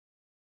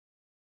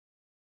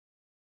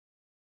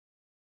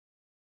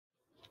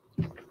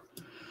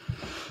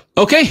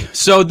Okay,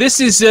 so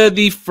this is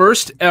the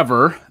first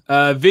ever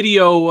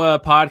video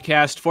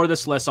podcast for the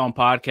Seleção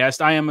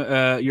Podcast. I am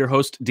your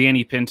host,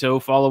 Danny Pinto.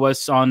 Follow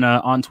us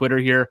on Twitter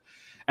here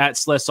at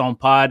Seleção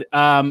Pod.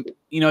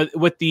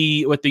 With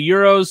the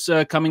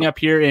Euros coming up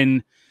here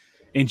in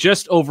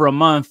just over a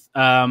month,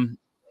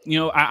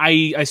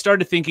 I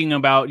started thinking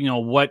about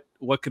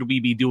what could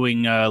we be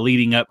doing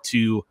leading up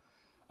to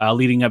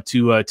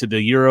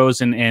the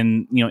Euros and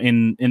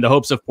in the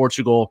hopes of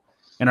Portugal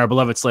and our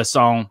beloved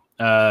Seleção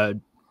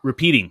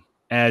repeating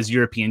as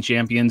European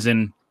champions.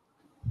 And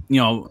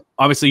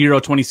obviously Euro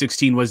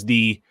 2016 was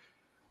the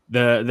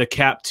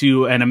cap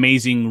to an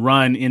amazing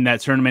run in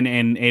that tournament,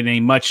 and a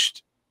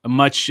much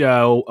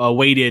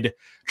awaited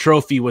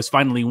trophy was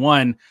finally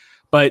won.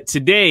 But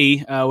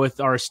today, with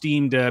our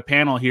esteemed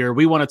panel here,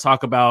 we want to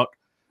talk about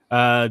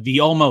the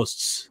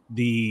almosts,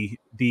 the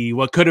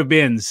what could have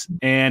beens,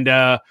 and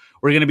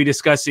we're going to be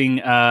discussing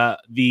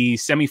the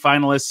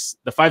semifinalists,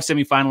 the 5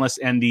 semifinalists,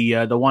 and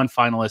the one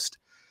finalist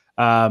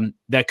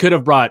that could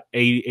have brought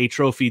a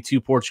trophy to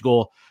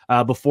Portugal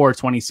before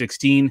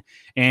 2016.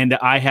 And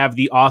I have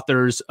the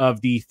authors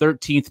of the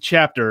 13th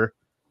chapter,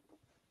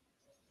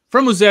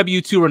 From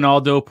Eusébio to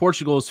Ronaldo,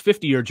 Portugal's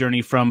 50-year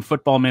journey from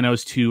football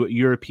minnows to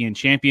European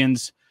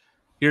champions.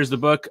 Here's the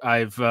book.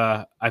 I've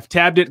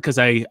tabbed it because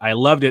I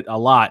loved it a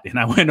lot and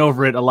I went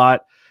over it a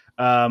lot.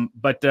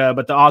 But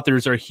the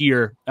authors are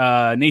here: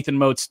 Nathan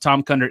Motz,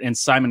 Tom Kundert, and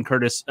Simon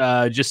Curtis.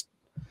 Just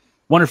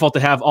wonderful to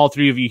have all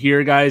three of you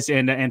here, guys,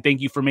 and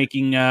thank you for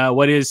making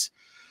what is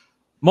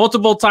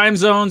multiple time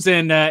zones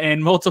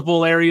and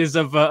multiple areas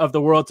of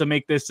the world to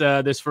make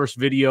this first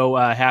video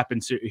happen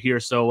here.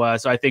 So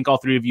I thank all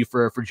three of you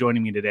for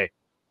joining me today.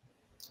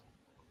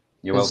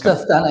 You're welcome. Good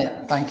stuff, Danny.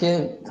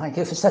 Thank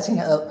you for setting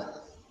it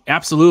up.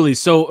 Absolutely.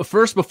 So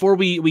first, before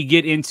we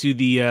get into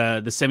the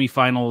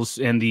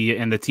semifinals and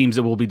the teams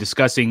that we'll be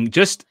discussing,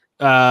 just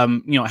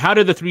how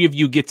did the three of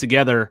you get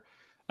together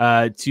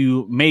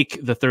to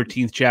make the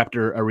 13th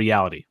chapter a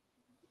reality?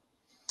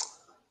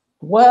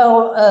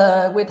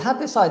 Well, we'd had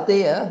this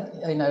idea,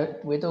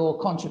 we'd all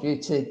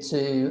contributed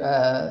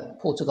to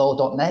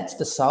Portugal.net,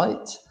 the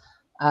site,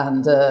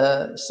 and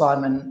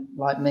Simon,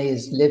 like me,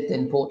 has lived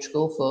in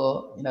Portugal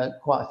for,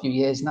 quite a few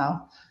years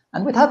now.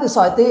 And we'd had this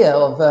idea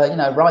of,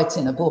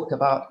 writing a book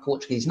about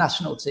Portuguese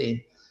national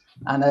team.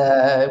 And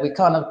we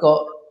kind of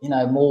got,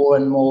 more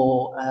and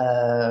more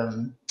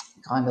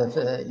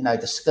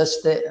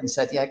discussed it and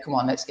said, yeah, come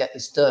on, let's get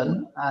this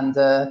done. And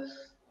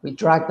we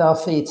dragged our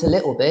feet a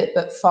little bit,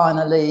 but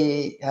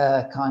finally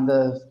kind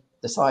of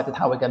decided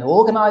how we're going to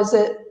organize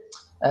it.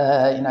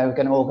 We're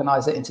going to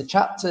organize it into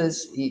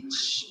chapters. We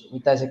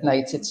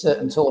designated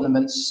certain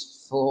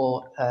tournaments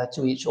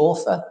to each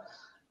author.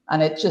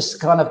 And it just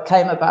kind of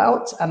came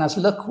about. And as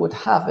luck would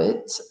have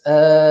it,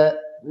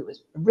 it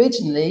was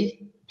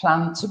originally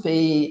planned to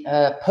be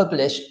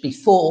published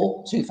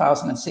before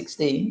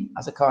 2016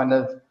 as a kind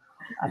of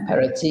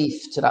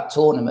aperitif to that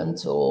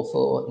tournament, or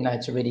for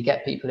to really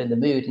get people in the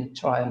mood and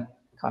try and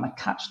kind of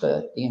catch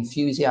the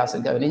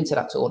enthusiasm going into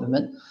that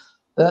tournament.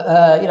 But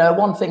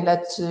one thing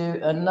led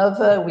to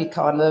another. We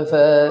kind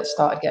of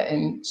started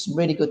getting some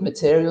really good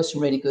material,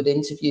 some really good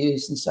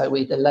interviews, and so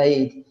we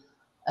delayed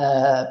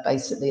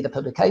basically the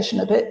publication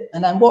a bit.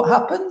 And then what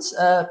happens?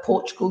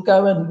 Portugal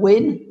go and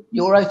win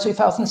Euro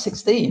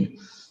 2016.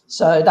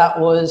 So that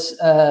was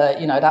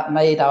that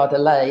made our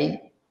delay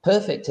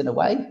perfect in a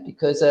way,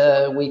 because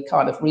we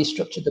kind of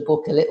restructured the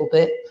book a little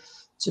bit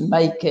to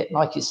make it,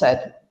 like you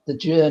said, the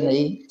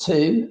journey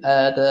to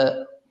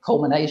the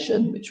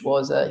culmination, which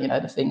was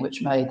the thing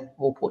which made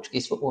all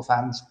Portuguese football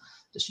fans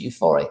just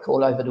euphoric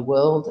all over the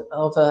world,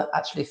 of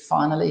actually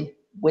finally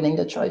winning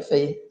the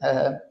trophy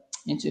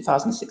in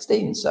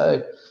 2016.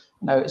 So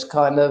it's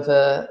kind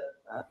of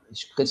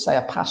you could say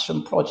a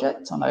passion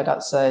project. I know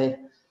that's a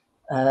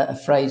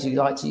phrase you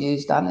like to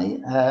use,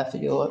 Danny, for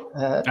your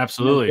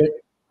absolutely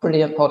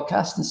brilliant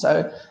podcast. And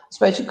so I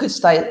suppose you could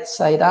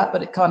say that,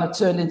 but it kind of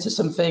turned into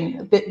something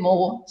a bit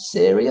more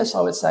serious,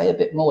 I would say, a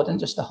bit more than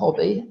just a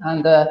hobby.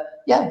 And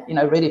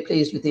really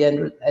pleased with the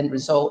end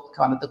result.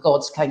 Kind of the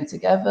gods came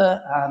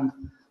together, and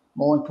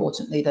more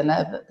importantly than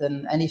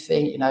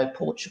anything,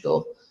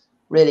 Portugal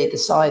really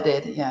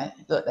decided,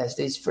 look, there's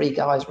these 3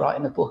 guys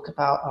writing a book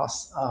about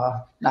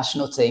our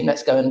national team.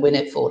 Let's go and win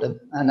it for them.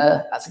 And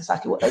that's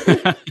exactly what they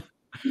did.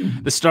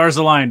 The stars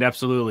aligned,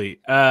 absolutely.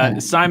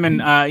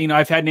 Simon,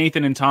 I've had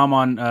Nathan and Tom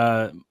on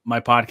my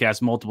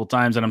podcast multiple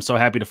times, and I'm so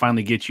happy to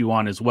finally get you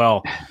on as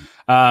well.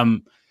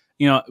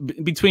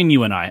 Between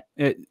you and I,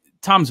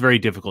 Tom's very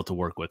difficult to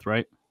work with,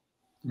 right?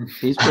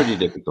 He's pretty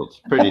difficult.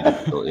 Pretty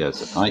difficult,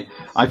 yes.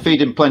 I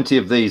feed him plenty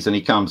of these, and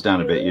he calms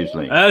down a bit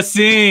usually.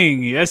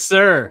 Sing, yes,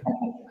 sir.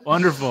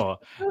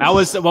 Wonderful. How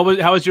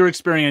was your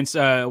experience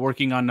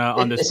working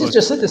on this? This is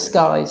just a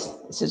disguise.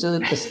 This is a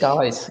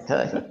disguise.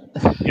 Okay.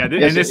 Yeah,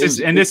 this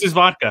is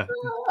vodka.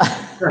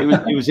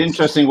 It was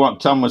interesting what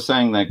Tom was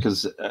saying there,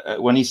 because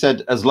when he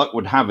said "as luck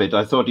would have it,"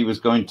 I thought he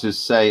was going to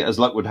say "as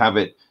luck would have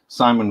it,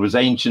 Simon was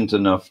ancient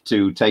enough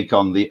to take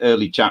on the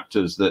early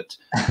chapters that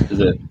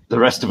the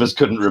rest of us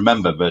couldn't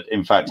remember. But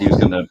in fact, he was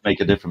going to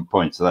make a different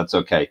point, so that's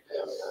okay.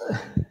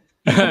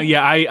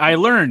 Yeah, I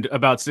learned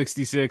about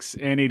 66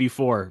 and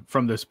 84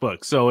 from this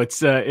book, so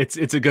it's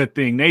a good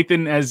thing.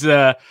 Nathan, as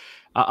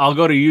I'll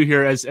go to you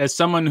here as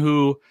someone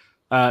who,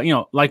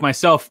 like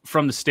myself,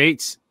 from the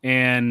States,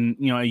 and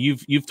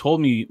you've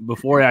told me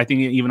before, I think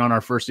even on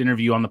our first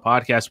interview on the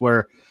podcast,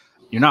 where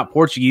you're not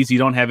Portuguese, you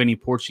don't have any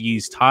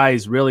Portuguese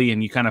ties really,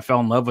 and you kind of fell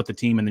in love with the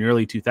team in the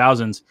early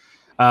 2000s.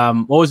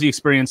 What was the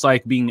experience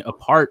like being a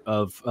part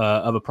of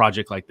a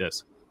project like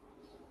this?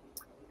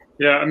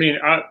 Yeah, I mean,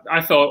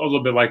 I felt a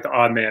little bit like the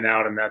odd man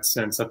out in that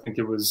sense. I think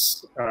it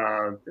was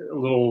a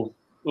little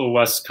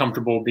less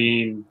comfortable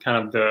being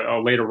kind of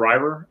the later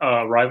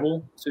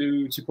rival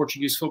to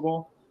Portuguese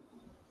football.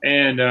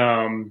 And,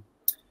 I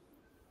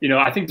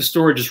think the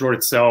story just wrote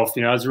itself.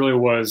 As really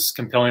was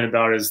compelling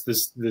about is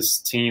this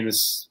team,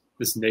 this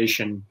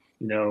nation,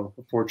 of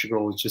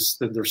Portugal, was just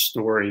their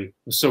story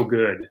was so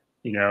good,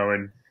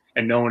 and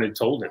no one had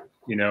told it,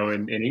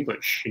 in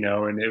English,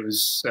 and it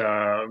was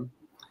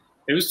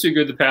too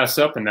good to pass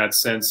up in that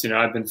sense.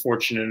 I've been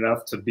fortunate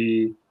enough to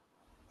be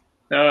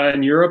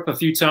in Europe a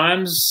few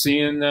times,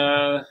 seeing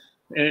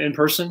in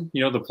person,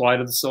 the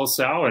plight of the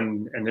Seleção,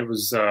 and it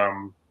was,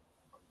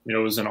 it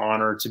was an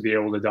honor to be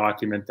able to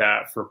document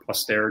that for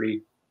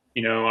posterity.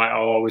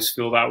 I'll always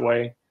feel that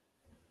way,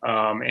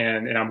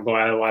 and I'm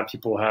glad a lot of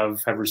people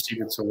have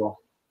received it so well.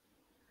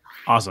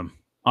 Awesome.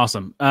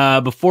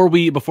 Before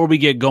we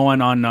get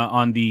going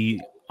on the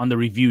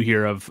review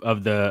here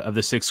of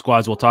the 6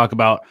 squads we'll talk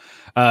about,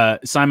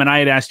 Simon, I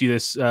had asked you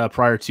this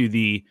prior to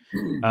the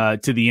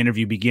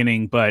interview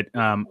beginning, but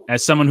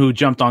as someone who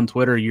jumped on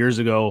Twitter years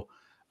ago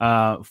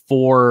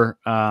to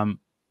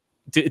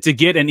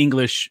get an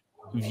English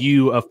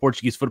view of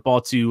Portuguese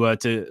football,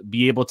 to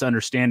be able to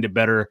understand it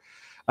better,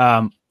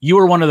 you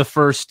were one of the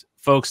first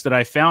folks that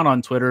I found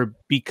on Twitter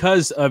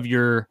because of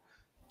your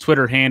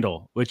Twitter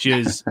handle, which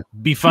is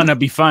Bifana.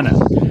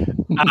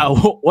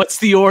 What's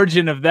the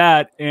origin of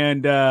that?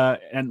 And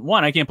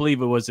one, I can't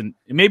believe it wasn't.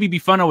 Maybe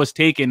Bifana was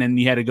taken and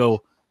you had to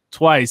go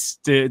twice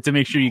to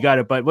make sure you got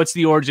it. But what's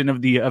the origin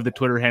of the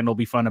Twitter handle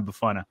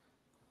Bifana?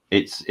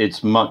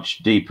 It's much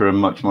deeper and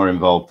much more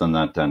involved than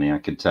that, Danny. I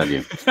can tell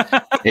you.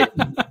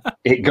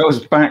 It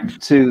goes back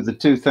to the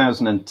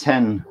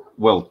 2010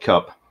 World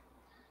Cup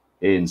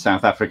in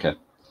South Africa,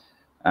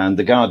 and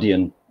the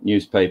Guardian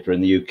newspaper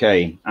in the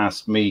UK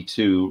asked me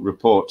to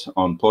report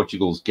on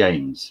Portugal's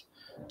games.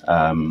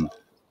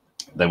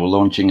 They were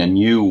launching a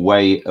new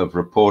way of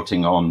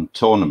reporting on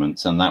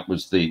tournaments, and that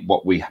was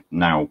what we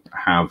now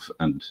have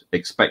and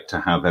expect to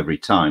have every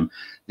time.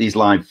 These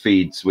live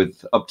feeds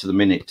with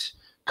up-to-the-minute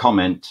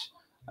comment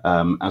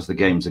as the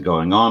games are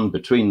going on,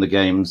 between the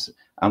games,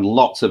 and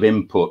lots of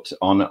input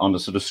on a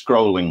sort of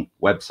scrolling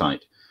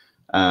website.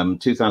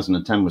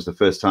 2010 was the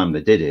first time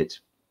they did it,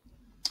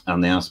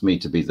 and they asked me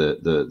to be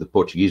the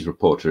Portuguese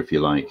reporter, if you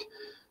like.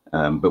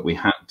 But we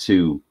had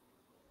to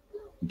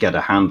get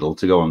a handle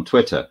to go on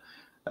Twitter.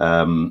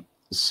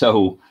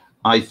 So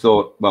I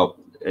thought, well,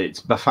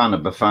 it's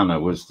Bafana. Bafana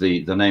was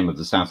the name of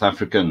the South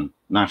African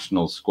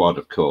national squad,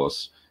 of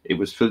course. It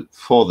was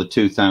for the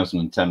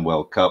 2010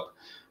 World Cup.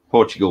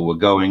 Portugal were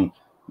going.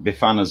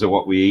 Bifanas are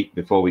what we eat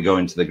before we go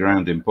into the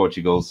ground in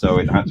Portugal, so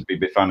it had to be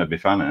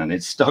Bifana, and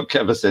it's stuck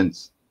ever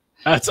since.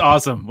 That's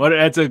awesome.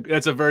 That's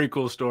a very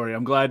cool story.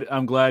 I'm glad you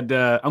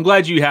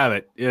have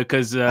it,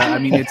 because I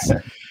mean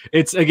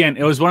it's again,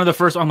 it was one of the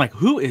first. I'm like,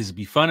 who is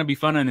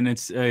Bifana? And then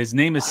it's his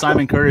name is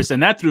Simon Curtis,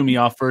 and that threw me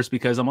off first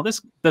because I'm like,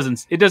 this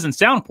doesn't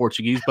sound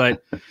Portuguese,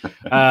 but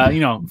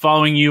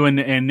following you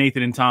and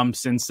Nathan and Tom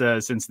since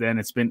then,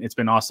 it's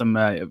been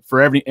awesome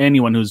for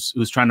anyone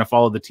who's trying to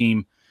follow the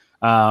team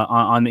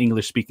on the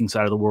English speaking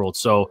side of the world.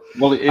 So,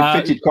 well, it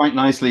fitted quite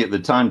nicely at the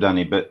time,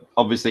 Danny, but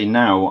obviously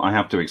now I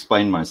have to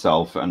explain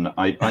myself, and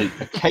I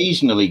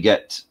occasionally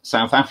get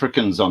South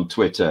Africans on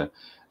Twitter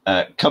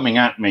coming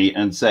at me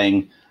and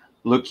saying,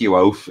 "Look, you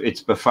oaf,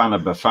 it's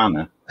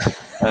Bafana,"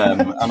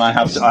 and I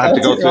have to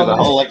go through the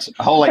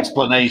whole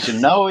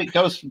explanation. No, it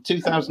goes from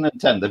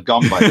 2010. They've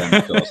gone by then,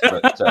 of course,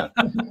 but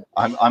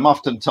I'm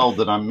often told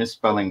that I'm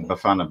misspelling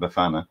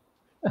Bafana.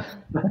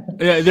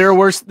 Yeah, there are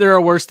worse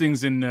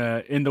things in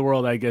the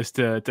world, I guess,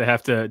 to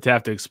have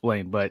to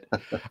explain. But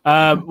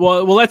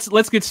well,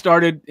 let's get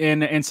started.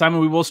 And Simon,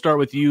 we will start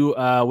with you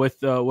with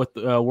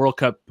World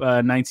Cup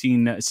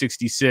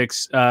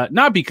 1966.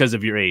 Not because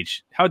of your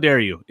age. How dare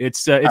you?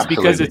 It's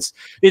because it's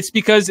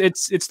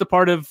the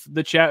part of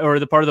the chat, or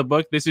the part of the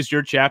book. This is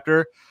your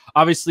chapter.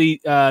 Obviously,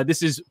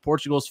 this is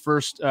Portugal's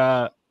first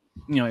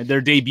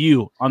their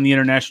debut on the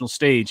international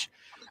stage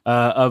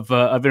of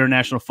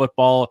international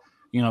football.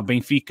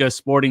 Benfica,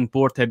 Sporting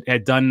Porto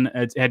had done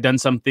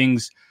some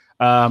things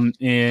on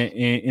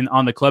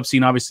the club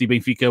scene. Obviously,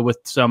 Benfica with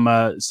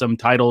some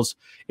titles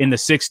in the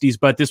 60s,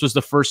 but this was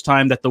the first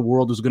time that the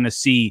world was going to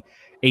see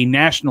a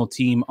national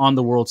team on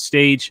the world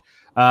stage.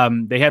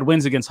 They had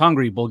wins against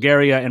Hungary,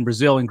 Bulgaria, and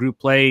Brazil in group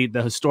play,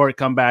 the historic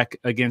comeback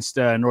against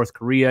North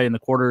Korea in the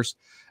quarters,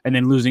 and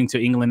then losing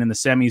to England in the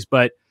semis.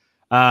 But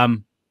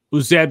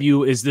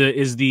Eusebio is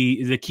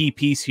the key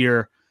piece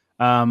here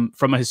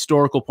from a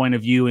historical point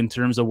of view in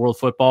terms of world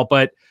football.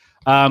 But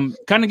kind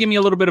of give me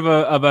a little bit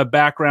of a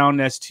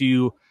background as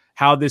to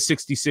how this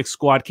 66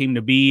 squad came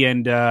to be,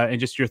 and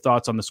just your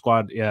thoughts on the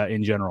squad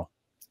in general.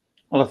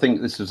 Well, I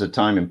think this was a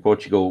time in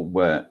Portugal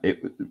where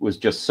it was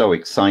just so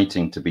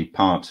exciting to be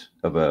part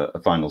of a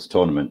finals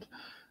tournament.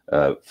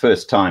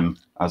 First time,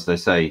 as they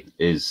say,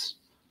 is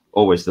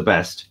always the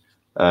best,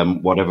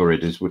 whatever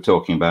it is we're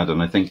talking about.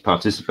 And I think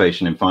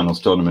participation in finals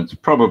tournaments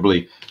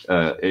probably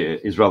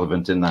is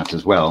relevant in that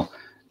as well.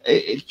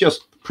 It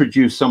just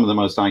produced some of the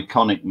most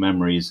iconic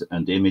memories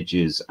and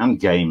images and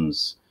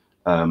games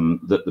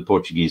that the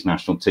Portuguese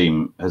national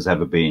team has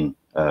ever been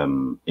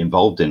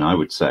involved in, I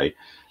would say.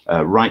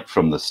 Right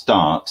from the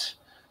start,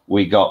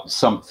 we got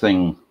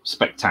something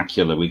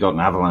spectacular. We got an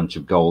avalanche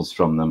of goals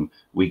from them.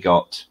 We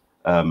got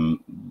the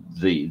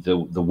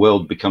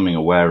world becoming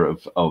aware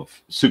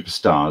of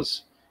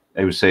superstars.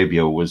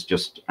 Eusebio was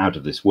just out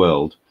of this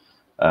world.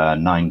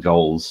 9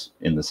 goals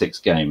in the 6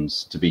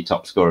 games to be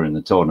top scorer in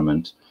the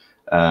tournament.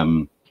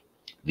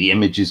 The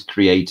images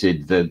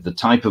created, the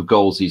type of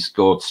goals he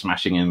scored,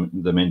 smashing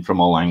them in from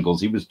all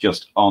angles. He was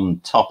just on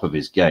top of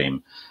his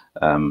game.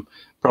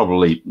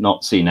 Probably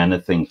not seen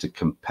anything to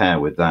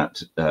compare with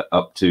that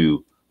up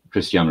to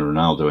Cristiano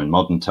Ronaldo in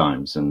modern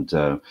times. And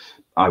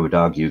I would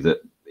argue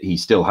that he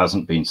still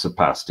hasn't been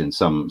surpassed in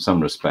some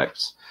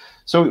respects.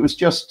 So it was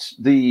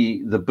just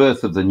the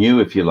birth of the new,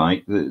 if you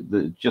like,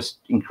 the just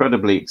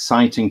incredibly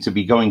exciting to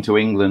be going to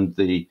England,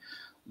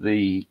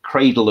 the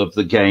cradle of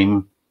the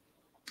game,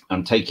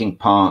 and taking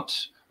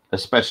part,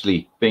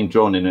 especially being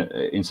drawn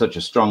in such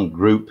a strong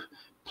group,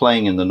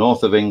 playing in the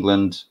north of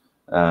England,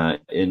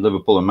 in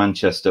Liverpool and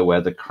Manchester,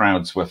 where the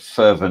crowds were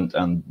fervent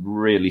and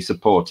really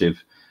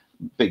supportive,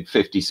 big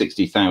 50,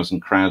 60,000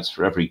 crowds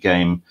for every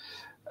game,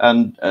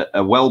 and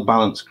a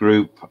well-balanced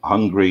group,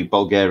 Hungary,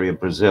 Bulgaria,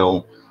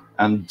 Brazil,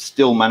 and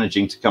still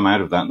managing to come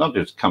out of that, not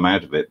just come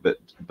out of it,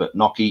 but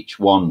knock each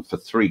one for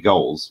 3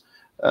 goals.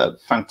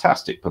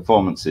 Fantastic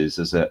performances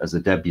as a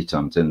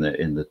debutant in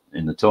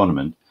the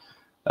tournament.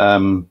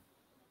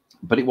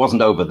 But it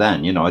wasn't over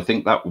then. You know, I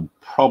think that would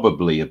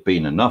probably have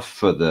been enough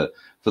for the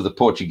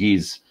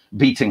Portuguese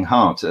beating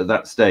heart at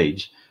that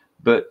stage,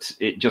 but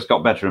it just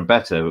got better and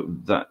better.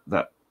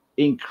 That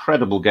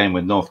incredible game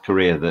with North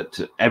Korea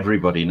that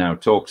everybody now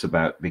talks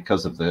about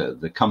because of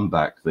the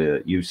comeback,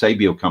 the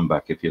Eusebio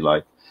comeback, if you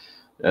like,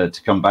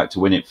 to come back to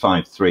win it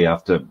 5-3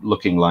 after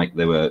looking like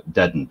they were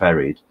dead and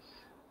buried.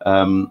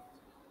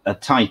 A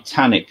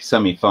titanic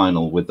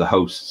semi-final with the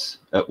hosts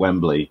at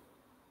Wembley,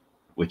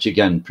 which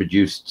again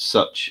produced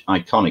such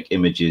iconic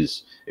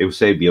images.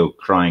 Eusebio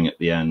crying at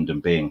the end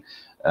and being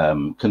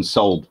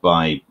consoled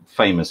by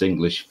famous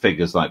English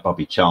figures like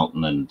Bobby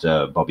Charlton and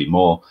Bobby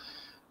Moore.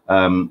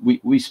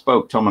 We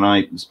spoke, Tom and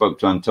I spoke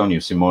to Antonio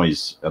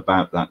Simões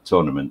about that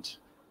tournament,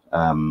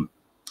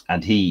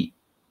 and he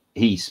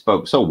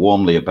spoke so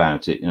warmly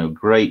about it. You know,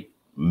 great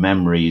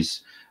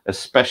memories,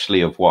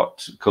 especially of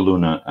what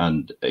Coluna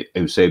and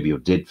Eusebio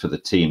did for the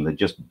team. They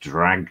just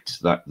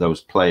dragged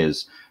those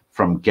players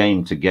from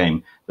game to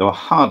game. There were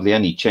hardly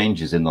any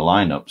changes in the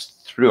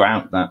lineups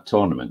throughout that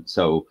tournament.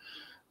 So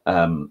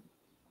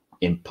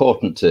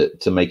important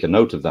to make a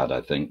note of that,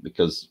 I think,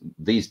 because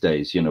these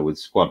days, you know, with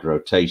squad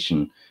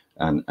rotation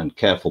and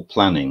careful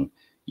planning,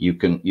 you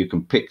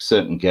can pick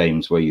certain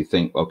games where you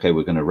think, okay,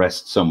 we're going to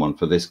rest someone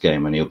for this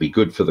game and he'll be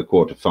good for the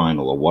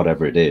quarterfinal or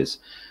whatever it is.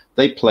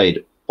 They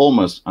played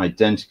almost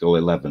identical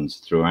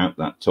 11s throughout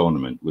that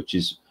tournament, which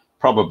is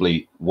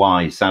probably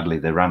why, sadly,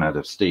 they ran out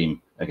of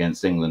steam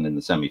against England in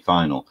the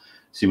semi-final.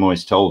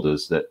 Simões told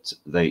us that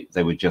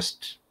they were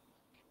just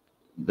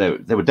they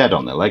were dead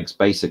on their legs,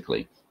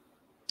 basically.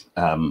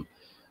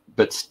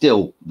 But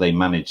still, they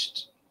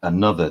managed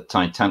another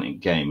titanic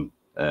game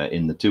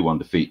in the 2-1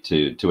 defeat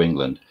to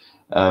England.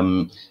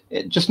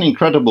 Just an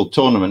incredible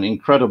tournament,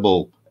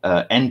 incredible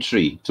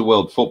entry to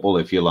world football,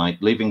 if you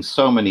like, leaving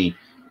so many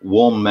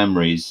warm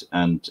memories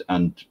and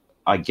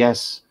I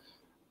guess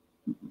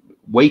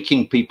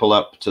waking people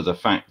up to the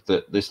fact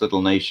that this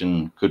little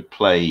nation could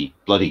play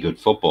bloody good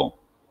football.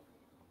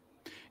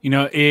 You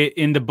know,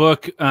 in the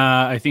book,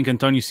 I think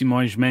Antonio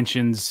Simões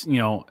mentions,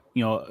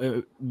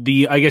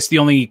 I guess the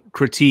only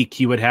critique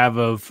he would have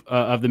of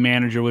the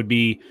manager would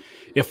be,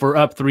 if we're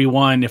up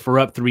 3-1, if we're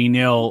up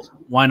 3-0,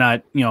 why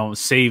not,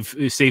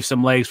 save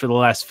some legs for the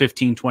last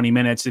 15, 20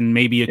 minutes, and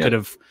maybe it could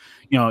have,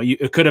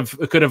 it could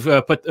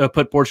have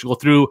put Portugal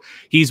through.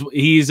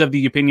 He's of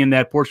the opinion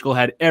that Portugal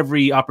had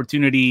every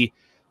opportunity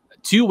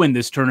to win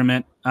this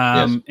tournament,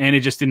 and it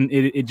just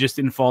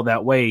didn't fall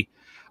that way.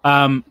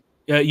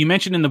 You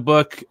mentioned in the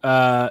book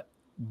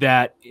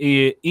that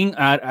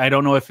I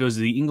don't know if it was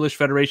the English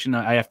Federation.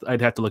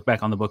 I'd have to look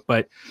back on the book,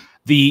 but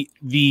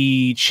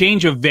the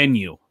change of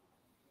venue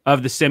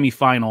of the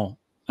semifinal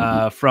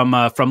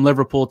from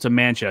Liverpool to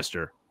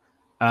Manchester.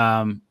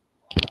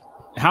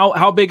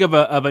 How big of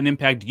an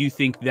impact do you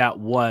think that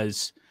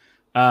was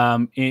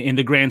in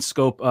the grand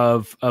scope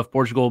of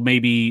Portugal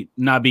maybe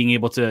not being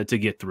able to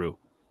get through?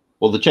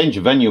 Well, the change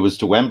of venue was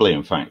to Wembley,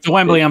 in fact. To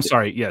Wembley, I'm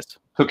sorry, yes.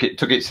 Took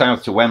it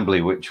south to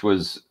Wembley, which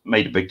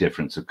made a big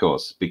difference, of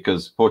course,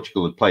 because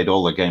Portugal had played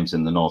all their games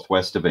in the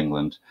northwest of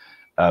England,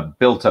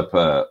 built up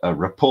a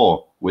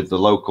rapport with the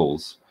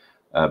locals,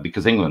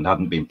 because England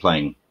hadn't been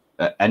playing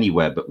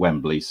anywhere but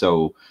Wembley.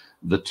 So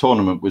the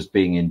tournament was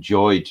being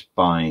enjoyed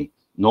by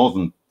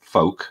northern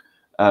folk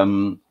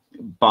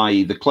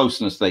by the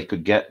closeness they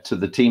could get to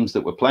the teams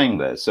that were playing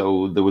there.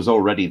 So there was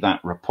already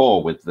that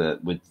rapport with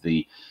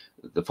the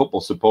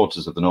football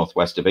supporters of the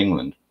northwest of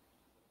England.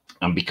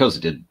 And because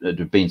it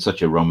had been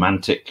such a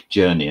romantic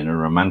journey and a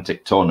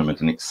romantic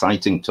tournament, an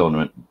exciting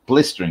tournament,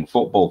 blistering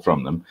football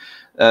from them,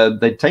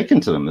 they'd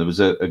taken to them. There was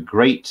a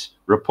great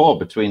rapport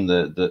between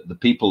the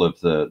people of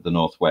the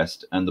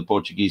northwest and the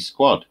Portuguese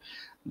squad.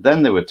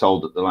 Then they were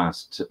told at the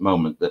last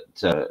moment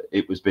that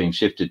it was being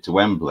shifted to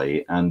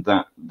Wembley, and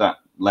that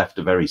left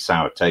a very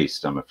sour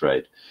taste, I'm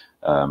afraid.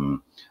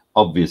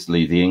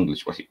 Obviously, the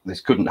English,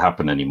 this couldn't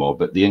happen anymore,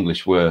 but the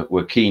English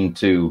were keen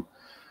to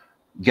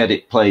get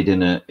it played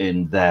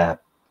in their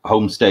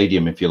home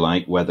stadium, if you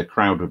like, where the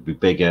crowd would be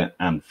bigger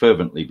and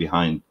fervently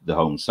behind the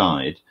home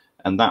side.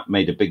 And that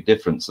made a big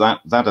difference.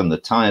 That and the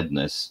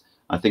tiredness,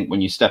 I think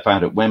when you step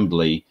out at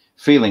Wembley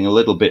feeling a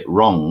little bit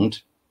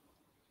wronged,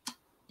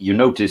 you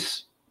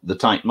notice the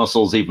tight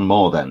muscles even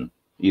more then.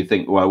 You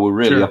think, well, we're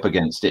really up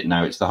against it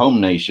now. It's the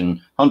home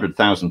nation,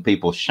 100,000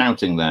 people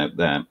shouting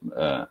their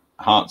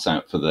hearts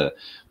out for the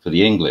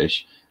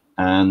English.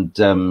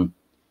 And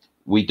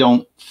we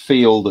don't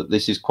feel that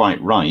this is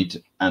quite right.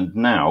 And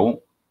now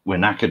we're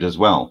knackered as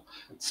well.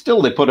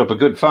 Still, they put up a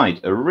good fight,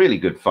 a really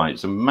good fight.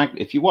 So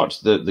if you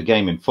watch the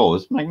game in full,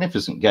 it's a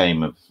magnificent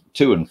game of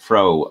to and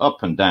fro,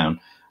 up and down.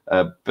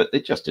 But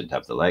they just didn't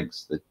have the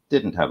legs. They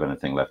didn't have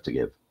anything left to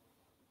give.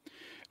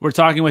 We're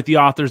talking with the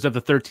authors of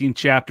the 13th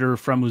chapter,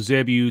 From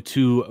Eusébio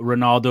to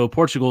Ronaldo,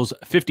 Portugal's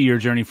 50-year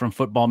journey from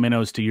football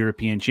minnows to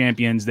European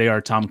champions. They are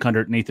Tom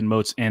Kundert, Nathan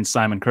Motz, and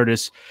Simon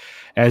Curtis.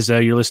 As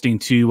you're listening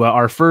to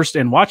our first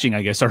and watching,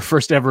 I guess, our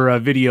first ever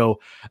video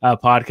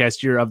podcast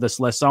here of the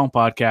Seleção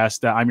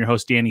Podcast. I'm your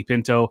host, Danny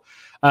Pinto.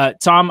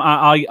 Tom,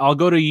 I'll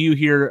go to you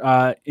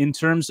here in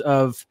terms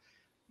of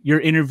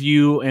your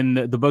interview and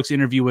the book's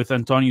interview with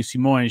António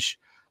Simões.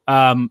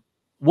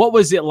 What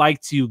was it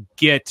like to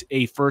get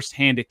a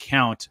firsthand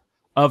account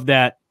of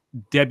that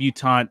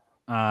debutante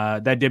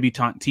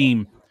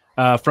team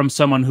from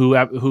someone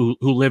who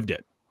lived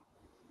it?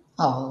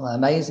 Oh,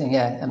 amazing.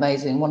 Yeah,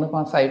 amazing. One of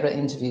my favorite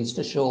interviews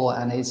for sure.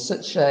 And he's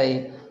such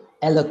a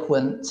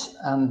eloquent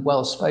and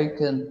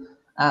well-spoken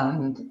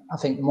and I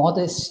think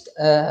modest,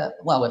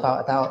 well,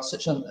 without a doubt,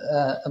 such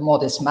a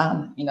modest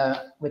man. You know,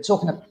 we're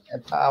talking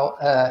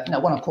about,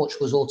 one of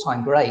Portugal's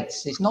all-time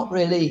greats. He's not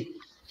really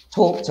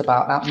talked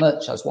about that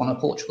much as one of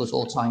Portugal's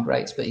all-time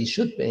greats, but he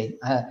should be.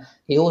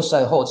 He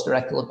also holds the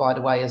record, by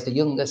the way, as the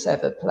youngest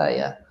ever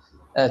player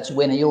to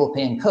win a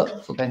European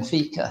Cup for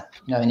Benfica,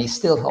 and he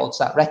still holds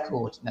that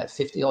record,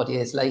 50 odd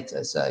years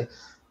later. So,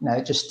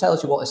 it just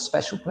tells you what a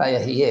special player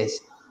he is.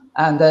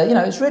 And,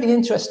 it's really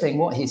interesting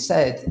what he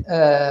said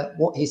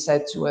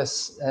to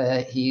us.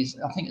 I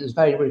think it was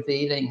very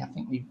revealing. I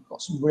think we've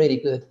got some really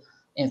good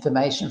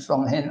information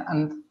from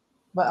him.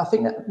 But I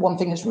think that one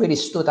thing that's really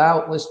stood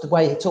out was the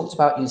way he talked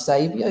about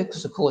Eusébio,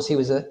 because of course he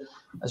was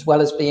as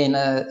well as being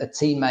a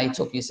teammate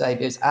of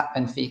Eusébio's at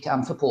Benfica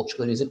and for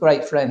Portugal, he was a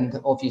great friend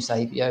of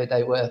Eusébio.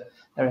 They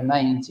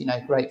remained,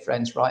 great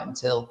friends right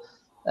until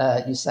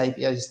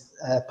Eusébio's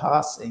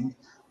passing.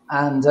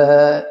 And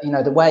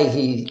the way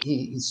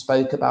he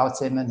spoke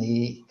about him, and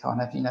he kind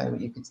of,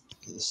 you could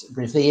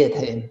revered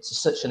him to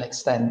such an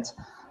extent,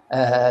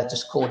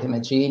 just called him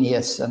a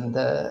genius, and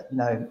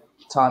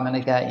time and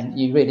again,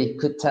 you really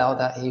could tell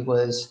that he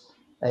was,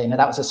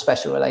 that was a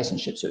special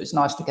relationship. So it was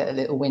nice to get a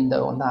little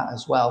window on that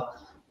as well.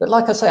 But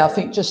like I say, I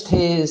think just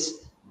his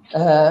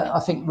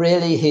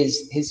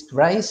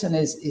grace and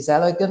his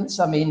elegance.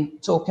 I mean,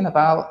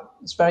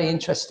 it's very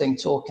interesting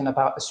talking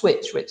about the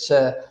switch, which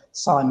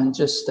Simon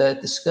just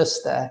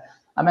discussed there.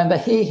 I remember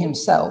he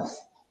himself,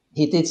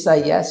 he did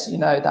say, yes,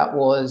 that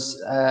was,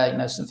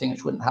 something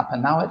which wouldn't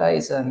happen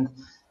nowadays.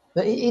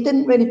 But he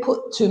didn't really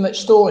put too much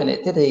store in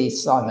it, did he,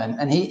 Simon?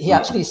 And he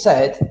actually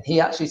said,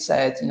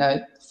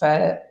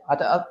 fair.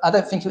 I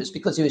don't think it was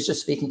because he was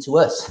just speaking to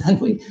us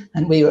and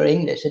we were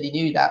English and he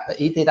knew that. But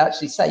he did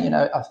actually say,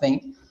 I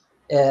think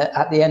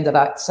at the end of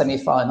that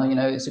semi-final,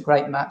 it was a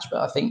great match, but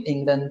I think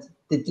England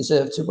did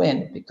deserve to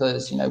win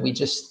because, we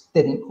just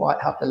didn't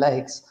quite have the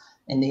legs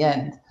in the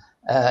end.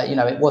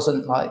 It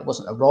wasn't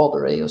a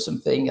robbery or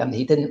something. And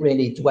he didn't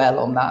really dwell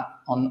on that,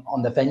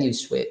 on the venue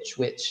switch,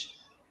 which,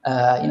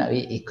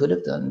 he could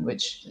have done,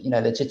 which,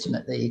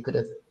 legitimately he could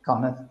have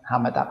kind of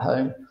hammered that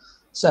home.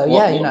 So,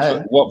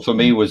 what for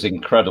me was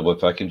incredible,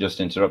 if I can just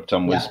interrupt,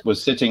 Tom,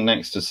 was sitting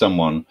next to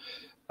someone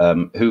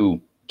who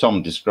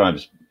Tom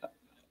describes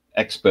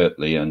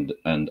expertly and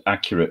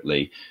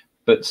accurately,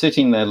 but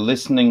sitting there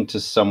listening to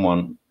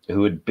someone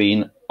who had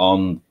been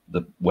on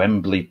the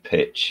Wembley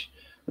pitch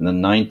in the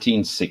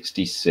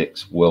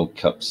 1966 World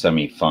Cup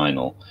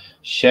semi-final,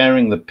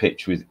 sharing the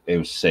pitch with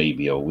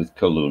Eusebio, with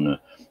Coluna,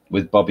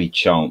 with Bobby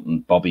Charlton,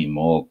 Bobby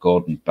Moore,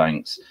 Gordon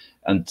Banks,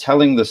 and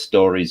telling the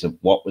stories of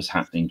what was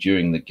happening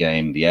during the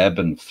game, the ebb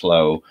and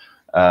flow.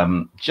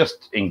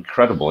 Just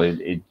incredible.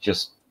 It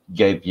just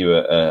gave you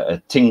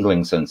a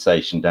tingling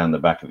sensation down the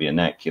back of your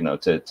neck, you know,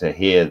 to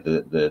hear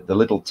the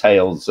little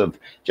tales of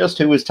just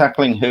who was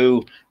tackling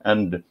who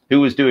and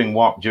who was doing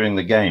what during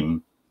the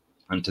game.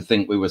 And to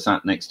think we were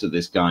sat next to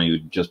this guy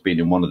who'd just been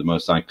in one of the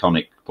most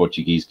iconic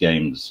Portuguese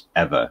games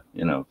ever,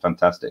 you know,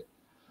 fantastic.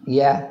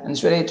 Yeah, and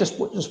it's really just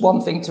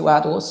one thing to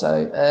add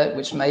also,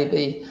 which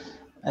maybe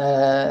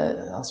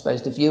I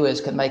suppose the viewers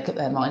can make up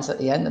their minds at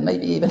the end, and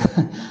maybe even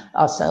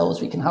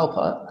ourselves, we can help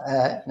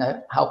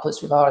help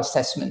us with our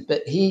assessment.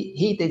 But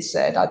he did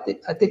say, I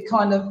did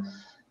kind of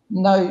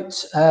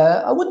note,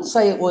 I wouldn't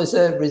say it was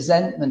a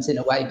resentment in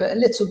a way, but a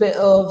little bit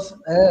of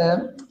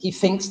he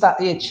thinks that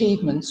the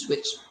achievements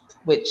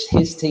which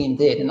his team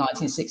did in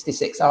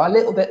 1966 are a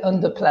little bit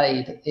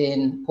underplayed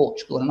in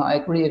Portugal, and I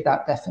agree with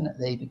that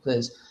definitely,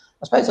 because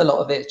I suppose a lot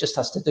of it just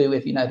has to do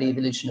with, you know, the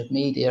evolution of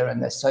media,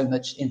 and there's so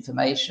much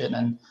information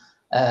and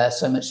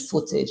so much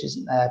footage,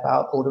 isn't there,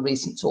 about all the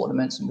recent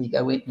tournaments, and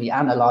we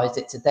analysed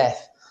it to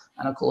death.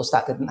 And of course,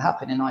 that didn't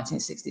happen in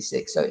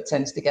 1966, so it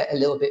tends to get a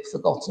little bit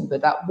forgotten.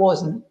 But that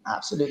was an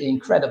absolutely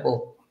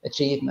incredible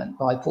achievement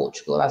by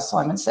Portugal. As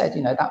Simon said,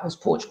 you know, that was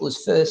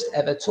Portugal's first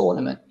ever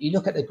tournament. You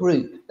look at the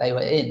group they were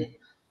in,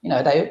 you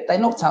know, they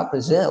knocked out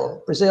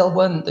Brazil. Brazil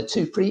won the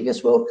 2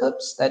 previous World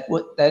Cups. They'd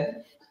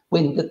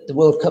win the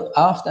World Cup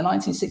after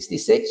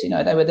 1966. You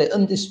know, they were the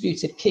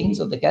undisputed kings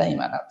of the game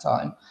at that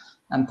time.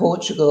 And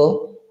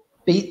Portugal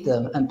beat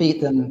them, and beat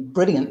them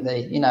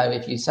brilliantly. You know,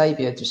 if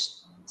Eusebio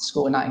just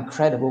scoring that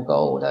incredible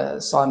goal,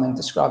 Simon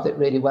described it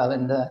really well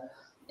in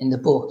the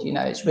book. You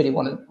know, it's really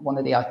one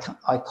of the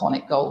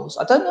iconic goals.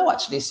 I don't know,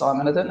 actually,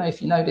 Simon, I don't know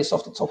if you know this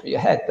off the top of your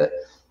head, but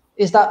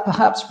is that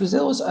perhaps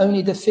Brazil's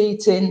only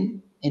defeat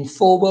in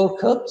 4 World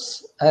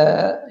Cups?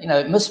 You know,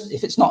 it must,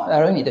 if it's not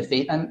their only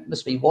defeat, then it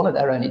must be one of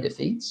their only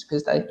defeats,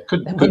 because they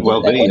could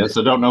well be. Yes,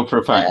 I don't know for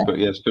a fact, but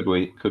yes, could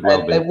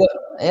well be.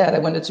 They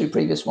won the 2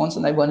 previous ones,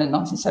 and they won in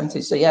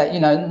 1970. So yeah, you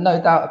know,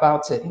 no doubt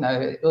about it. You know,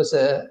 it was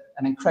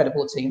an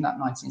incredible team, that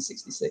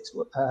 1966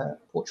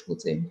 Portugal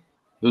team.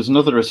 There was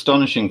another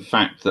astonishing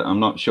fact that I'm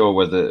not sure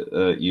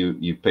whether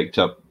you picked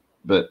up,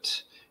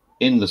 but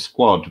in the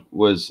squad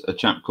was a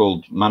chap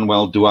called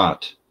Manuel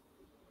Duarte,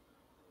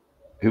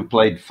 who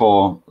played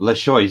for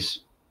Leixões.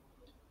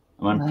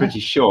 And I'm pretty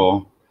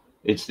sure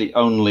it's the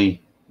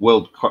only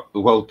World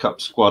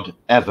Cup squad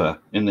ever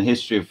in the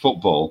history of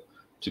football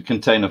to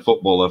contain a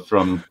footballer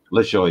from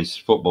Leixões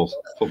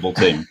football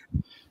team.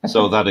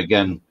 So that,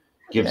 again,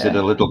 gives it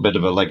a little bit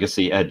of a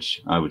legacy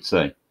edge, I would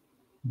say.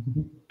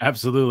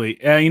 Absolutely.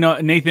 You know,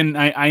 Nathan,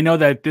 I know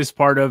that this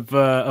part of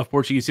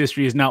Portuguese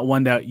history is not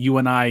one that you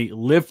and I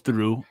lived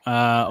through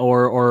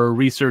or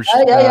researched.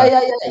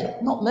 Yeah.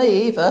 Not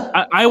me either.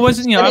 I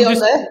wasn't, you know, I'm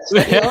just,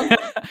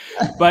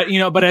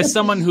 but as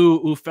someone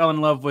who fell in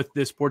love with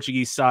this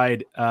Portuguese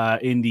side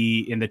in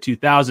the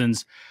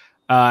 2000s,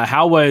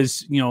 how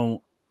was, you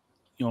know,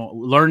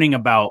 learning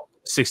about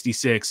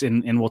 66,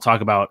 and we'll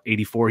talk about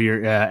 84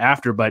 here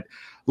after, but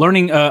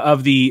learning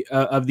of the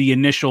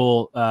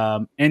initial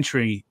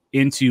entry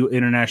into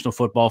international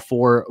football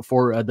for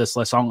the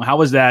Seleção. How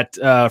was that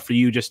for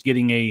you? Just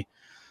getting a,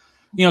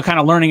 you know, kind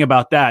of learning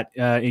about that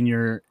in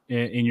your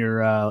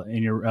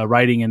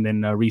writing and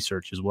then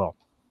research as well.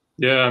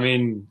 Yeah, I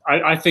mean,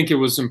 I think it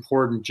was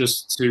important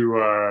just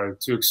to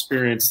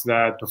experience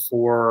that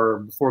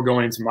before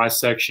going into my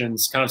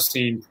sections. Kind of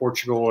seeing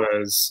Portugal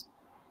as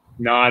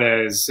not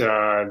as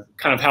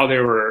kind of how they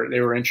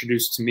were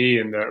introduced to me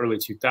in the early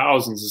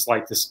 2000s is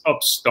like this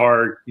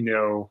upstart, you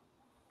know,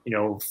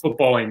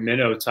 footballing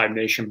minnow type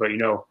nation. But, you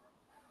know,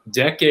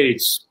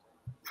 decades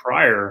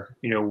prior,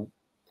 you know,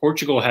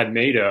 Portugal had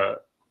made a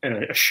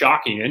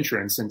shocking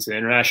entrance into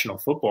international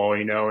football,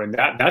 you know, and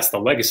that's the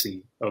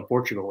legacy of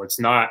Portugal. It's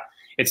not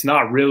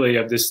really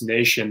of this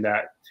nation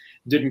that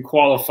didn't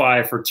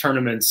qualify for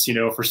tournaments, you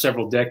know, for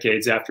several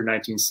decades after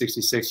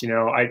 1966. You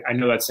know, I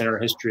know that's in our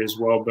history as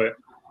well, but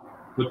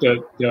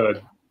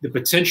the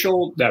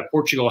potential that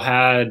Portugal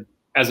had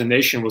as a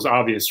nation was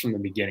obvious from the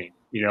beginning.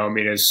 You know, I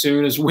mean, as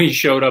soon as we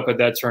showed up at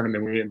that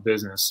tournament, we were in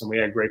business, and we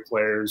had great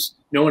players.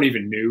 No one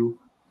even knew,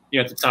 you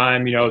know, at the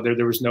time, you know,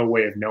 there was no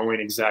way of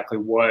knowing exactly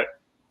what,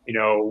 you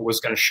know,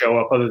 was going to show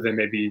up other than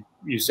maybe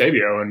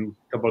Eusebio and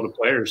a couple other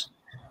players.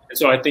 And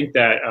so I think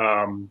that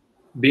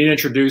being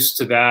introduced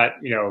to that,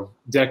 you know,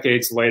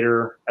 decades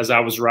later, as I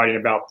was writing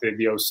about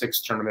the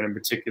 06 tournament in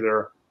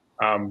particular,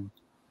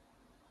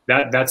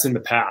 that's in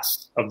the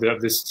past of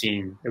this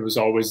team. It was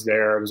always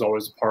there. It was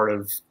always a part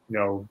of, you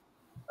know,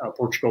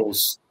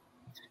 Portugal's,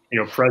 you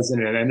know,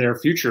 present and their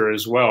future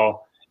as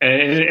well. And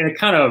it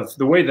kind of,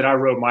 the way that I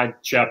wrote my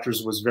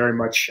chapters was very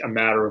much a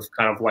matter of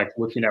kind of like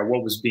looking at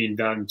what was being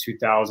done in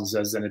 2000s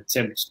as an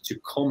attempt to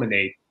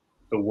culminate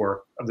the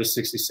work of the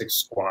 66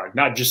 squad,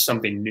 not just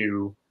something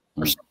new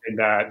or something something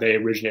that they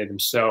originated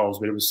themselves,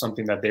 but it was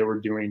something that they were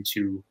doing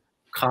to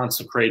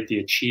consecrate the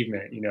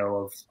achievement,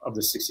 of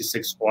the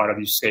 66 squad of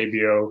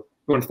Eusebio,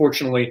 who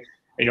unfortunately,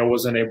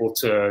 wasn't able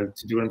to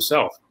do it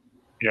himself.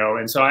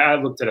 And so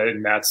I looked at it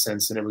in that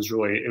sense, and it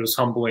was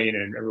humbling,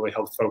 and it really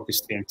helped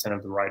focus the intent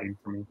of the writing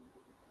for me.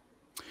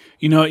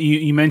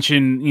 You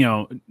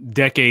mentioned,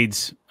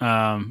 decades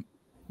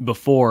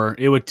before.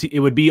 It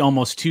would be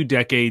almost 2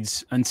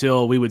 decades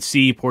until we would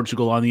see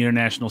Portugal on the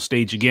international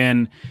stage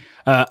again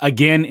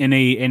in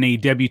a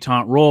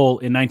debutante role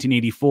in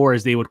 1984,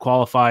 as they would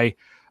qualify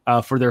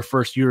for their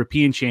first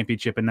European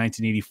championship in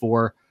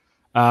 1984.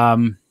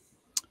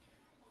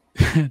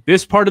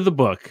 This part of the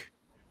book,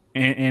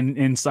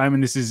 and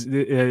Simon, this is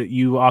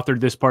you authored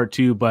this part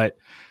too, but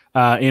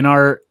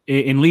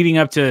in leading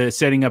up to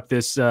setting up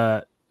this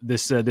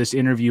this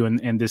interview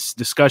and this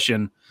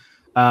discussion,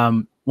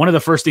 one of the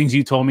first things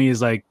you told me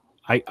is like,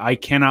 I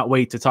cannot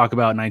wait to talk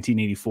about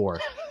 1984.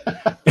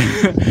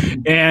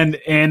 and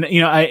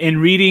in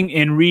reading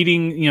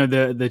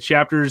the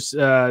chapters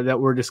that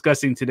we're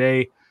discussing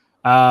today,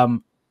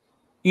 we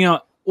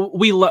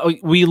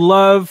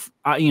love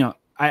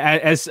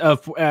as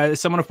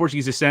someone of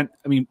Portuguese descent,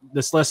 I mean,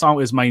 the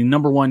Seleção is my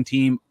 #1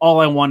 team. All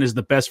I want is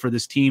the best for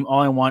this team. All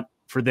I want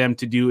for them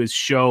to do is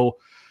show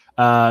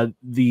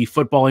the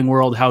footballing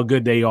world how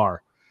good they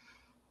are.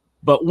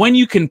 But when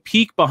you can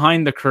peek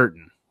behind the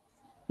curtain,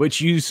 which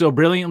you so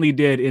brilliantly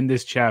did in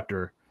this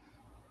chapter,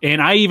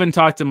 and I even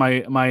talked to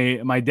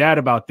my dad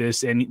about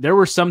this, and there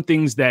were some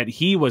things that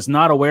he was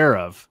not aware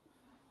of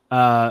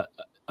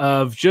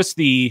just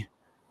the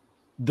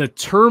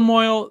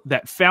turmoil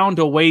that found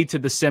a way to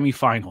the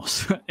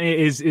semifinals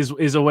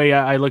is a way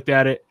I looked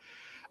at it,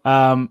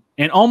 and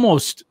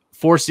almost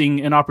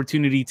forcing an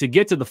opportunity to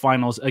get to the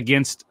finals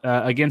against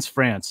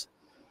France.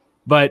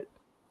 But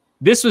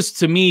this was,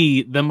 to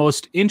me, the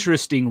most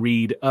interesting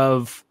read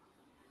of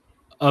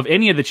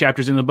any of the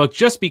chapters in the book,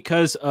 just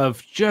because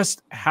of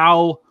just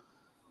how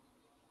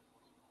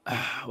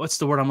what's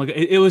the word I'm looking?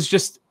 It was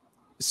just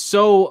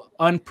so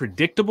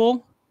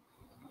unpredictable.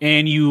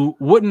 And you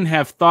wouldn't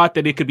have thought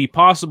that it could be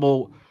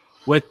possible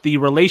with the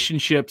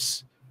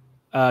relationships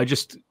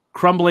just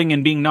crumbling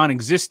and being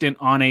non-existent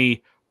on a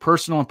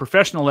personal and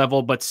professional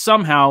level, but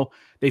somehow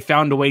they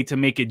found a way to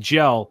make it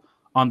gel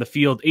on the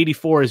field.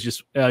 84 is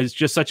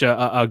just such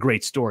a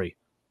great story.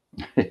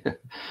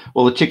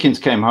 Well, the chickens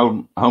came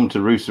home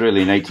to roost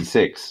really in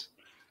 86.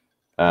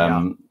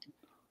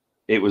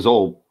 It was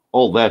all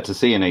there to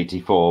see in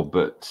 84,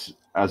 but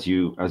as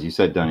you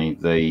said, Danny,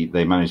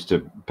 they managed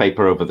to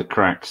paper over the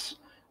cracks.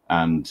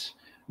 And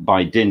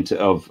by dint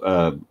of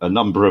a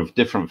number of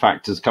different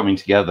factors coming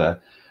together,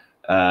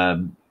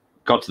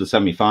 got to the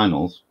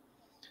semi-finals.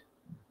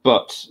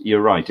 But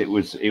you're right; it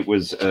was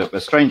a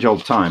strange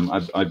old time.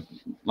 I'd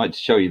like to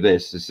show you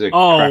this. This is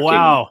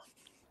wow!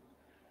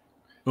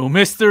 Oh,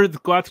 Mr.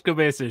 Quatro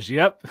Cabeças.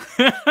 Yep.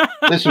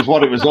 This was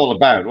what it was all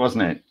about,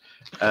 wasn't it?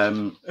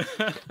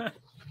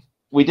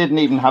 We didn't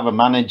even have a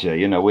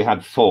manager. We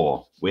had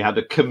 4. We had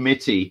a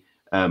committee.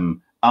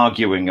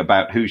 Arguing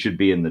about who should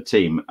be in the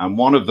team, and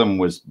one of them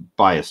was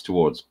biased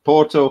towards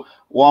Porto,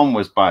 one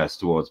was biased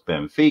towards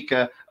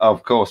Benfica,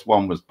 of course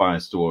one was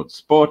biased towards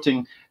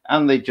Sporting,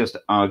 and they just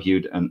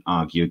argued and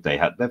argued. They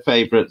had their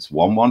favorites.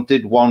 One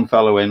wanted one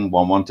fellow in,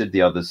 one wanted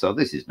the other. So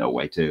this is no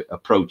way to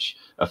approach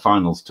a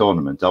finals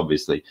tournament,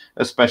 obviously,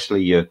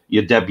 especially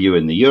your debut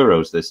in the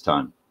Euros this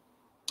time.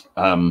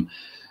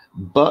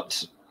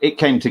 But it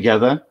came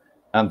together,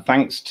 and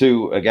thanks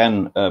to,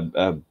 again,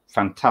 a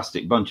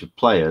fantastic bunch of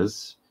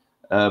players,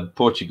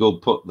 Portugal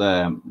put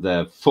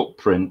their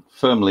footprint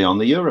firmly on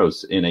the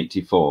Euros in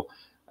 84,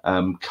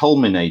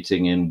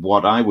 culminating in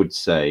what I would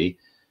say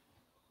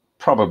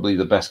probably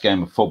the best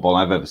game of football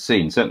I've ever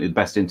seen, certainly the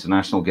best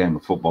international game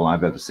of football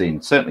I've ever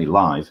seen, certainly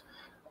live,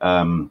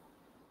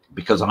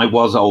 because I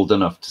was old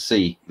enough to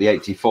see the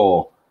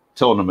 84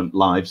 tournament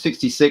live.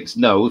 66,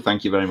 no,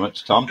 thank you very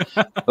much, Tom.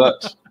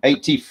 But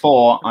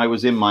 84, I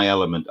was in my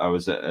element. I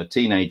was a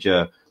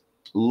teenager,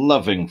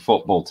 loving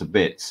football to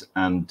bits,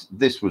 and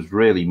this was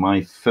really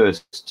my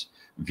first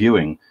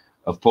viewing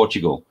of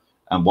Portugal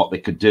and what they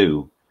could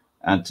do,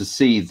 and to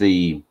see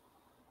the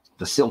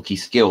silky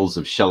skills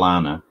of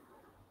Chalana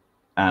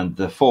and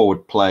the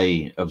forward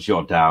play of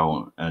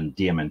Jordão and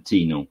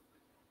Diamantino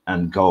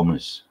and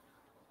Gomes.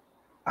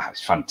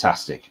 It's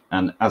fantastic.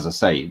 And as I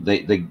say,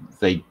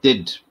 they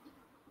did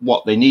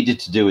what they needed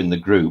to do in the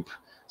group.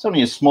 It's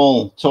only a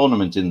small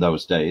tournament in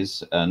those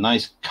days, a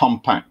nice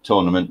compact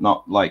tournament,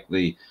 not like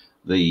the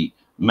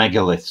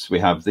megaliths we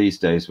have these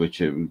days,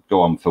 which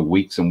go on for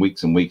weeks and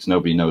weeks and weeks.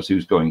 Nobody knows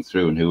who's going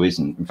through and who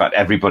isn't. In fact,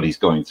 everybody's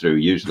going through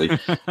usually.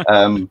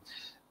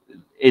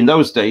 In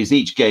those days,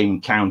 each game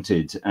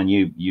counted, and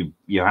you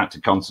had to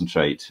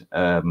concentrate.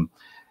 And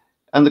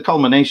the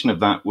culmination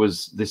of that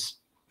was this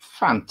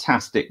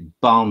fantastic,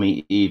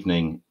 balmy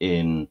evening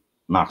in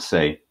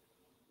Marseille,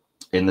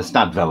 in the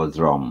Stade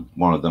Velodrome,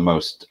 one of the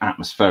most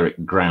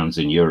atmospheric grounds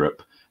in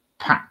Europe,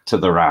 packed to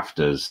the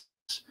rafters.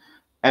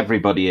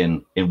 Everybody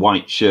in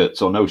white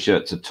shirts or no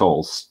shirts at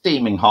all,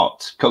 steaming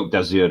hot Côte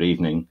d'Azur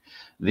evening.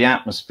 the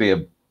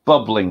atmosphere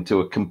bubbling to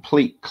a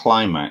complete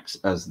climax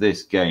as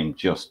this game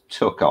just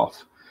took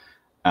off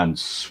and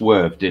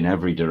swerved in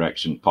every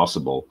direction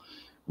possible,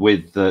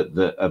 with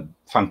a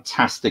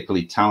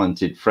fantastically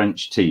talented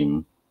French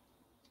team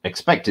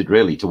expected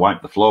really to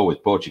wipe the floor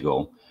with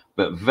Portugal,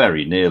 but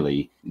very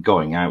nearly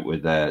going out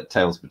with their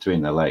tails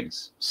between their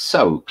legs.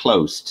 So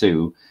close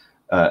to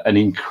an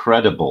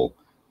incredible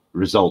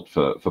result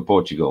for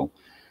Portugal.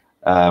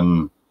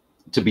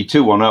 To be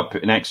 2-1 up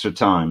in extra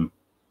time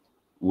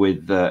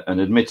with an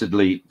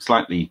admittedly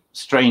slightly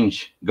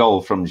strange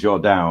goal from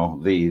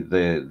Jordão,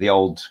 the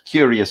old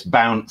curious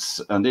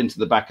bounce and into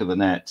the back of the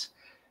net.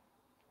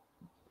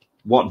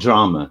 What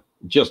drama,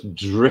 just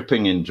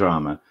dripping in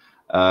drama.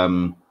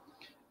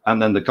 And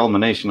then the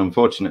culmination,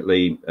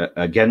 unfortunately,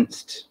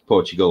 against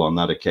Portugal on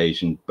that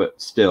occasion. But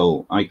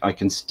still, I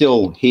can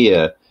still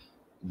hear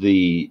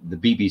the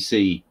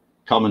BBC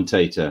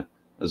commentator,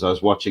 as I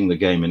was watching the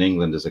game in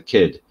England as a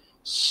kid,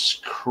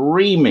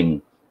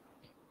 screaming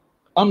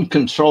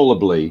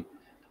uncontrollably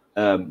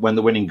when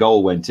the winning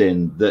goal went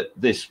in, that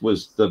this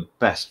was the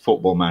best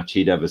football match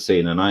he'd ever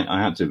seen. And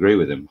I had to agree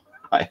with him.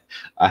 I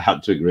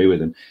had to agree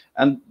with him.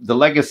 And the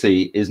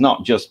legacy is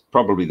not just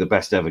probably the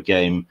best ever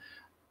game,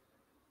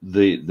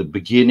 the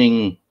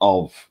beginning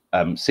of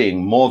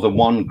seeing more than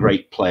one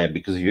great player,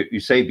 because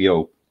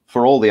Eusebio,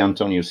 for all the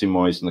Antonio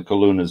Simoes and the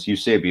Colunas,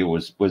 Eusebio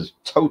was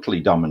totally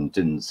dominant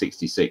in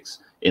 '66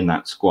 in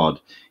that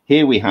squad.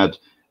 Here we had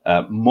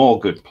more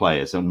good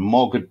players and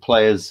more good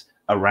players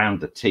around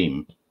the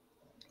team.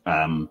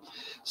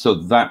 So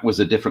that was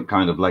a different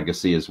kind of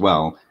legacy as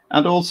well.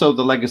 And also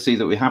the legacy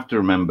that we have to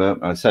remember,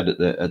 I said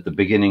at the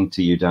beginning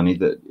to you, Danny,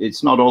 that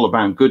it's not all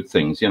about good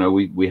things. You know,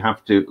 we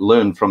have to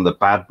learn from the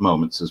bad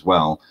moments as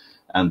well.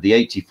 And the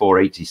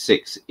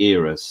 84-86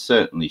 era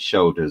certainly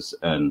showed us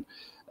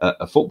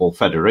a football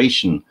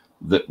federation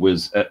that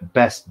was at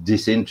best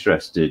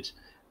disinterested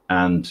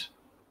and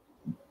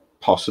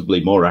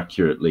possibly more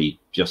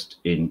accurately just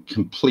in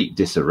complete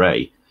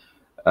disarray.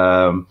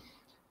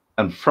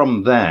 And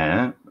from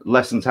there,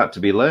 lessons had to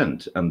be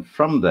learned. And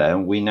from there,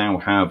 we now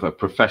have a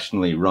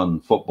professionally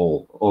run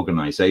football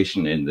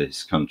organization in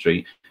this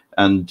country.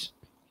 And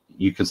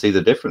you can see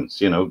the difference.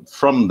 You know,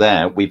 from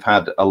there, we've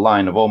had a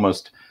line of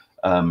almost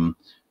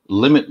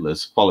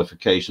limitless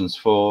qualifications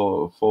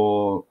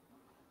for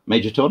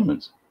major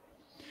tournaments.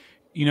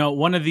 You know,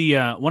 one of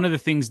the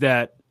things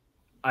that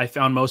I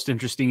found most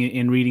interesting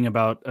in reading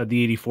about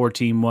the '84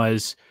 team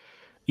was,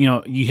 you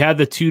know, you had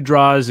the 2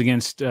 draws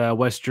against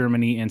West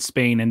Germany and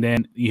Spain, and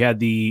then you had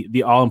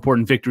the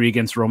all-important victory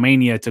against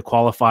Romania to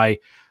qualify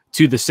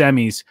to the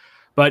semis.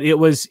 But it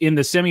was in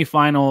the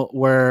semifinal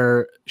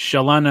where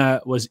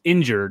Shalana was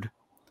injured.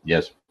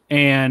 Yes.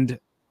 And,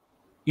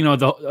 you know,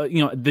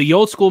 the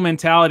old school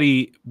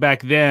mentality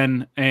back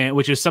then,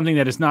 which is something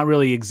that is not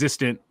really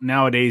existent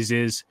nowadays,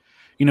 is,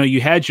 you know,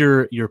 you had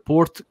your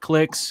Port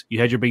cliques, you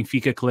had your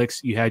Benfica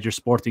cliques, you had your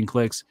Sporting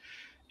cliques,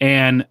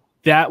 and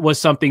that was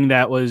something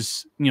that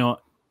was, you know,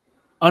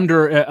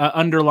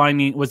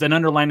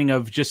 underlining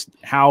of just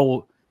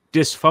how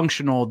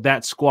dysfunctional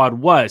that squad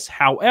was.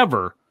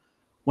 However,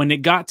 when it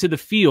got to the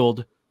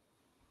field,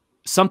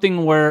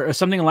 something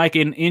like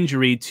an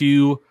injury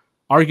to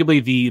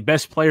arguably the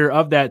best player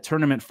of that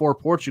tournament for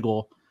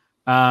Portugal,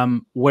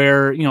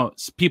 where, you know,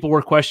 people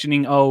were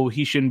questioning, oh,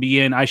 he shouldn't be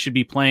in, I should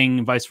be playing,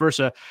 and vice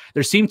versa.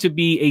 There seemed to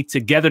be a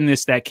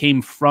togetherness that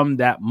came from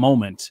that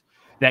moment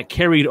that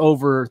carried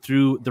over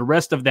through the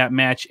rest of that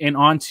match and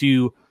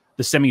onto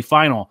the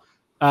semifinal.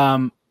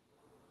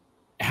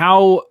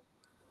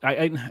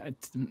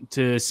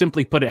 To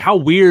simply put it, how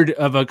weird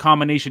of a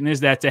combination is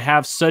that to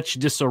have such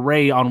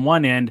disarray on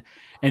one end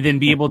and then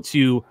be able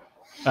to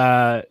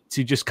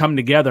just come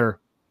together?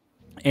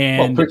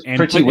 And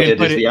pretty weird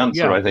is the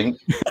answer, yeah. I think.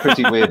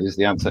 Pretty weird is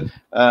the answer.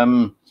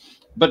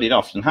 But it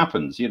often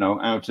happens, you know,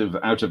 out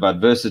of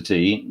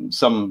adversity,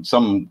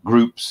 some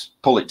groups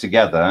pull it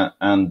together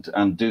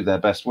and do their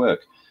best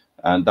work,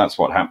 and that's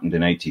what happened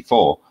in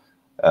 '84.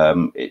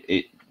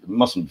 It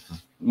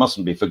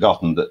mustn't be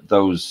forgotten that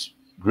those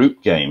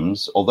group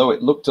games, although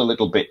it looked a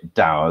little bit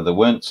dour, there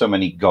weren't so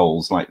many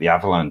goals like the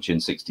Avalanche in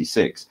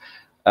 '66.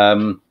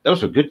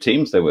 Those were good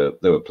teams they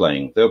were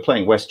playing. They were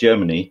playing West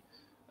Germany,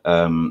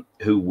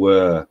 who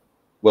were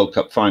World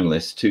Cup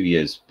finalists 2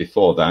 years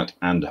before that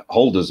and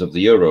holders of the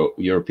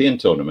European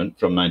tournament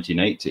from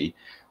 1980.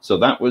 So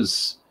that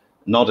was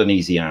not an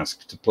easy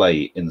ask to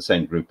play in the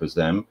same group as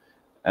them.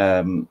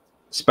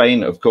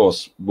 Spain, of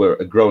course, were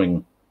a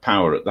growing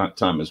power at that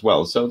time as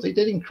well. So they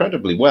did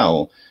incredibly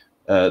well,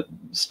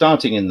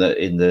 starting in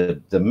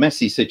the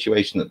messy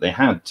situation that they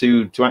had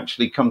to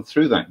actually come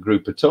through that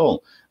group at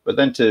all. But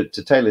then to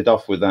tail it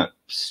off with that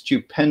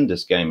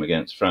stupendous game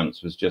against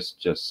France was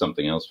just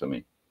something else for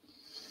me.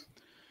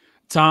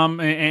 Tom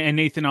and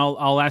Nathan,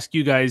 I'll ask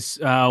you guys,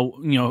 you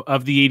know,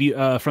 of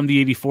the from the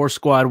 '84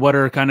 squad, what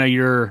are kind of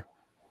your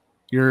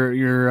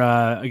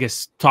I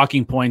guess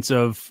talking points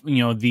of,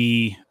 you know,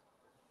 the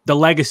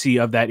legacy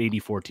of that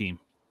 '84 team?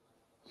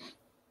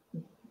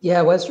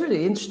 Yeah, well, it's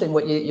really interesting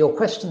what your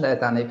question there,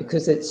 Danny,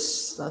 because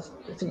I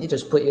think you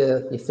just put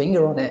your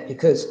finger on it,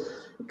 because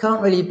it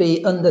can't really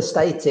be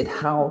understated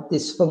how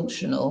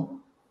dysfunctional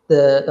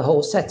the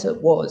whole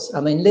setup was. I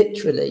mean,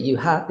 literally, you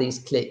had these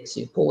cliques,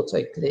 your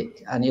Porto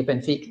clique and your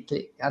Benfica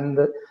clique, and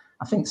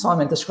I think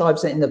Simon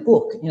describes it in the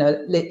book. You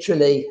know,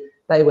 literally,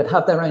 they would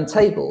have their own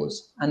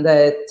tables, and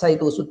their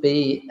tables would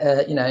be,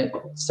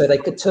 so they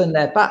could turn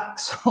their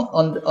backs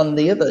on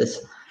the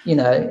others. You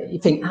know, you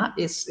think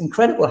it's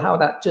incredible how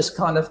that just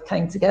kind of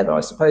came together. I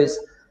suppose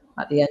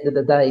at the end of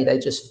the day, they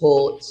just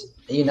thought,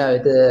 you know,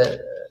 the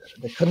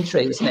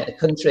country, isn't it?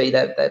 The country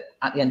that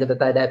at the end of the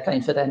day, they're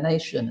playing for their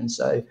nation. And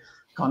so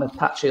kind of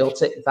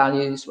patriotic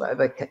values,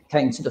 whatever,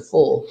 came to the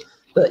fore.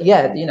 But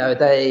yeah, you know,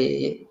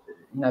 the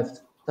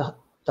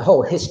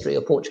whole history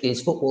of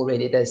Portuguese football,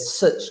 really, there's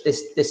such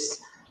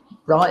this,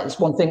 right? It's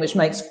one thing which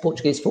makes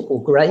Portuguese football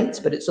great,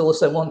 but it's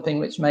also one thing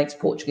which makes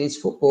Portuguese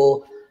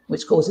football,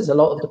 which causes a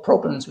lot of the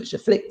problems which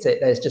afflict it.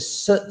 There's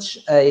just such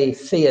a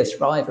fierce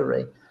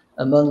rivalry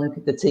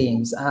among the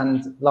teams.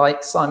 And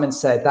like Simon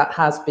said, that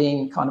has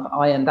been kind of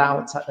ironed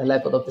out at the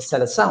level of the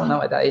Seleção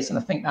nowadays. And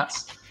I think that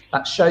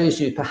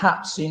shows you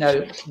perhaps, you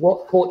know,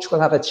 what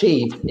Portugal have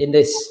achieved in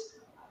this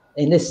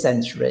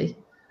century.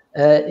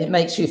 It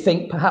makes you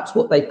think perhaps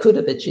what they could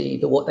have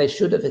achieved or what they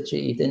should have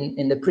achieved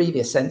in the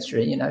previous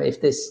century, you know, if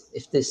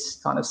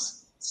this kind of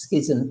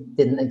schism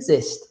didn't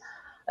exist.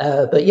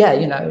 But yeah,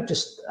 you know,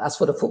 just as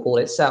for the football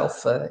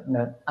itself, you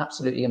know,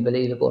 absolutely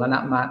unbelievable. And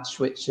that match,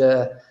 which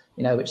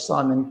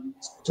Simon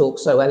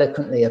talks so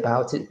eloquently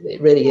about,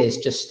 it really is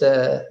just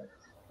an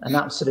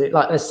absolute,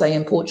 like they say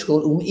in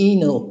Portugal,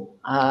 hino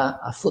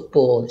a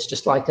football. It's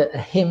just like a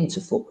hymn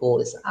to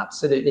football. It's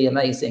absolutely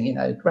amazing. You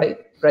know,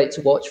 great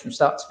to watch from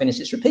start to finish.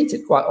 It's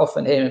repeated quite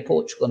often here in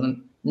Portugal,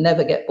 and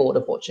never get bored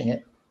of watching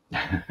it.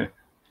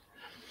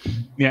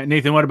 Yeah,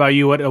 Nathan, what about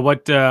you?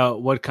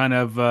 What kind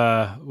of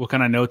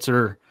notes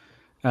or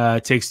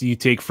takes do you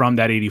take from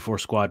that '84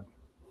 squad?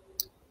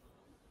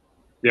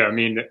 Yeah, I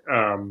mean,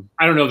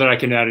 I don't know that I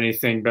can add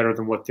anything better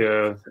than what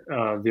the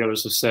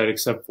others have said,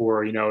 except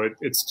for, you know,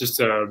 it's just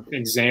an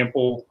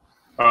example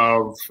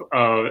of.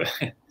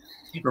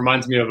 It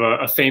reminds me of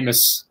a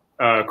famous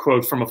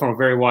quote from a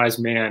very wise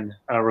man,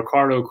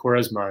 Ricardo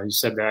Quaresma, who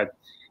said that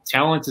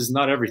talent is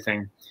not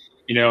everything.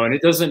 You know, and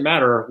it doesn't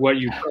matter what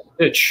you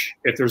pitch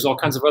if there's all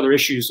kinds of other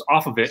issues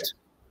off of it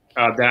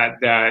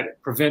that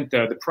prevent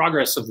the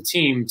progress of the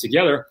team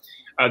together.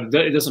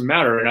 It doesn't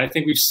matter. And I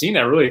think we've seen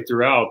that really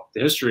throughout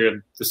the history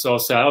of the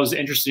Seleção. I was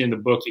interested in the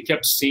book. You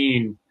kept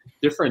seeing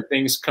different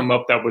things come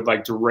up that would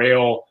like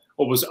derail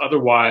what was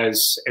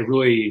otherwise a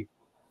really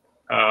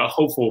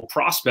hopeful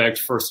prospect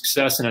for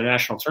success in a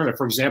national tournament.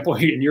 For example,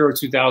 in Euro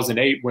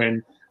 2008,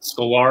 when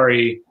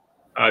Scolari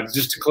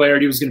just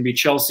declared he was going to be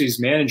Chelsea's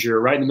manager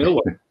right in the middle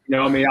of it. You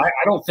know, I mean, I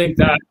don't think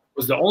that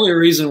was the only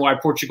reason why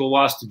Portugal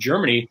lost to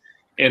Germany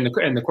in the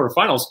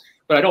quarterfinals,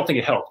 but I don't think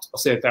it helped. I'll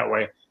say it that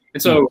way.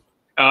 And so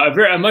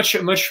a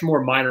much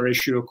more minor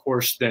issue, of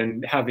course,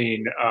 than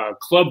having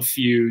club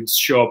feuds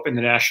show up in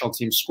the national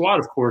team squad,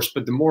 of course,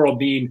 but the moral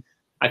being,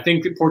 I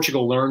think that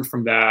Portugal learned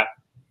from that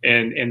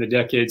in the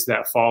decades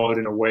that followed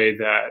in a way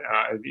that,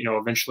 you know,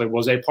 eventually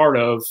was a part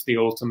of the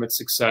ultimate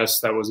success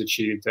that was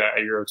achieved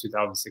at Euro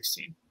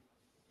 2016.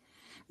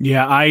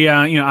 Yeah,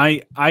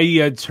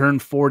 I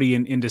turned 40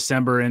 in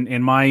December,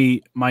 and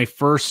my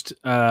first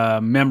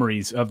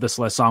memories of the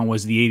Seleção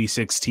was the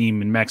 '86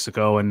 team in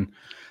Mexico, and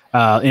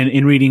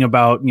in reading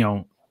about, you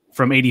know,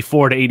 from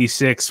 '84 to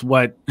 '86,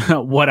 what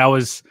I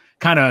was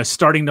kind of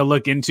starting to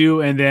look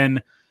into, and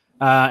then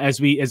as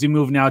we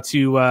move now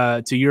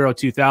to Euro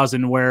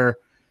 2000, where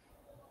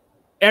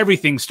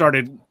everything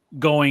started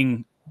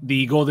going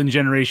the golden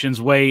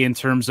generation's way in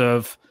terms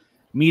of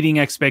meeting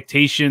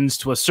expectations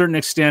to a certain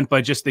extent,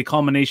 but just the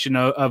culmination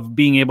of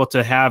being able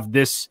to have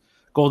this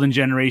golden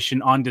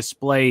generation on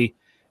display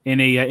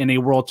in a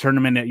world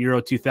tournament at Euro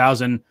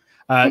 2000.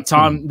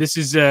 Tom, this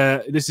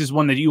is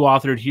one that you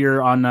authored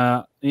here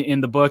on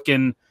in the book,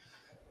 and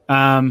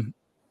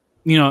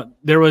you know,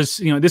 there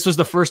was, you know, this was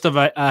the first of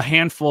a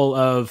handful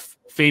of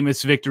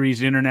famous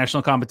victories in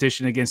international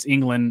competition against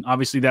England.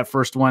 Obviously, that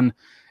first one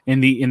in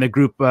the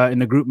group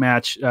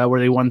match where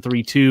they won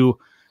 3-2.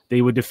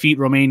 They would defeat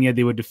Romania.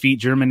 They would defeat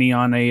Germany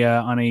on a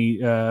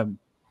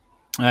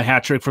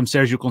hat trick from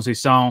Sergio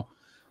Conceição.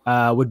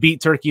 Would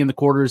beat Turkey in the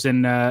quarters,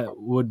 and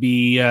would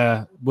be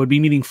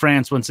meeting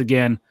France once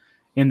again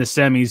in the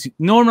semis.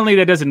 Normally,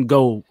 that doesn't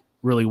go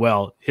really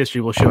well.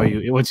 History will show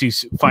you once you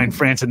find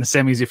France in the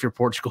semis if you're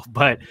Portugal.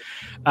 But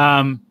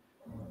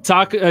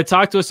talk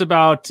to us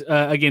about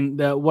again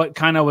what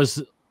kind of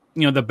was,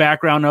 you know, the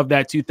background of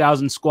that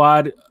 2000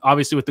 squad,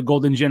 obviously with the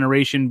golden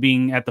generation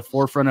being at the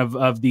forefront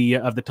of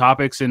the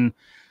topics, and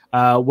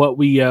what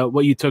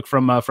you took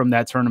from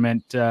that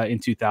tournament in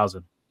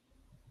 2000.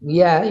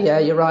 Yeah,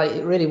 you're right.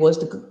 It really was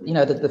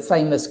the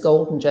famous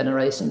golden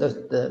generation,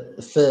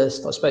 the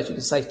first, I suppose you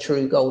could say,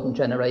 true golden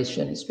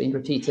generation. It's been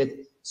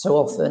repeated so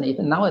often,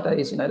 even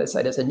nowadays. You know, they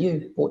say there's a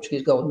new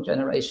Portuguese golden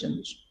generation,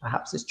 which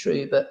perhaps is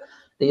true, but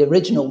the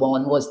original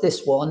one was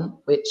this one,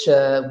 which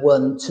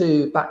won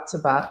 2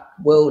 back-to-back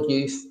World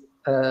Youth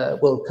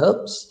World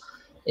Cups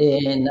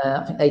in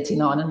I think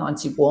 89 and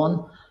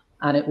 91.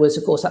 And it was,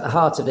 of course, at the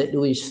heart of it,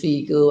 Luis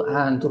Figo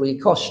and Rui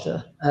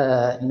Costa.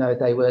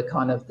 They were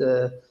kind of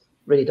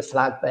really the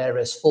flag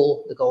bearers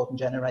for the golden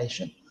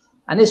generation.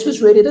 And this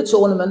was really the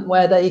tournament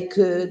where they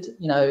could,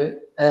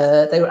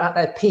 they were at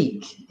their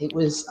peak.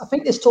 I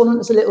think this tournament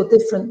was a little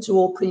different to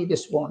all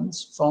previous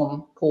ones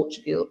from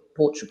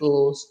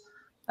Portugal's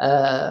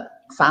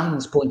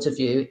fans' point of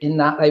view, in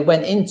that they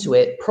went into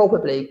it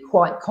probably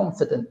quite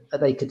confident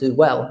that they could do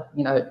well.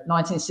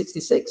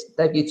 1966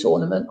 debut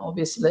tournament,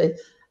 obviously,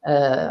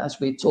 as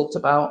we talked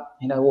about,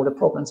 all the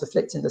problems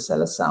afflicting the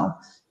Seleção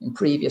in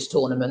previous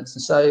tournaments.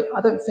 And so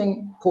I don't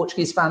think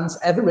Portuguese fans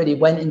ever really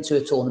went into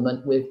a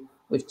tournament with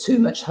too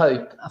much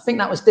hope. I think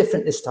that was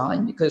different this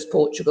time because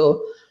Portugal,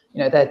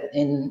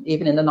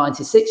 even in the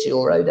 96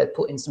 Euro, they'd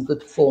put in some good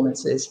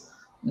performances.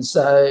 And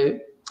so,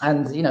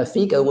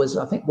 Figo was,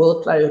 I think,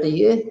 World Player of the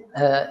Year.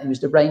 He was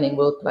the reigning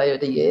World Player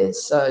of the Year.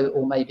 So,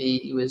 or maybe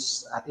he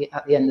was at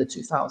the end of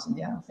 2000.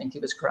 Yeah, I think he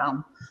was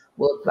crowned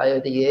World Player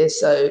of the Year.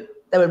 So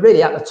they were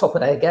really at the top of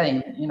their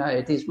game.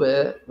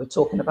 We're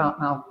talking about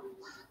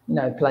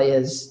now,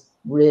 players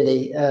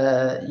really,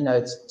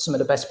 some of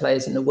the best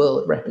players in the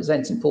world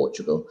representing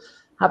Portugal.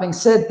 Having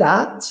said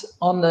that,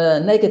 on the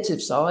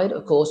negative side,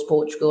 of course,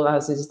 Portugal,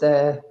 as is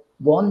their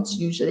want,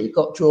 usually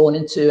got drawn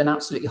into an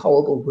absolutely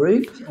horrible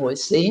group,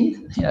 always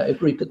seen, a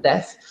group of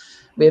death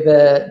with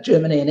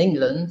Germany and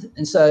England.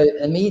 And so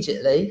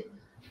immediately,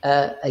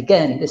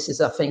 again, this is,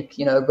 I think,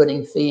 a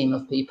running theme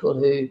of people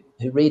who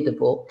read the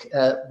book,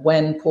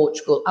 when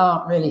Portugal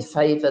aren't really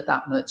favoured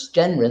that much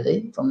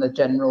generally from the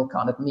general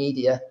kind of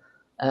media,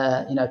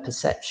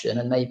 perception,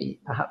 and maybe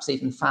perhaps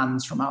even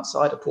fans from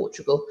outside of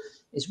Portugal,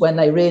 is when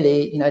they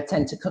really,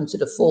 tend to come to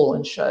the fore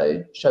and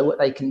show what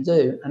they can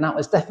do. And that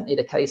was definitely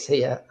the case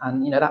here.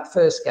 And, that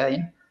first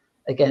game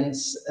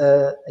against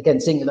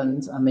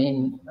England, I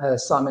mean,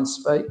 Simon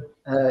spoke,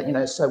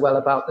 so well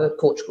about the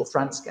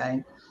Portugal-France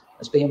game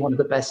as being one of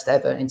the best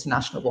ever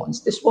international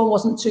ones. This one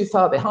wasn't too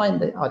far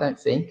behind it, I don't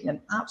think. An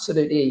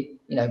absolutely,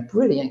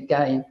 brilliant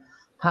game.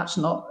 Perhaps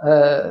not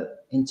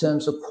in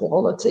terms of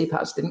quality,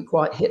 perhaps didn't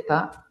quite hit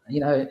that,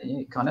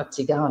 kind of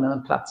Tigana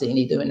and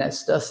Platini doing their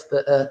stuff.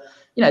 But,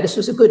 this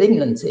was a good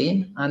England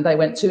team, and they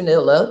went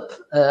 2-0 up.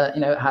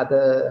 It had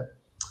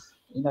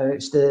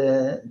it's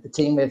the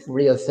team with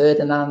Rio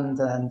Ferdinand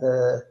and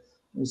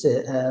was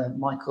it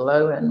Michael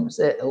Owen, was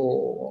it,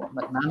 or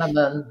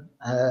McManaman?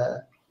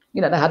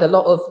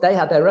 They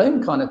had their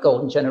own kind of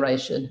golden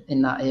generation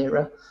in that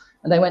era.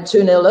 And they went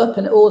 2-0 up,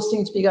 and it all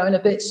seemed to be going a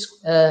bit,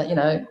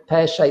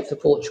 pear-shaped for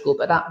Portugal.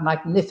 But that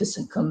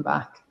magnificent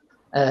comeback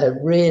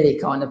really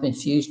kind of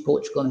infused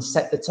Portugal and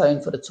set the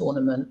tone for the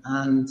tournament.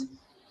 And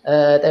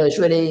there was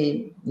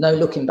really no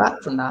looking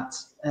back from that.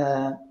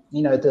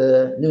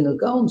 The Nuno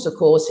Gomes, of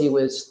course, he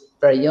was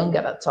very young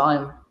at that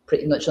time,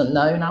 pretty much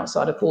unknown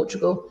outside of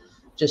Portugal.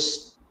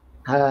 Just,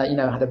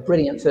 had a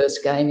brilliant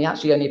first game. He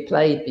actually only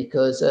played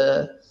because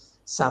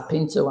Sá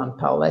Pinto and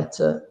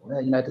Pauleta,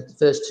 the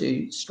first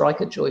 2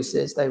 striker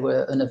choices, they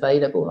were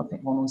unavailable. I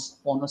think one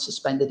was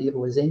suspended, the other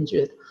was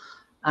injured.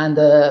 And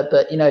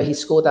but he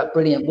scored that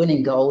brilliant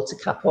winning goal to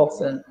cap off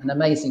an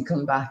amazing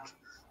comeback.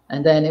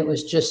 And then it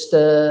was just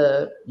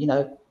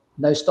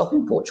no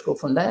stopping Portugal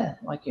from there.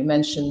 Like you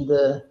mentioned,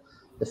 the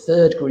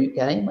third group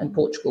game when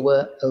Portugal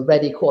were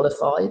already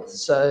qualified.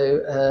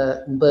 So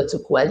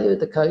Humberto Coelho,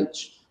 the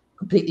coach,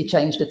 completely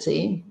changed the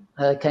team.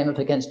 Came up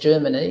against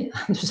Germany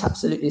and just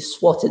absolutely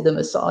swatted them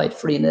aside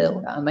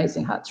 3-0. That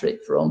amazing hat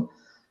trick from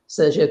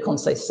Sergio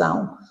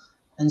Conceição.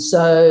 And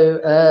so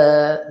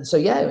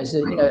it was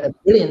a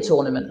brilliant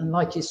tournament. And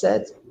like you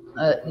said,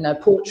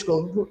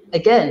 Portugal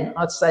again,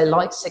 I'd say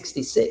like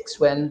 66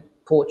 when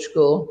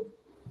Portugal.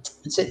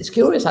 It's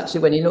curious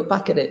actually when you look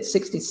back at it.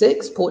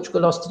 66,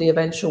 Portugal lost to the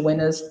eventual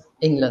winners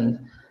England.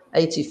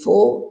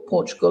 84,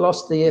 Portugal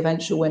lost to the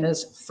eventual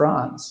winners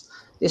France.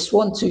 This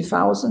one,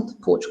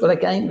 2000, Portugal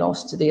again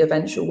lost to the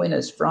eventual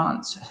winners,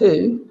 France,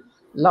 who,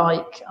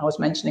 like I was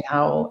mentioning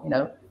how,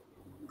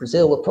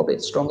 Brazil were probably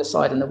the strongest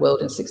side in the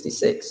world in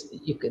 66.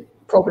 You could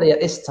probably at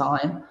this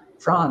time,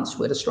 France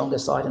were the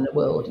strongest side in the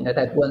world.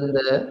 They'd won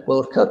the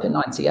World Cup in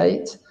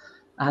 98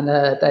 and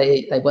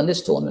they won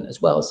this tournament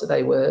as well. So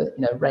they were,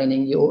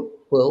 reigning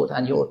world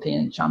and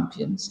European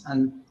champions.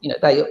 And,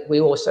 we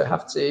also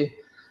have to,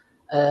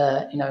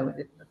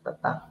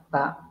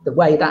 that the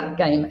way that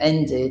game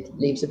ended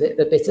leaves a bit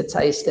of a bitter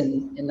taste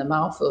in the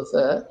mouth of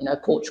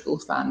Portugal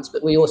fans.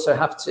 But we also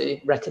have to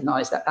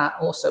recognise that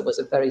also was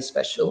a very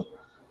special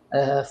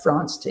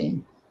France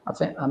team.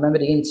 I remember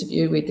the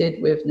interview we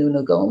did with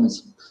Nuno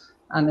Gomes,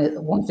 and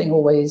one thing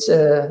always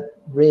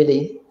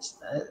really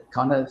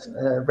kind of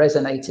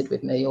resonated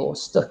with me or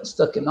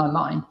stuck in my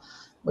mind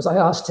was I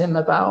asked him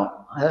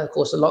about, of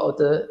course, a lot of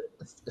the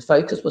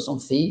focus was on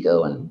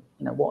Figo and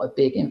what a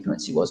big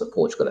influence he was at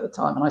Portugal at the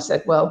time. And I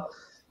said, well,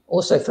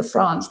 also for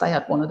France, they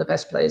had one of the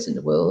best players in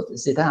the world,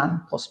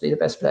 Zidane, possibly the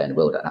best player in the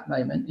world at that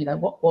moment.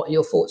 What are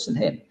your thoughts on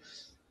him?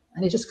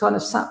 And he just kind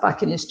of sat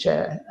back in his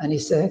chair and he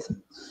said,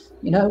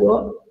 you know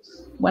what?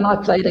 When I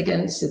played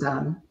against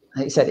Zidane,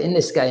 he said in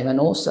this game and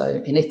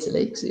also in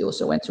Italy, because he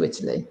also went to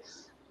Italy,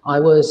 I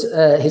was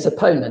his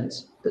opponent.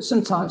 But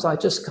sometimes I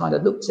just kind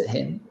of looked at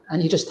him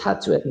and you just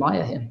had to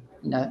admire him.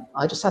 You know,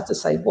 I just had to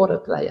say, what a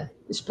player.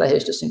 This player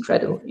is just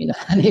incredible, you know,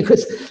 and he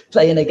was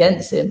playing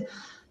against him.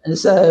 And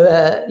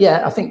so,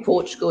 yeah, I think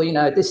Portugal, you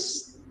know,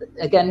 this,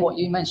 again, what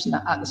you mentioned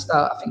at the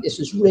start, I think this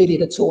was really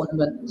the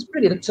tournament. It's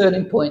really the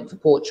turning point for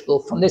Portugal.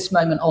 From this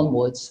moment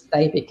onwards,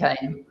 they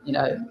became, you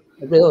know,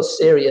 a real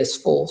serious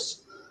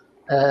force.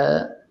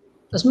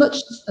 As much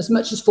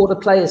as for the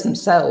players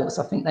themselves,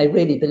 I think they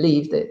really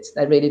believed it.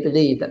 They really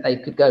believed that they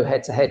could go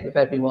head to head with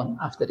everyone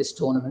after this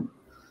tournament.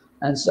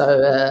 And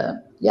so,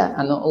 yeah,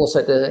 and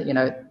also the, you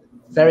know,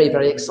 very,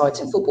 very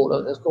exciting football.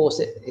 Of course,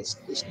 it's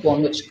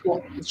one which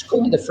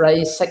coined the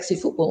phrase "sexy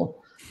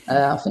football."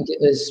 I think it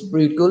was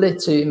Ruud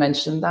Gullit who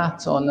mentioned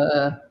that on,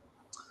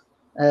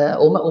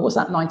 or was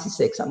that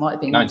 96? That might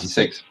have been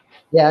 96.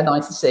 Yeah,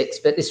 96.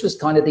 But this was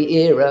kind of the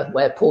era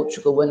where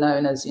Portugal were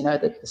known as, you know,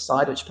 the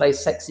side which plays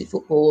sexy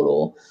football,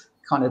 or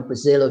kind of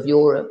Brazil of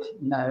Europe,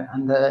 you know,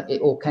 and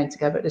it all came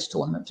together at this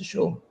tournament for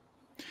sure.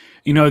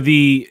 You know,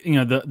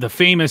 the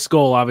famous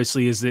goal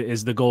obviously is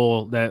the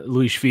goal that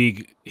Luis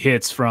Figo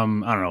hits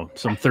from, I don't know,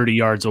 some 30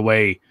 yards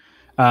away.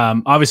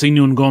 Obviously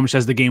Nuno Gomes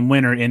has the game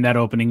winner in that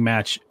opening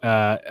match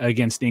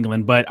against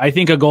England, but I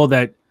think a goal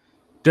that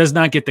does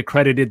not get the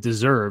credit it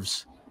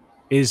deserves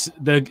is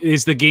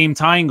the game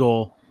tying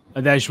goal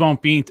that João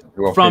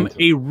Pinto from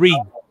a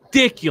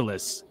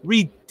ridiculous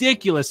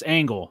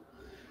angle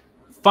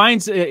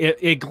finds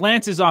it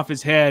glances off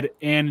his head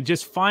and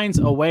just finds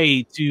a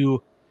way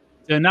to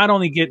not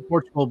only get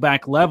Portugal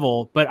back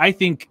level, but I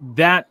think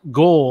that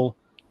goal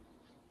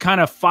kind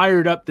of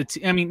fired up the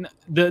team. I mean,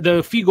 the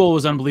Figo goal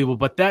was unbelievable,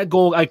 but that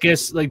goal, I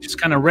guess, like just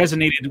kind of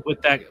resonated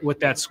with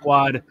that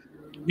squad,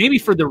 maybe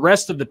for the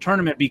rest of the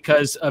tournament,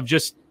 because of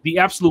just the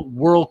absolute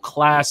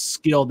world-class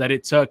skill that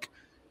it took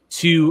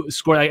to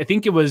score. I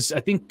think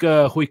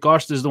Rui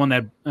Costa is the one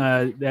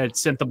that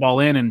sent the ball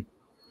in, and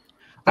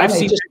I've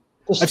seen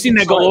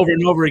that goal over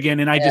and over again,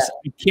 and I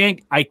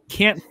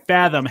can't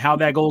fathom how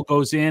that goal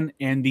goes in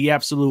and the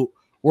absolute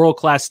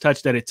world-class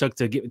touch that it took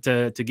to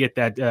get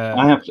that.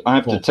 I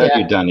have to tell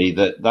you, Danny,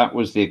 that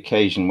was the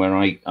occasion where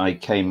I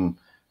came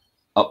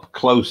up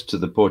close to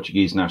the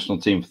Portuguese national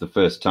team for the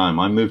first time.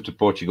 I moved to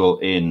Portugal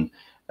in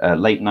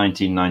late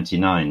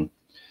 1999.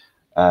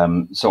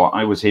 So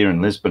I was here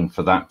in Lisbon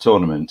for that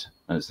tournament,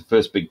 and it's the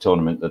first big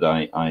tournament that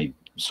I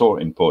saw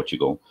in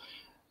Portugal.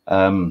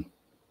 And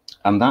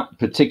that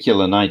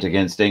particular night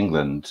against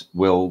England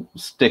will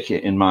stick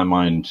it in my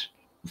mind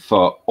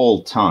for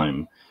all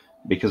time,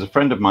 because a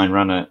friend of mine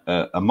ran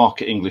a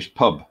mock English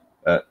pub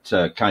at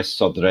Cais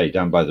Sodré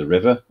down by the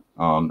river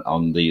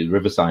on the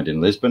riverside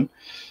in Lisbon.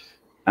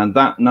 And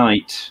that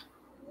night,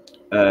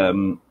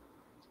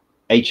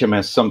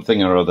 HMS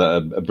something or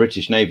other, a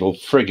British naval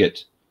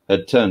frigate,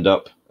 had turned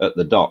up at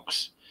the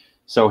docks.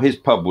 So his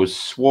pub was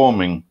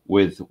swarming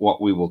with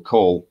what we will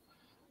call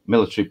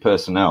military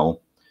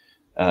personnel,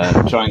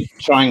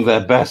 trying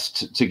their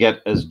best to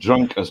get as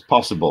drunk as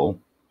possible.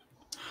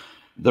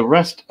 The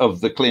rest of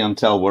the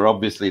clientele were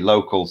obviously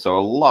local, so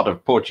a lot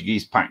of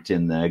Portuguese packed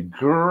in there.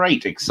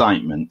 Great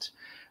excitement.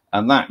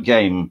 And that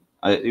game,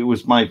 it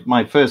was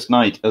my first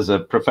night as a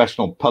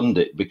professional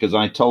pundit, because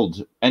I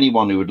told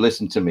anyone who would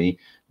listen to me,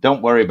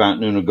 don't worry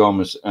about Nuno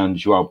Gomes and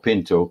João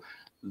Pinto.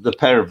 The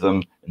pair of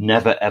them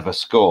never, ever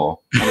score.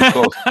 And of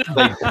course,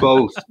 they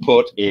both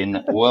put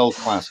in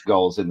world-class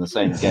goals in the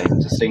same game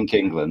to sink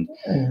England.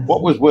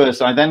 What was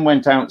worse, I then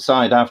went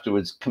outside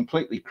afterwards,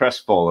 completely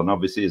crestfallen,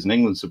 obviously, as an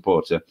England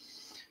supporter,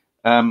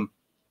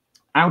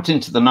 out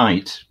into the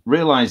night,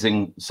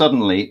 realizing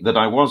suddenly that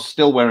I was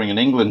still wearing an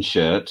England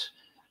shirt,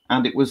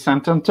 and it was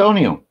Sant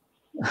Antonio,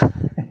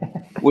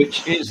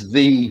 which is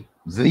the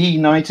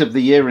night of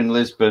the year in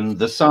Lisbon,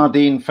 the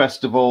Sardine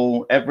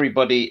Festival,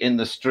 everybody in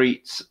the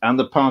streets, and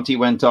the party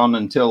went on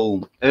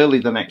until early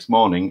the next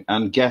morning.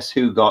 And guess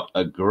who got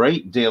a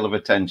great deal of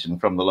attention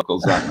from the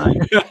locals that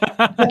night?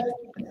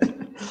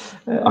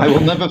 I will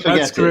never forget it.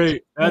 That's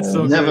great. That's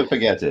so never great.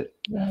 Forget it.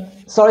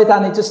 Sorry,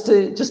 Danny, just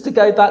to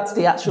go back to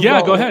the actual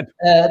goal, go ahead.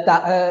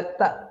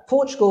 That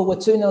Portugal were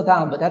 2-0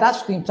 down, but they'd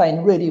actually been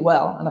playing really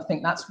well. And I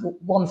think that's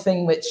one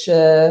thing which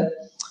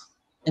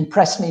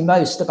impressed me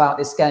most about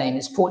this game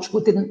is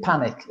Portugal didn't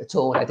panic at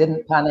all. They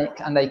didn't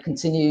panic, and they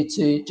continued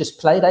to just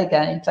play their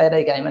game,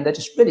 and they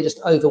just really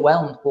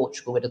overwhelmed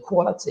Portugal with the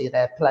quality of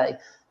their play.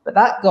 But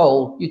that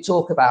goal you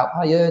talk about,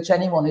 I urge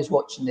anyone who's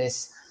watching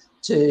this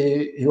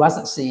who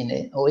hasn't seen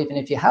it, or even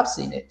if you have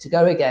seen it, to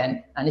go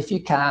again, and if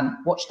you can,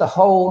 watch the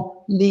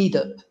whole lead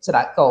up to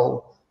that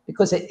goal,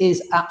 because it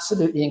is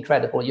absolutely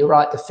incredible. You're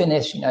right, the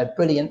finish,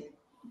 brilliant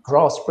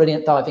cross,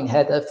 brilliant diving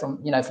header from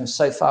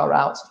so far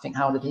out. I think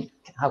how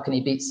can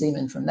he beat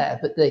Seaman from there?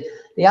 But the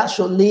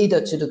actual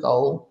leader to the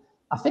goal,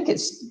 I think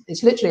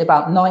it's literally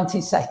about 90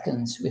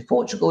 seconds with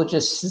Portugal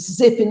just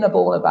zipping the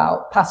ball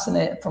about, passing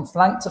it from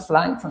flank to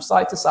flank, from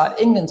side to side.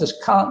 England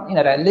just can't,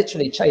 they're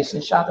literally chasing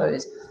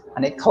shadows.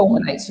 and it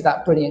culminates with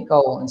that brilliant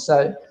goal. And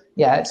so,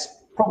 yeah, it's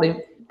probably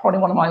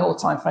one of my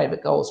all-time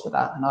favorite goals for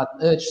that. And I'd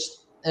urge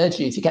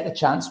you, if you get the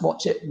chance,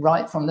 watch it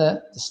right from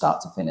the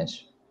start to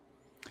finish.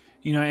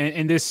 You know,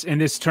 and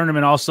this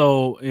tournament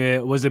also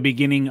was the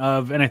beginning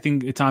of, and I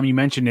think, Tom, you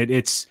mentioned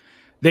it.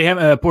 They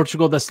have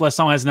Portugal, the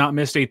Seleção has not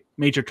missed a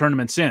major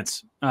tournament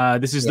since.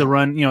 This is the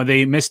run. You know,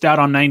 they missed out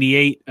on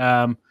 98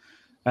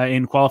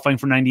 in qualifying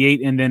for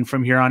 98, and then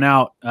from here on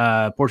out,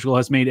 Portugal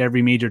has made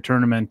every major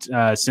tournament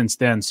since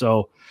then.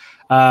 So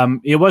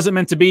it wasn't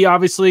meant to be,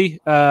 obviously,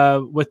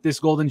 with this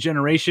golden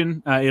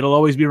generation. It'll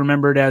always be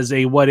remembered as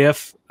a what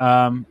if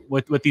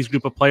with these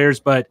group of players,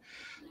 but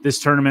this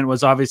tournament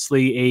was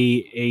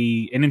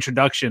obviously an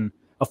introduction,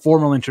 a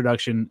formal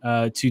introduction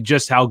to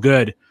just how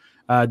good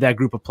that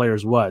group of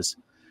players was.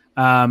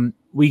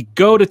 We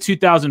go to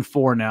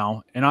 2004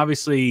 now, and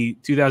obviously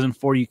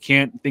 2004, you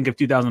can't think of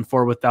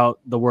 2004 without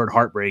the word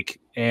heartbreak,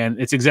 and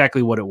it's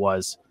exactly what it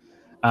was.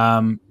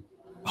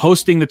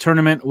 Hosting the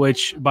tournament,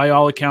 which by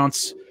all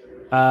accounts,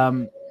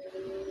 to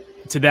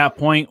that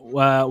point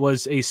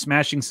was a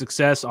smashing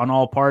success on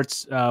all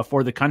parts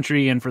for the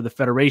country and for the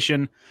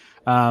federation.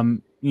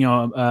 Fans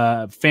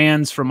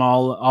from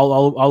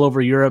all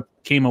over Europe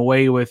came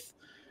away with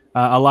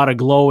a lot of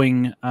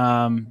glowing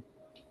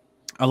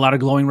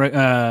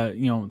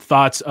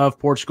thoughts of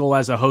Portugal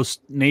as a host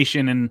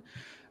nation, and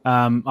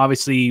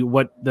obviously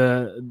what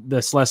the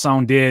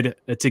Seleção did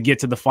to get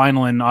to the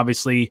final. And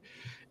obviously,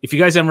 if you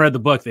guys haven't read the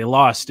book, they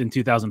lost in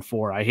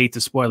 2004. I hate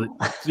to spoil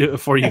it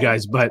for you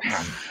guys, but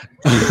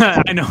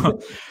I know.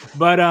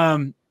 But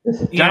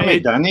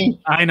Danny.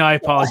 I know. I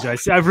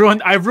apologize. I've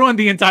ruined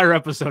the entire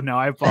episode now.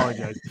 I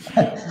apologize.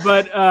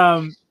 But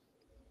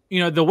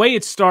the way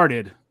it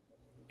started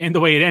and the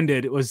way it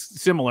ended, it was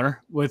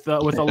similar with a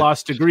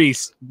loss to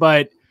Greece.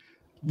 But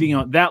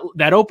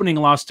that opening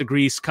loss to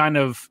Greece kind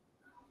of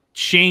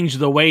changed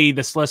the way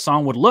the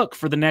Seleção would look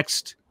for the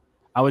next,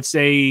 I would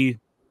say,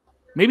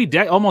 maybe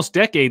almost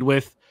decade,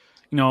 with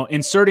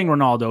inserting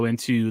Ronaldo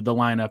into the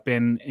lineup,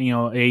 and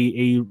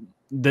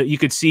you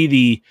could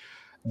see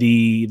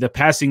the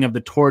passing of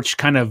the torch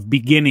kind of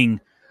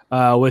beginning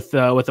with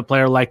a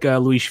player like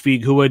Luís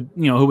Figo,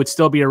 who would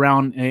still be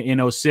around in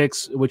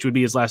 2006, which would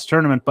be his last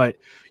tournament, but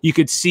you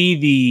could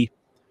see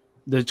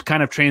the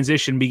kind of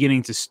transition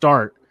beginning to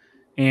start.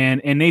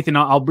 And Nathan,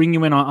 I'll bring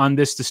you in on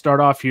this to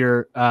start off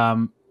here.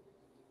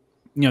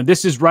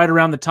 This is right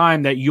around the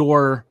time that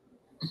you're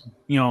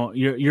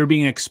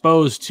being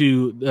exposed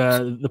to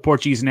the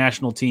Portuguese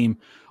national team.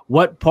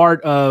 What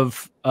part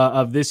of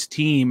this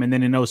team, and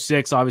then in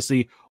 2006,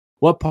 obviously,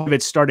 what part of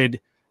it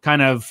started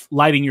kind of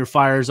lighting your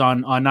fires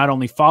on not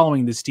only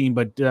following this team,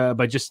 but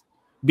just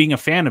being a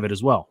fan of it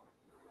as well?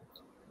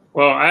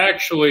 Well, I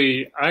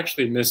actually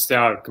missed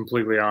out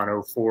completely on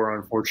 2004,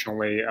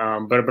 unfortunately.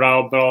 But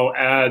I'll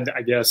add,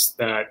 I guess,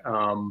 that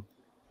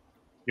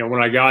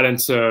when I got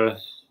into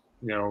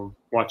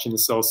watching the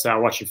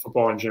Seleção, watching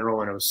football in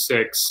general in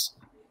 2006,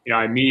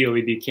 I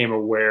immediately became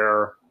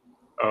aware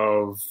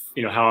of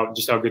how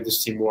good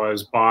this team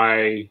was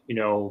by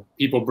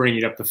people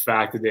bringing up the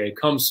fact that they had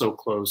come so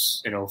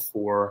close in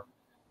 2004,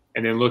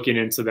 and then looking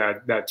into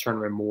that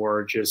tournament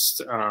more.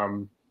 Just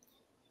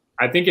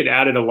I think it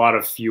added a lot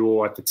of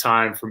fuel at the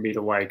time for me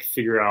to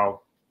figure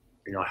out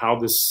how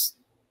this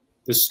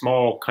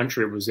small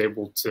country was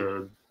able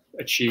to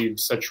achieve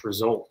such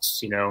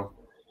results.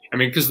 I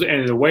mean, because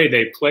the way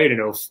they played in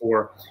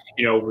 2004,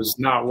 was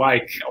not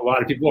like a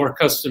lot of people are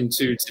accustomed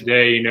to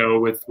today.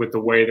 With the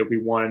way that we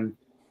won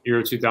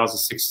Euro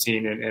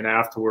 2016 and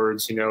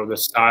afterwards, the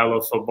style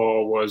of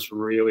football was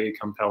really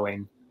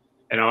compelling.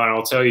 And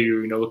I'll tell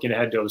you, looking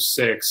ahead to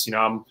 2006,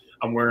 I'm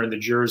wearing the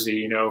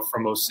jersey,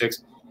 from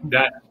 2006.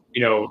 That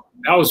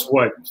was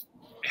what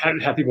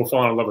had people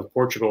fall in love with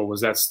Portugal,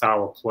 was that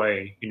style of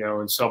play,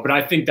 And so, but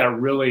I think that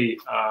really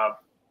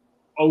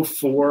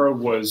 2004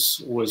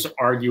 was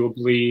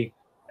arguably,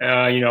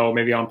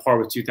 maybe on par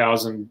with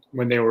 2000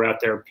 when they were at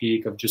their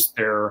peak of just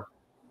their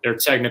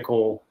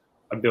technical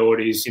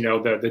abilities.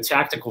 The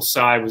tactical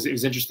side was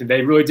interesting.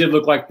 They really did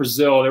look like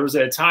Brazil. There was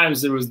at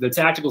times the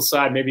tactical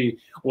side maybe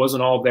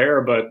wasn't all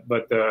there, but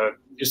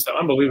just the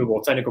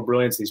unbelievable technical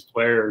brilliance of these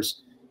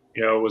players,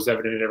 was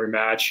evident in every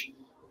match,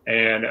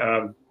 and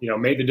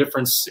made the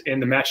difference in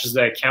the matches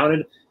that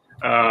counted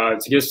to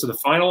get us to the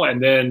final,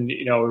 and then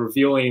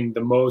revealing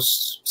the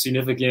most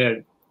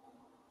significant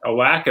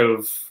lack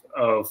of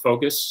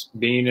focus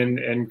being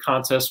in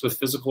contests with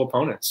physical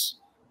opponents.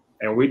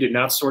 And we did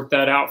not sort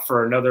that out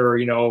for another,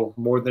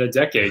 more than a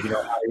decade, how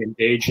to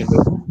engage in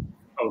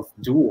of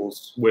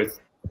duels with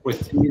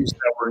teams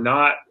that were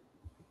not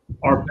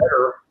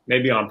better,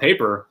 maybe on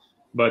paper,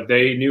 but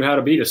they knew how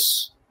to beat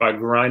us by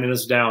grinding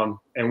us down.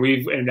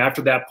 And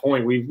after that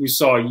point, we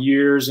saw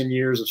years and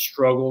years of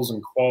struggles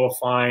and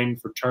qualifying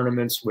for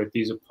tournaments with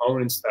these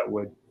opponents that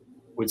would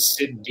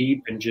sit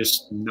deep and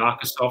just knock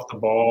us off the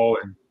ball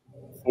and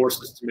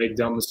force us to make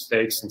dumb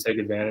mistakes and take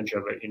advantage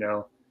of it,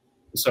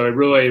 So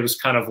it was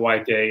kind of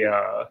like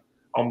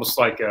almost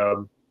like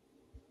a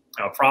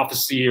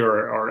prophecy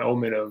or an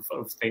omen of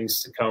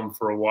things to come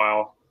for a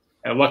while.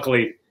 And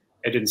luckily,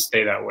 it didn't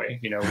stay that way.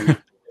 You know, we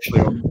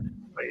actually,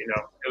 but, you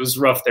know, it was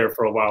rough there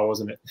for a while,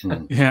 wasn't it?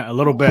 Yeah, a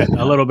little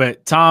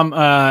bit. Tom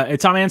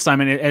and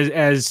Simon,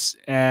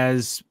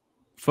 as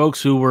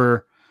folks who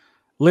were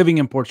living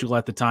in Portugal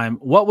at the time,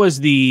 what was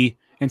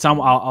and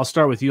Tom, I'll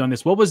start with you on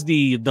this. What was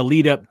the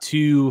lead up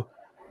to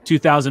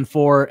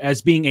 2004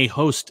 as being a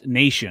host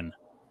nation?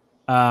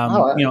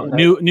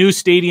 New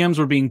stadiums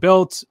were being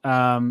built,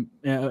 and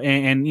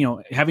you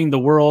know, having the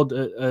world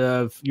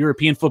of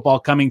European football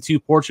coming to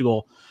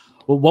Portugal.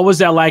 Well, what was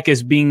that like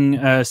as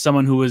being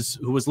someone who was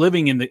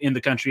living in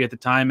the country at the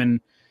time,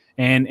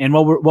 and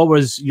what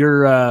was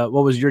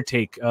your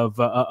take of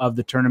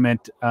the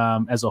tournament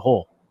as a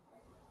whole?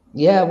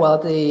 Yeah, well,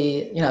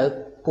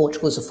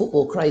 Portugal's a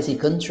football crazy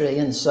country,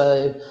 and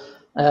so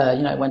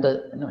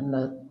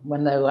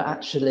when they were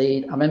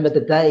actually, I remember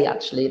the day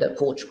actually that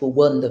Portugal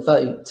won the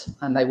vote,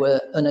 and they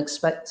were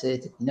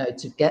unexpected,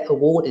 to get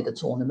awarded a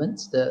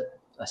tournament. That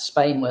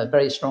Spain were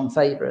very strong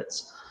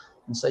favourites,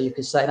 and so you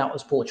could say that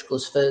was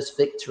Portugal's first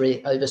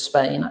victory over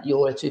Spain at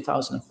Euro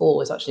 2004,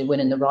 was actually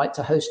winning the right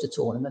to host a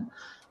tournament.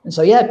 And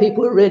so, yeah,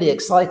 people were really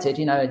excited,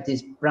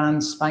 these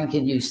brand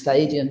spanking new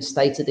stadiums,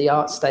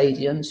 state-of-the-art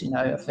stadiums.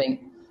 I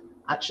think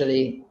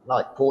actually,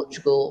 like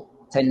Portugal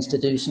tends to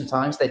do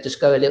sometimes, they just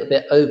go a little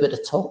bit over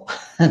the top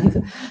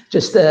and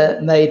just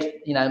made,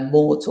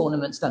 more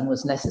tournaments than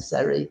was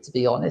necessary, to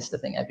be honest. I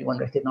think everyone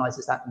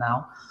recognises that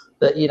now.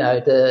 But,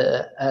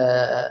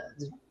 the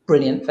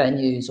brilliant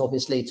venues,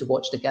 obviously, to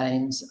watch the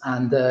games.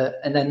 And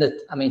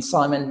then,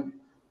 Simon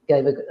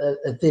gave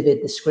a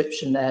vivid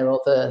description there of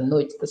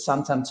Noite de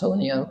Santo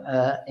Antonio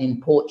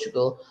in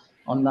Portugal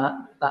on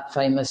that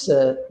famous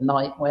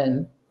night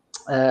when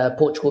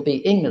Portugal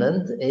beat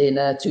England in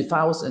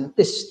 2000.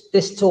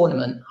 This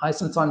tournament, I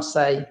sometimes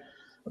say,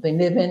 I've been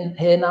living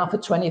here now for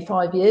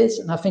 25 years,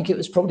 and I think it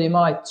was probably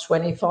my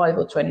 25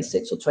 or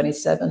 26 or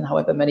 27,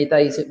 however many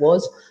days it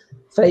was,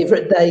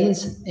 favourite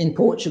days in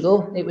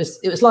Portugal. It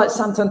was like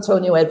Santo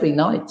Antonio every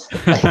night.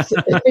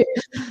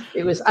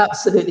 It was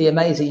absolutely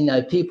amazing.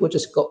 People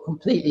just got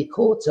completely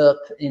caught up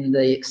in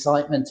the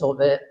excitement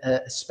of it,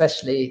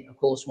 especially, of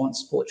course,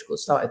 once Portugal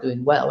started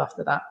doing well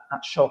after that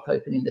shock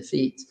opening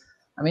defeat.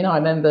 I mean, I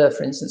remember,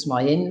 for instance,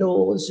 my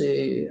in-laws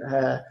who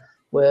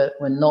were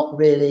not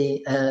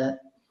really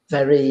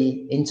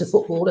very into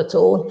football at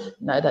all.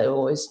 They were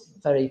always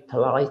very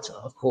polite,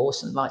 of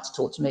course, and liked to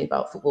talk to me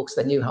about football because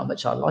they knew how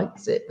much I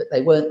liked it, but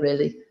they weren't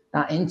really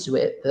that into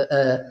it. But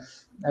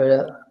they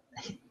were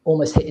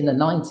almost hitting the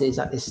 90s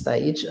at this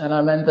stage. And I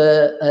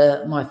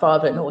remember my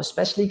father-in-law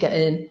especially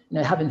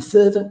having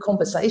fervent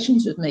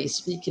conversations with me,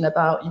 speaking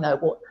about,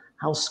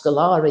 how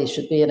Scolari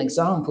should be an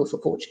example for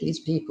Portuguese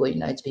people,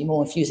 to be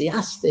more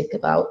enthusiastic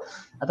about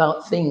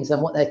things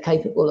and what they're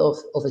capable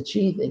of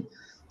achieving.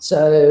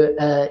 So,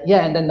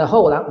 and then the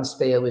whole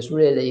atmosphere was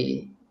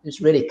really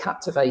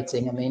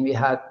captivating. I mean, we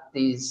had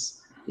these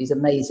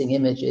amazing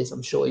images.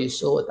 I'm sure you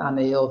saw,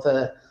 Danny, of,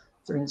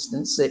 for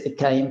instance, it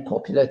became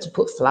popular to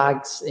put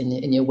flags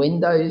in your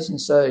windows. And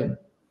so,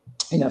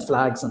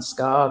 flags and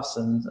scarves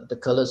and the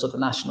colours of the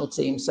national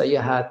team. So you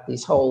had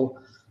these whole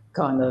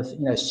kind of,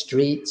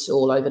 streets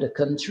all over the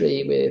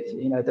country with,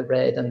 the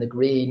red and the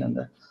green and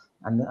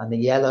the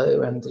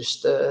yellow, and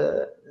it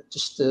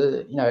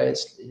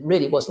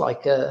really was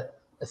like a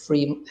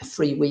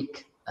 3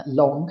 week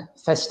long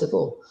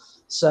festival.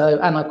 So,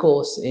 and of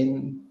course,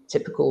 in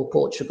typical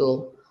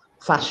Portugal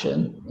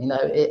fashion,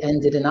 it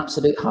ended in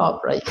absolute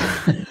heartbreak.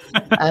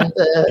 And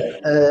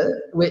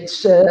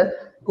which,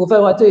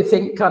 although I do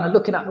think, kind of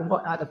looking at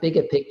the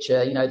bigger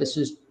picture, this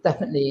was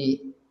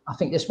definitely, I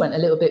think this went a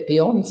little bit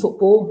beyond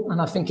football, and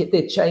I think it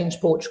did change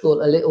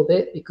Portugal a little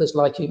bit because,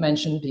 like you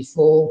mentioned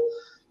before,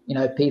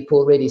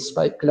 people really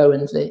spoke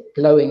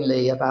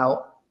glowingly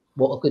about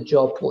what a good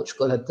job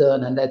Portugal had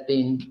done, and they'd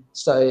been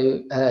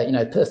so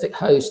perfect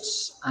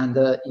hosts, and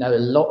a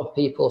lot of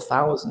people,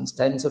 thousands,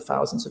 tens of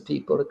thousands of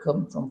people had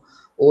come from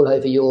all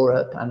over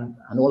Europe and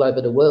all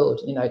over the world,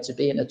 to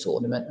be in a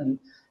tournament, and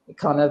it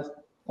kind of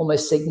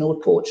almost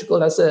signaled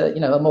Portugal as a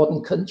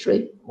modern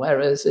country,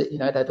 whereas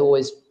they'd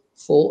always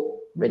thought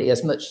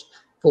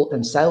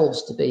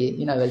themselves to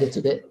be a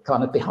little bit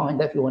kind of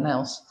behind everyone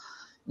else.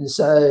 And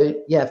so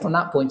from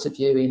that point of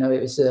view,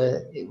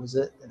 it was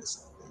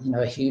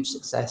a huge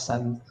success,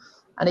 and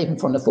even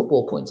from the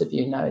football point of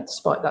view,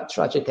 despite that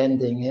tragic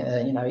ending,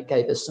 it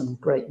gave us some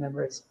great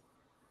memories.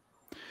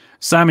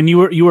 Simon,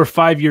 you were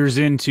 5 years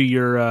into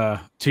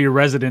your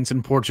residence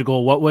in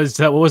Portugal. What was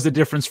the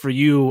difference for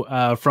you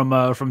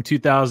from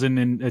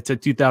 2000 to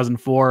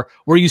 2004?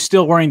 Were you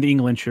still wearing the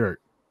England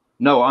shirt?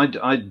 No, I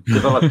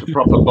developed a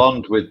proper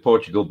bond with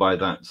Portugal by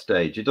that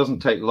stage. It doesn't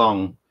take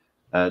long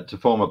to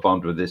form a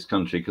bond with this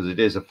country because it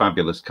is a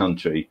fabulous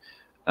country.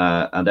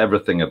 And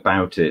everything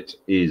about it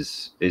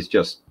is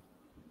just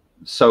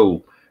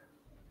so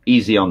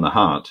easy on the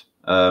heart.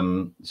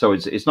 So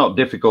it's not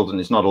difficult, and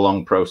it's not a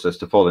long process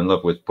to fall in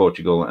love with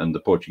Portugal and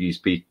the Portuguese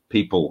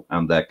people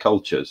and their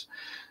cultures.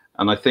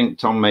 And I think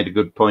Tom made a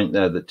good point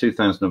there that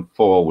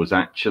 2004 was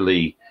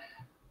actually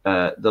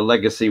the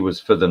legacy was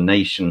for the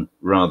nation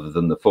rather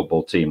than the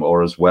football team,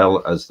 or as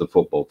well as the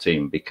football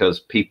team, because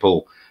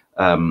people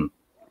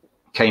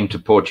came to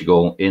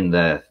Portugal in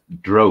their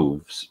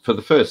droves for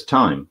the first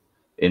time,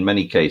 in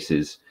many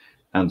cases,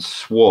 and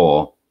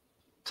swore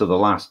to the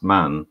last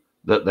man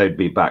that they'd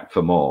be back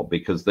for more,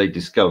 because they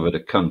discovered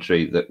a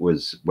country that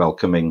was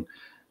welcoming,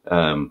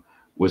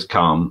 was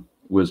calm,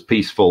 was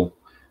peaceful.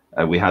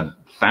 We had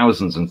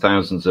thousands and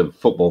thousands of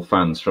football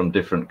fans from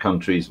different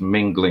countries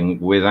mingling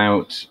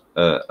without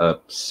a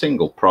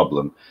single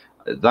problem.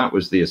 That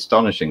was the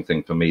astonishing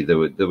thing for me. There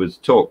was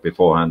talk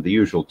beforehand, the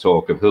usual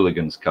talk of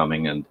hooligans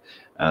coming and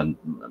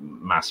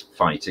mass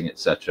fighting,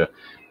 etc.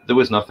 There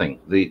was nothing.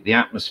 The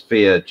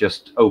atmosphere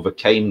just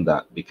overcame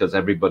that, because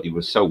everybody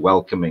was so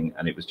welcoming,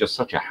 and it was just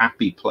such a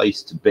happy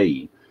place to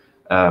be.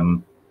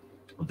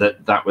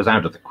 That was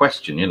out of the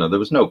question. You know, there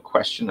was no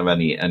question of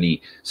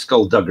any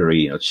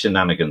skullduggery or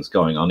shenanigans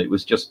going on. It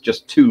was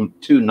just too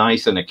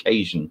nice an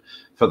occasion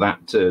for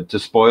that to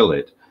spoil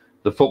it.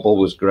 The football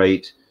was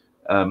great.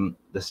 The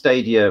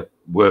stadia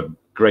were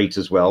great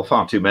as well.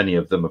 Far too many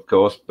of them, of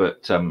course.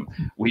 But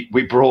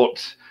we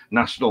brought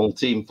national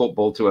team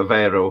football to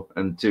Aveiro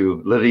and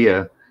to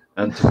Leiria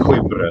and to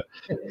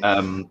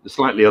Coimbra,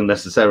 slightly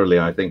unnecessarily,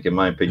 I think, in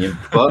my opinion.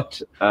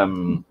 But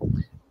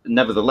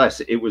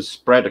nevertheless, it was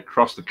spread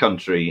across the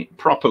country,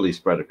 properly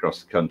spread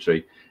across the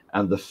country,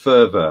 and the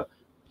fervour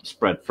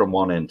spread from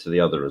one end to the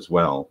other as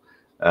well.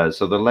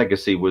 So the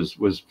legacy was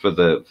for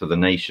the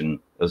nation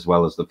as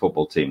well as the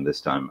football team this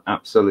time.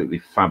 Absolutely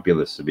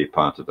fabulous to be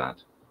part of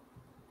that.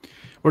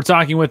 We're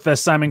talking with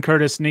Simon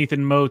Curtis,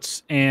 Nathan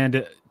Motz,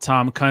 and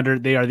Tom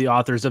Kundert. They are the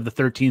authors of the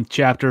 13th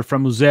chapter,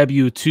 From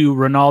Eusébio to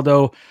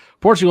Ronaldo,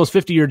 Portugal's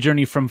 50-year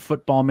journey from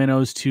football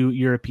minnows to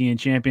European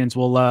champions.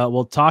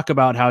 We'll talk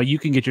about how you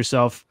can get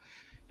yourself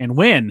and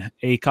win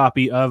a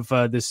copy of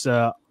this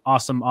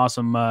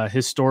awesome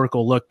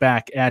historical look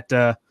back at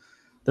the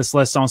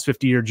Seleção's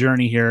 50-year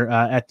journey here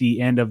at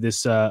the end of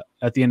this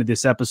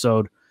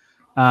episode.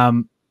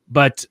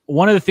 But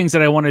one of the things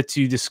that I wanted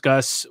to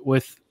discuss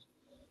with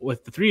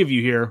the three of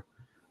you here,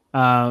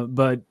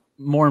 but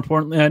more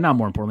importantly, not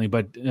more importantly,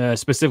 but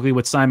specifically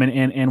with Simon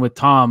and with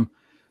Tom,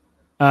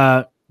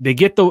 they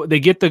get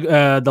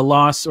the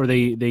loss, or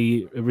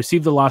they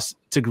receive the loss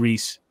to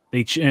Greece.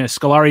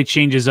 Scolari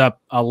changes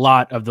up a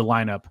lot of the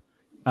lineup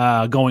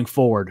going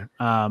forward.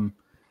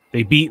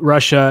 They beat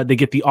Russia. They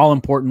get the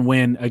all-important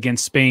win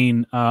against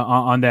Spain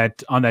on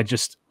that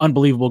just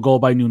unbelievable goal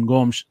by Nuno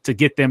Gomes to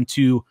get them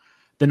to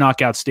the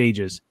knockout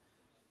stages.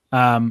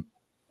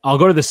 I'll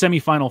go to the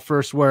semifinal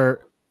first,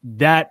 where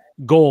that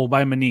goal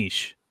by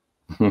Manish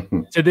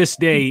to this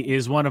day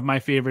is one of my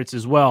favorites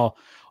as well.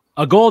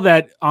 A goal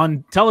that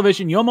on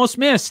television you almost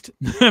missed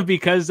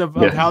because of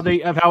how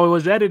it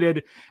was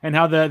edited and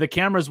how the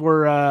cameras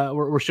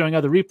were showing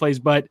other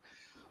replays. But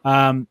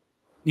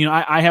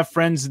I have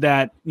friends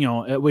that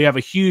we have a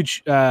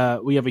huge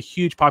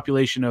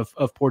population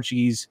of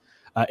Portuguese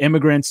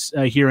immigrants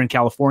here in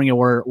California,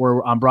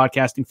 where I'm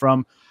broadcasting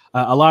from.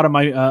 A lot of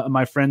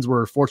my friends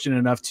were fortunate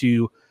enough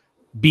to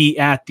be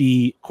at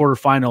the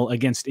quarterfinal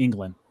against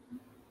England.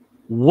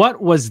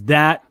 What was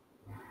that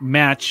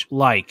match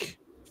like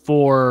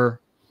for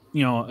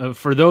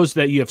those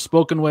that you have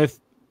spoken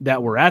with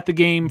that were at the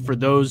game, for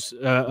those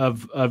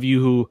of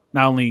you who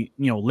not only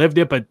lived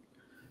it, but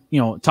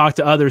talked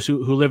to others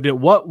who lived it?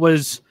 What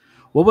was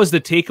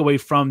the takeaway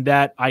from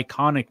that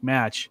iconic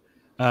match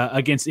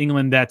against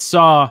England that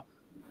saw,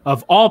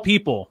 of all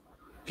people,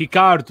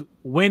 Picard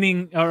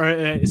winning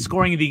or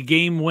scoring the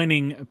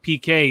game-winning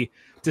PK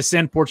to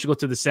send Portugal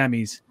to the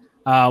semis?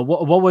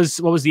 What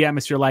was the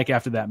atmosphere like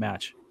after that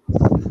match?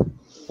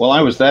 Well,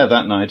 I was there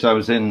that night. I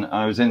was in the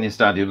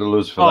Estadio de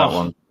Luz for that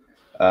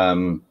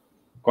one.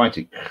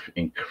 Quite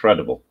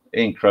incredible.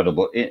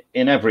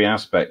 In every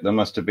aspect. There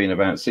must have been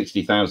about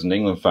 60,000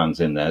 England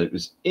fans in there. It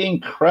was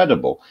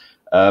incredible.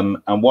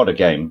 And what a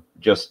game.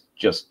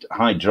 Just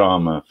high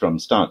drama from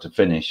start to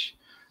finish.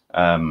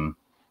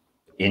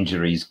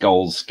 Injuries,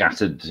 goals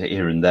scattered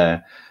here and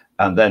there.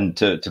 And then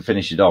to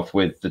finish it off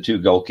with the two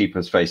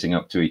goalkeepers facing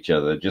up to each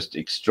other, just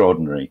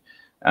extraordinary.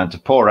 And to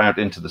pour out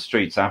into the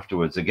streets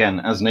afterwards,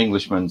 again, as an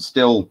Englishman,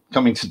 still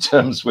coming to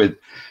terms with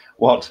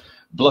what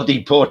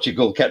bloody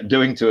Portugal kept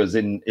doing to us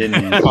in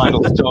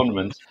final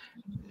tournaments.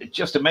 It's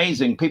just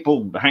amazing.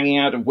 People hanging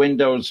out of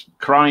windows,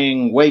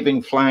 crying,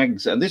 waving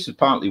flags. And this is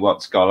partly what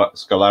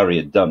Scolari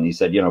had done. He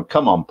said,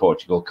 come on,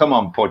 Portugal, come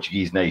on,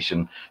 Portuguese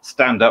nation,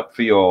 stand up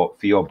for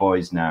your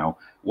boys now.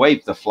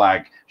 Wave the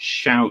flag,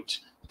 shout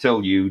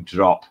till you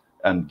drop,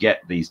 and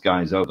get these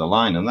guys over the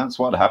line. And that's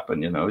what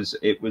happened.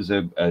 It was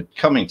a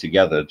coming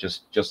together,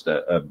 just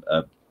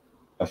a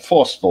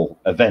forceful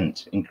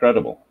event.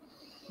 Incredible.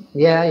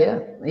 Yeah.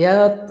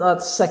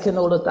 I'd second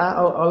all of that.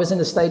 I was in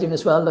the stadium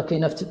as well, lucky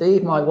enough to be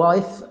with my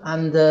wife,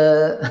 and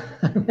I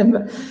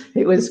remember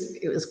it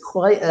was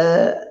quite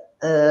a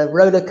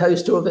roller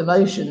coaster of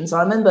emotions.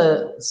 I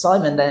remember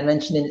Simon there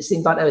mentioning it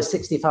seemed like there were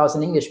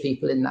 60,000 English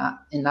people in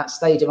that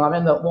stadium. I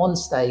remember at one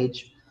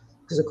stage,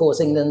 because of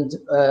course England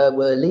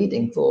were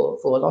leading for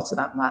a lot of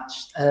that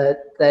match.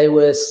 They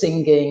were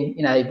singing,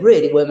 you know,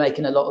 really were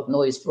making a lot of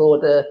noise for all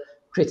the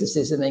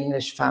criticism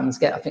English fans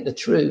get. I think the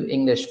true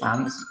English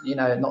fans, you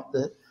know, not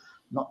the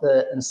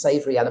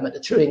unsavory element,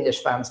 the true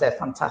English fans, they're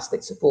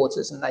fantastic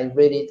supporters, and they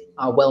really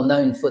are well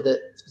known for the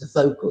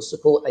vocal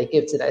support they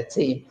give to their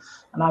team.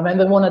 And I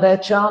remember one of their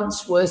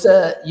chants was,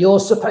 "You're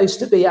supposed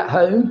to be at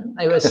home."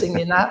 They were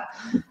singing that.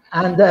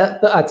 And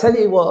but I tell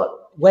you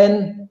what,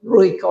 when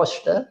Rui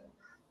Costa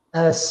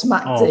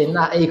smacked in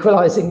that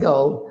equalising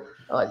goal,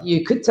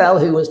 you could tell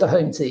who was the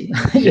home team.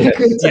 You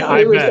could tell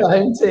who was the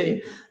home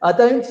team. I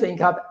don't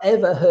think I've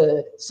ever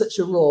heard such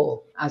a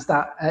roar as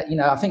that. You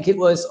know, I think it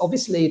was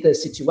obviously the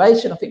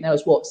situation. I think there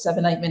was, what,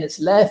 7-8 minutes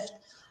left.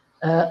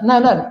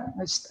 No,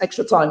 it's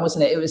extra time,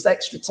 wasn't it? It was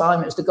extra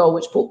time. It was the goal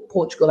which put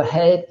Portugal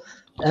ahead.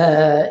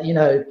 You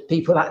know,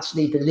 people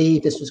actually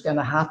believed this was going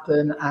to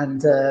happen.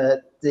 And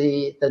the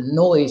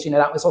noise, you know,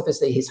 that was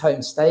obviously his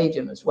home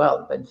stadium as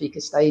well,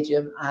 Benfica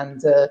Stadium.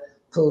 And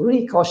for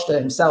Rui Costa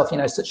himself, you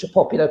know, such a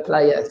popular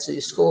player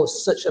to score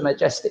such a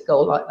majestic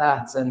goal like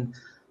that, and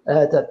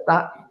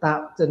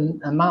the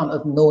amount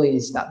of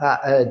noise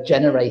that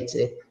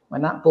generated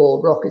when that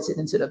ball rocketed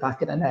into the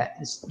back of the net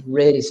is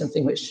really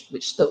something which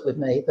stuck with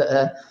me.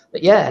 But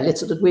yeah,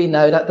 little did we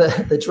know that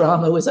the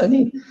drama was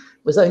only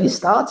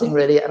starting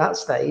really at that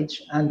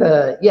stage. And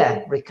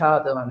yeah,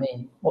 Ricardo, I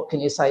mean, what can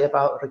you say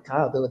about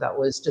Ricardo? That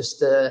was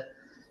just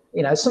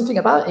you know, something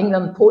about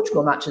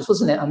England-Portugal matches,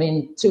 wasn't it? I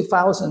mean,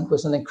 2000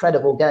 was an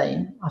incredible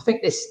game. I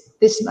think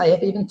this may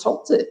have even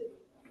topped it.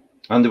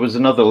 And there was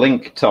another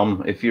link,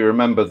 Tom, if you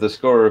remember the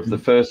scorer of the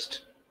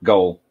first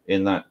goal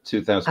in that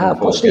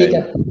 2004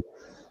 game.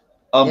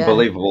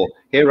 Unbelievable.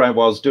 Yeah. Here I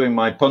was doing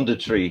my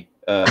punditry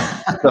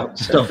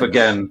stuff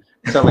again,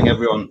 telling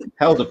everyone,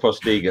 Helder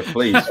Postiga,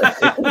 please.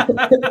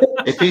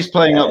 If he's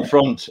playing up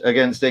front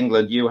against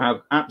England, you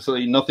have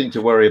absolutely nothing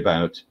to worry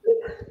about.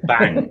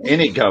 Bang,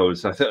 in it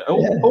goes. I thought,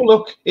 oh,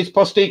 look, it's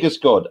Postiga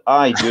scored.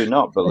 I do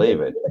not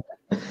believe it.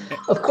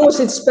 Of course,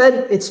 it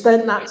spent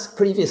that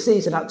previous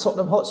season at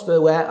Tottenham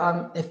Hotspur,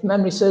 where, if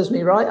memory serves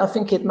me right, I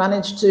think it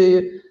managed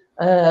to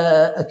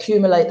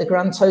accumulate the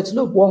grand total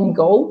of 1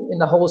 goal in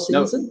the whole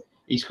season. No,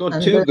 he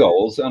scored 2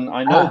 goals, and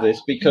I know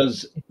this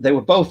because they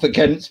were both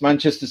against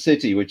Manchester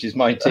City, which is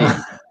my team.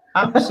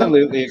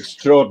 Absolutely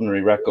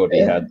extraordinary record he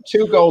had.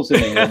 2 goals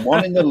in England,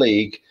 1 in the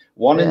league,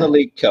 1 in the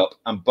League Cup,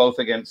 and both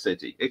against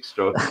City.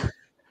 Extraordinary.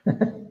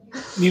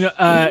 You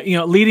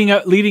know,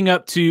 leading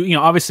up to, you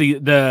know, obviously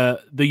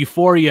the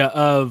euphoria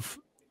of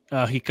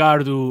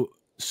Ricardo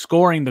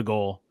scoring the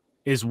goal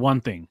is one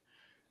thing.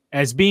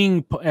 As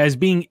being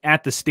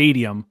at the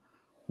stadium,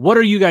 what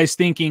are you guys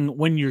thinking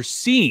when you're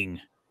seeing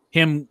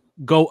him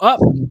go up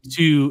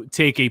to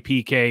take a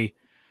PK?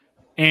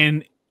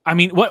 And I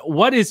mean,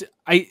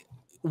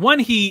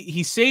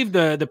 he saved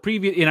the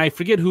previous, and I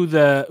forget who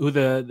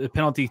the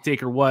penalty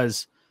taker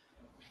was.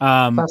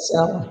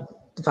 Vassell.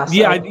 But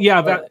he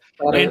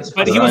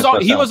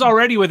was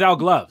already without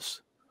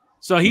gloves,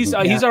 so he's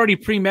already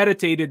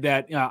premeditated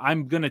that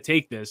I'm going to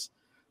take this.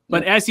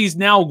 But as he's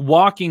now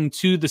walking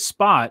to the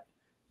spot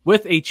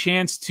with a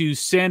chance to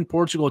send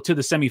Portugal to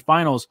the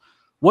semifinals,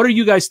 what are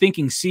you guys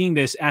thinking seeing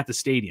this at the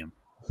stadium?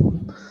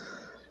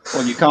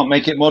 Well, you can't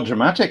make it more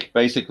dramatic,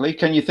 basically.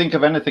 Can you think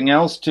of anything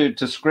else to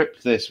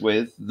script this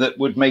with that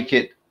would make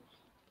it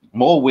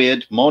more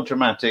weird, more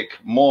dramatic,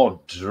 more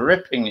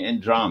dripping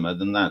in drama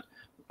than that?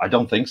 I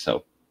don't think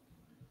so.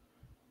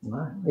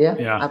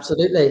 Yeah,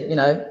 absolutely. You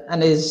know,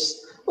 and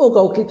all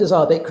goalkeepers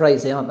are a bit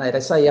crazy, aren't they?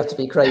 They say you have to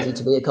be crazy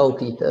to be a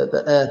goalkeeper,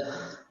 but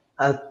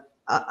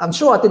I'm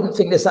sure I didn't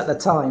think this at the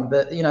time.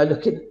 But you know,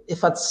 look,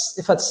 if I'd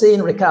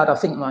seen Ricardo, I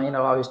think my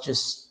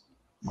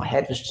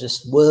head was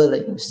just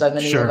whirling with so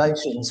many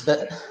emotions.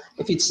 But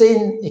if you see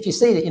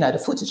it, you know, the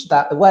footage of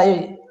that, the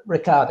way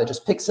Ricardo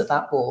just picks up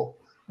that ball,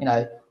 you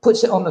know,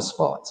 puts it on the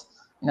spot,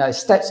 you know,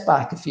 steps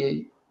back a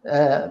few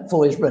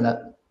for his run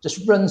up,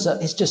 just runs up.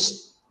 It's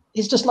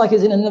just like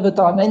he's in another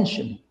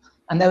dimension.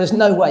 And there was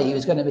no way he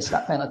was going to miss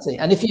that penalty.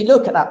 And if you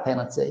look at that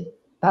penalty,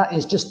 that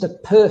is just the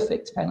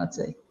perfect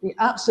penalty, the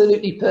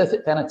absolutely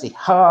perfect penalty.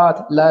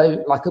 Hard,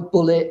 low, like a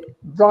bullet,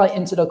 right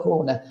into the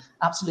corner.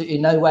 Absolutely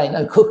no way,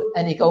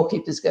 any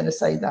goalkeeper is going to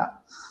say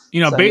that.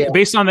 You know, so,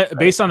 based on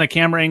the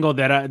camera angle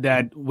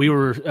that we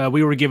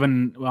were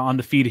given on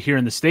the feed here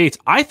in the States,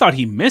 I thought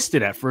he missed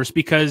it at first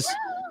because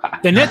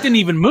the net didn't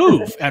even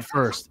move at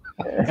first.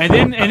 And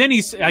then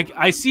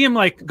I see him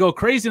like go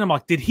crazy, and I'm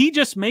like, did he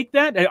just make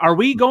that? Are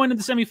we going to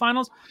the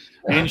semifinals?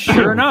 And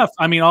sure enough,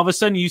 I mean, all of a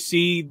sudden you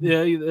see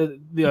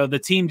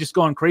the team just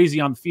going crazy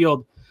on the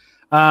field.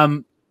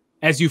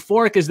 As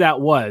euphoric as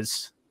that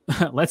was,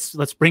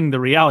 let's bring the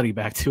reality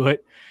back to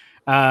it.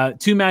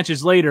 2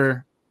 matches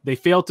later, they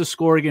failed to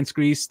score against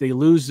Greece. They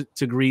lose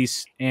to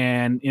Greece,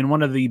 and in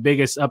one of the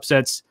biggest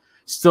upsets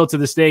still to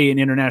this day in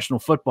international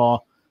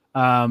football,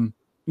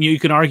 you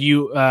can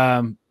argue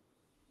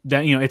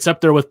that, you know, it's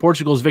up there with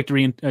Portugal's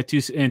victory in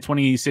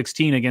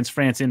 2016 against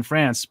France in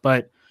France.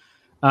 But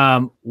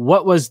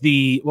what was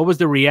the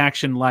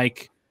reaction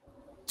like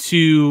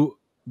to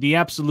the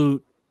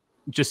absolute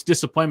just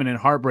disappointment and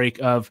heartbreak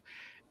of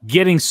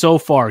getting so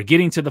far,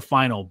 getting to the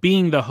final,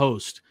 being the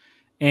host,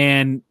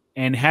 and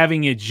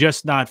having it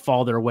just not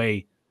fall their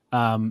way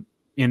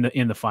in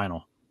the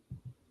final.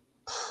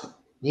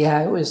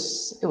 Yeah, it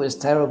was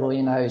terrible.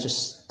 You know,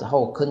 just the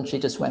whole country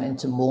just went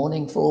into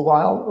mourning for a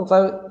while.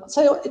 Although I'd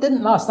say it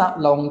didn't last that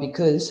long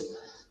because,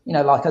 you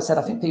know, like I said,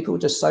 I think people were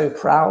just so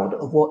proud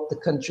of what the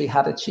country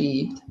had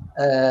achieved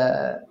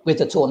with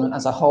the tournament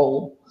as a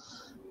whole.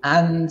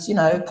 And, you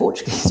know,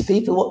 Portuguese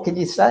people, what can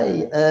you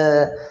say?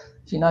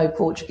 You know,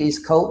 Portuguese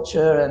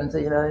culture and,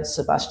 you know,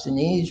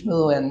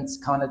 Sebastianismo and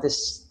kind of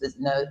this, you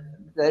know,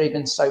 they're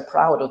even so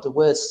proud of the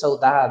word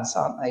saudades,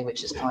 aren't they?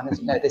 Which is kind of,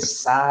 you know, this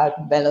sad,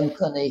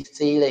 melancholy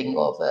feeling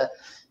of,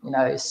 you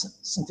know,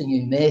 something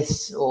you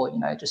miss, or, you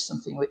know, just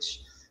something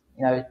which,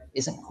 you know,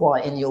 isn't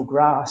quite in your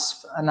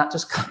grasp. And that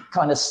just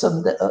kind of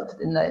summed it up,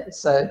 didn't it?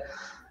 So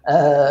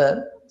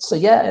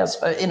yeah, I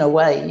suppose in a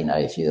way, you know,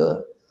 if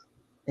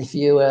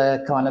you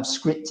were kind of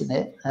scripting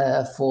it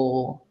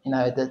for, you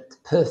know, the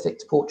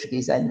perfect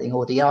Portuguese ending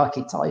or the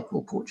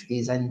archetypal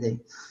Portuguese ending,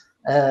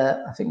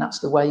 I think that's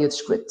the way you'd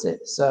script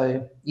it.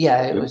 So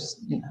yeah, it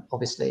was, you know,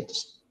 obviously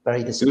just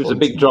very disappointing. It was a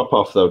big drop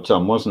off though,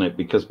 Tom, wasn't it?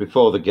 Because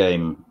before the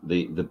game,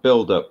 the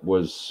build up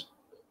was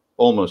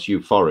almost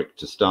euphoric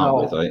to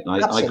start with.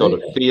 I got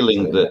a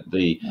feeling that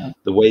the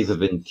wave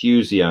of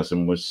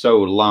enthusiasm was so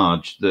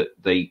large that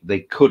they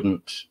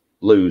couldn't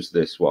lose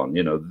this one.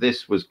 You know,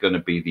 this was going to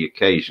be the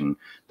occasion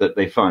that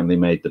they finally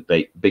made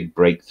the big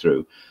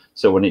breakthrough.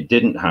 So when it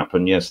didn't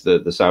happen, yes, the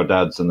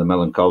saudades and the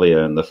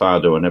melancholia and the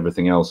fado and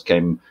everything else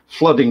came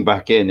flooding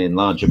back in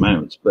large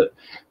amounts. But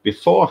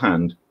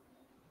beforehand,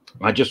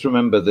 I just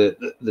remember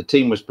the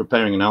team was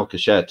preparing in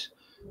Alcochete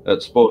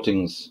at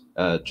Sporting's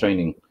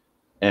training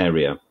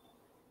area.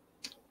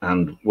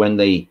 And when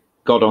they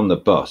got on the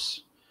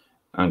bus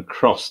and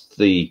crossed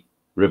the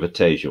River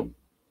Tejo,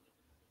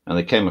 and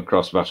they came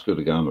across Vasco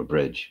da Gama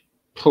Bridge,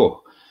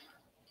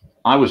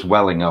 I was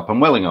welling up.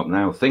 I'm welling up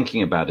now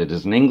thinking about it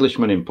as an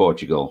Englishman in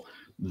Portugal.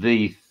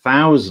 The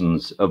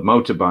thousands of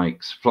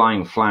motorbikes,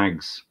 flying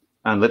flags,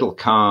 and little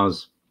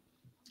cars,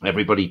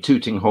 everybody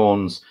tooting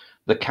horns.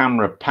 The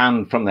camera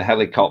panned from the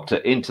helicopter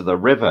into the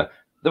river.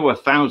 There were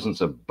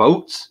thousands of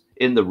boats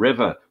in the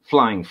river,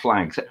 flying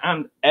flags,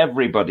 and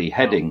everybody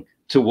heading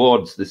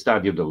towards the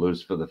Stadio de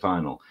Luz for the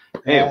final.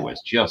 It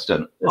was just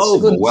an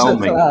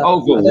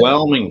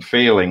overwhelming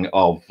feeling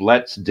of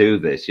let's do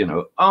this, you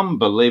know,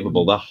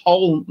 unbelievable. The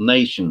whole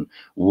nation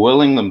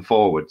willing them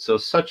forward. So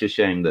such a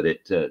shame that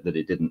it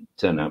didn't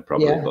turn out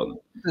properly for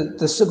them.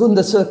 The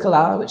Segunda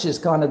Circular, which is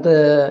kind of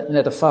the, you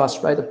know, the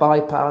fast road, the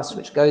bypass,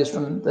 which goes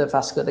from the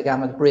Vasco da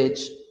Gama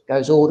Bridge,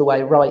 goes all the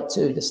way right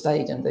to the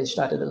stadium, the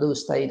Stadio de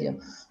Luz Stadium.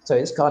 So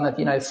it's kind of,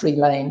 you know, 3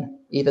 lane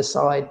either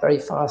side, very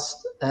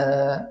fast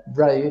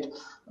road,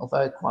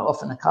 although quite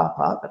often a car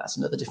park, but that's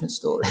another different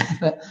story.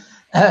 But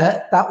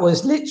that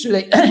was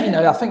literally, you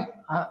know, I think,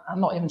 I'm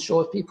not even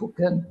sure if people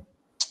can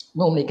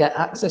normally get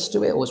access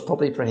to it, or it's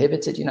probably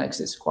prohibited, you know,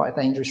 because it's quite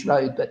a dangerous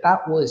road, but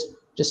that was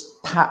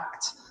just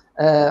packed.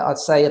 I'd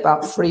say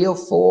about 3 or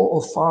 4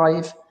 or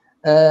 5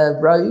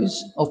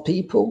 rows of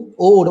people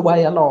all the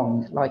way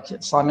along. Like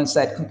Simon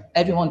said,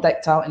 everyone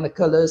decked out in the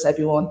colours,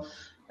 everyone,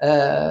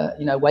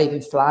 you know,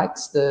 waving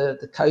flags.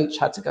 The coach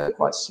had to go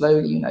quite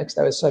slowly, you know, because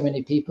there were so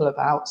many people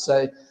about.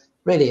 So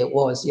really it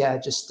was, yeah,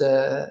 just, you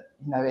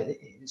know,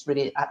 it's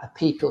really at the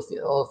peak of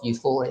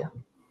euphoria.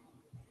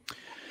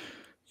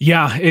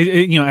 Yeah,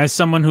 you know, as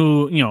someone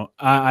who, you know,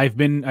 I've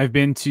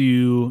been to,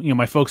 you know,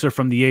 my folks are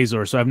from the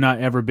Azores, so I've not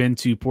ever been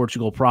to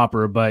Portugal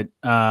proper, but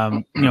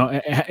you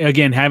know,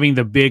 again, having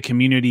the big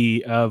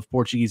community of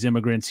Portuguese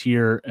immigrants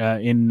here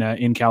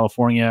in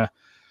California,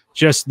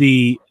 just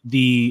the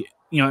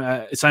you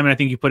know, Simon, I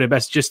think you put it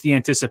best, just the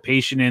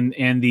anticipation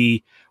and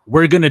the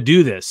we're gonna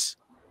do this,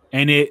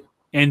 and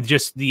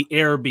just the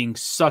air being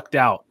sucked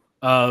out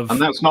of.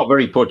 And that's not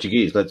very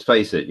Portuguese, let's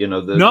face it. You know,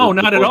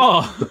 not at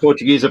all. The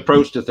Portuguese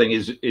approach to thing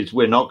is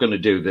we're not going to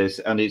do this,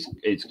 and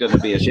it's going to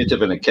be a shit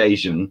of an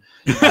occasion.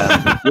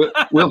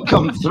 We'll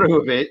come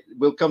through it.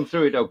 We'll come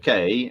through it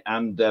okay,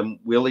 and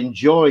we'll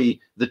enjoy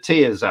the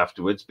tears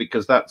afterwards,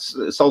 because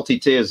salty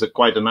tears are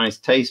quite a nice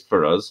taste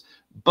for us.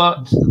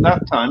 But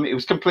that time it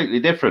was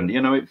completely different.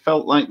 You know, it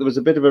felt like there was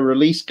a bit of a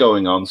release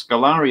going on.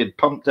 Scolari had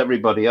pumped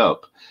everybody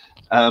up.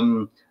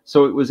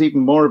 So it was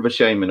even more of a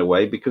shame in a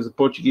way, because the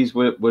Portuguese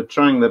were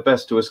trying their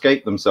best to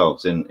escape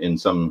themselves in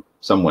some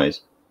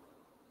ways.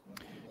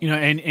 You know,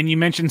 and you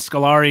mentioned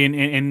Scolari,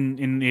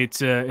 and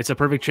it's a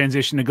perfect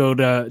transition to go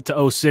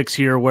to 06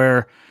 here,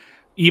 where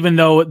even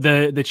though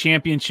the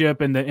championship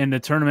and the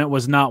tournament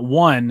was not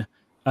won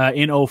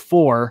in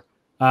 04,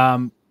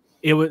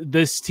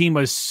 this team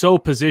was so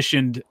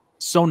positioned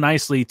so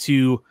nicely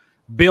to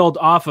build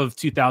off of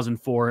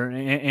 2004.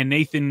 And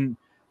Nathan,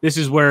 this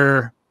is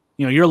where,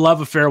 you know, your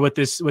love affair with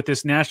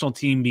this national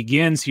team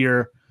begins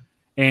here.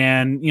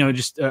 And, you know,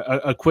 just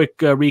a quick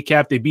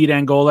recap: they beat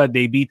Angola,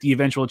 they beat the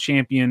eventual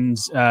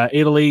champions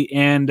Italy,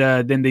 and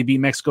then they beat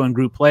Mexico in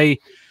group play.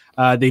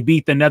 They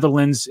beat the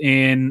Netherlands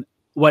in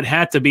what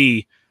had to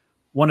be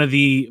one of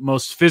the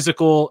most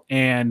physical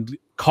and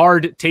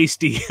card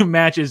tasty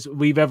matches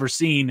we've ever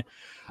seen.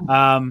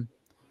 Then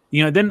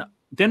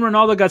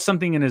Ronaldo got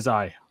something in his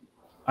eye.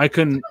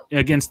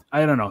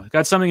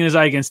 Got something in his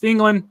eye against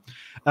England.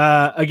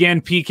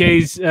 Again,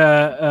 PK's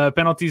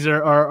penalties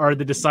are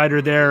the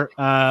decider there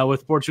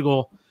with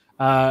Portugal.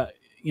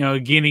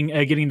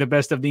 Getting the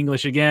best of the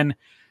English again,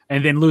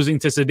 and then losing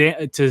to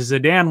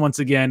Zidane once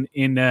again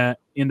in the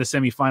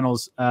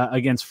semifinals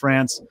against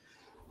France.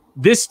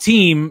 This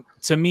team,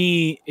 to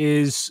me,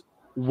 is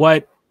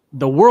what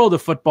the world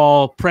of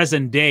football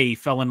present day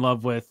fell in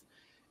love with,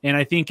 and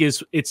I think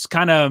it's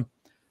kind of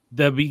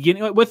the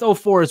beginning with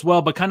 04 as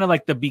well, but kind of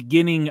like the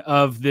beginning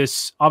of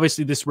this,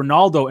 obviously this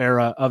Ronaldo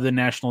era of the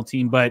national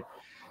team. But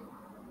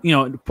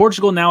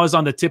Portugal now is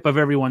on the tip of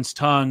everyone's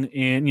tongue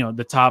in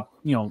the top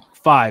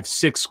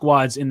 5-6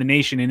 squads in the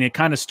nation, and it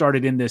kind of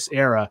started in this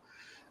era.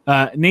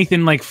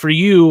 Nathan, like for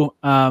you,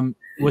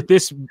 with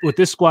this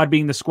squad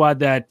being the squad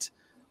that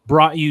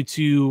brought you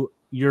to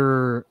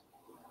your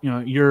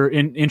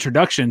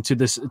introduction to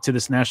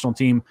this national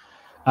team,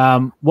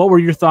 what were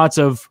your thoughts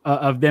of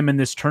them in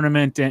this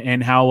tournament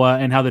and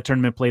how the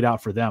tournament played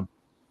out for them?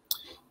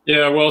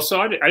 Yeah, well,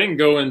 so I didn't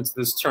go into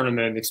this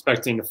tournament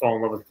expecting to fall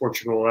in love with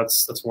Portugal.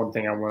 That's one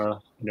thing I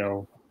want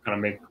to kind of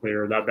make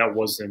clear, that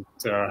wasn't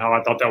how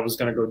I thought that was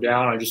going to go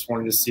down. I just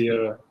wanted to see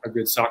a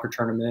good soccer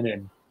tournament,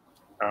 and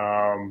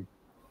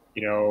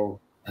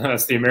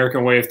that's the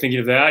American way of thinking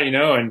of that,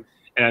 and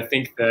I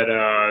think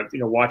that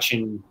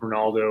watching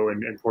Ronaldo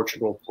and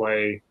Portugal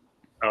play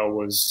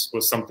was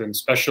something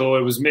special.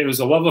 It was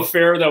a love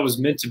affair that was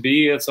meant to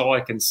be. That's all I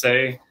can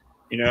say.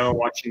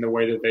 Watching the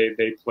way that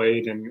they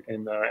played in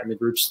the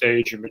group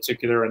stage in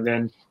particular, and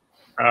then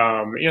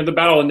the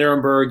Battle of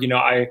Nuremberg.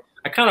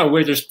 I kind of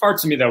wish, there's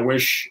parts of me that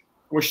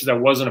wishes that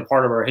wasn't a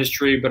part of our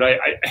history, but I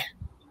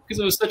because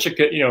it was such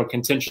a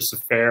contentious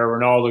affair,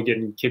 Ronaldo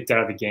getting kicked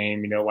out of the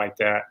game, like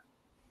that.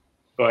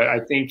 But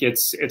I think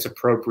it's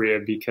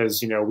appropriate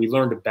because we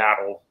learned to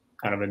battle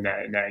kind of in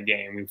that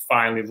game. We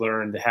finally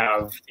learned to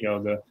have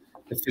the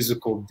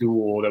physical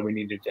duel that we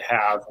needed to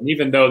have. And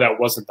even though that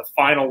wasn't the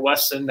final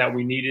lesson that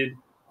we needed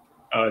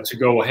to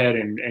go ahead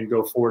and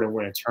go forward and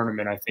win a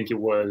tournament, I think it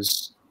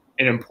was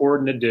an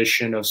important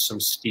addition of some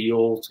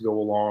steel to go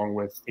along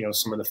with,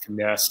 some of the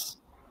finesse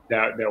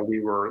that we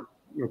were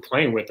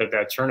playing with at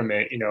that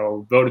tournament.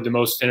 Voted the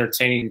most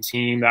entertaining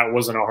team. That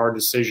wasn't a hard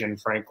decision,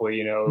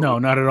 frankly. No,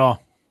 not at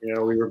all.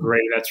 We were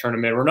great at that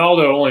tournament.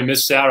 Ronaldo only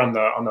missed out on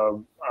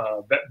the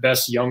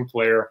best young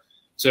player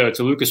to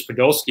Lucas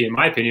Podolski, in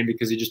my opinion,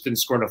 because he just didn't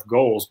score enough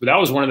goals. But that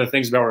was one of the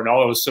things about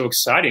Ronaldo that was so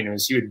exciting,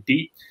 was he would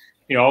beat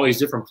all these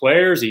different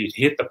players. He'd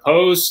hit the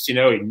post,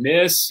 he'd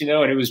miss, and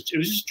it was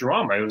just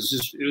drama. It was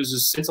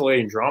just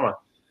scintillating drama.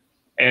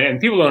 And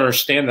people don't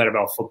understand that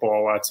about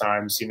football a lot of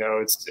times.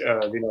 It's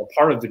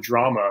part of the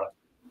drama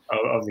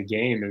of the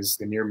game is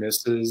the near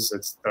misses.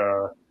 It's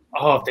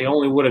if they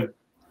only would have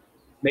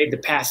made the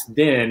pass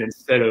then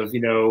instead of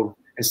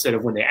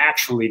when they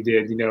actually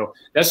did.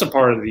 That's a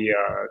part of the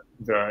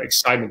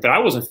excitement that I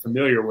wasn't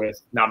familiar with,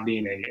 not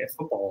being a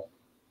football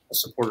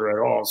supporter at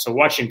all. So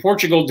watching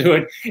Portugal do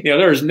it,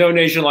 there is no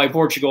nation like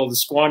Portugal to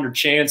squander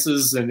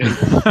chances, and it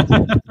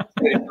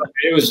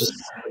was just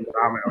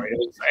phenomenal. It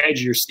was edge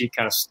of your seat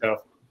kind of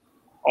stuff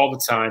all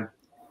the time.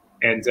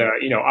 And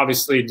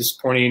obviously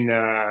disappointing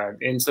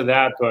into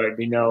that, but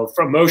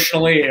from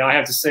emotionally, I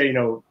have to say,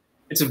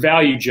 it's a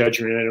value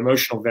judgment, an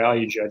emotional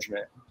value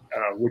judgment.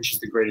 Which is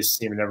the greatest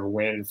team to ever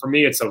win. And for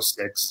me, it's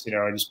 06,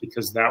 just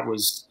because that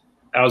was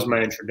my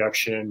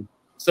introduction.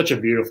 Such a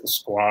beautiful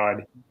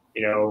squad,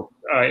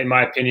 in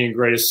my opinion,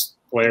 greatest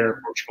player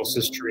in Portugal's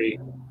history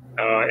in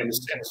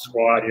the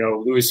squad.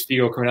 Luis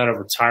Figo coming out of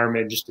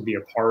retirement just to be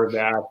a part of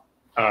that.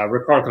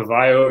 Ricardo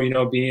Carvalho,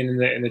 being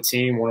in the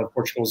team, one of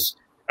Portugal's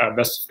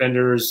best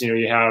defenders.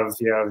 You have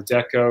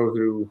Deco,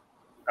 who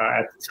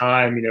at the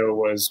time,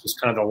 was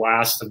kind of the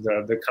last of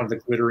the kind of the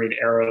glittering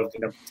era of the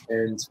number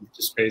 10s to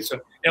participate. So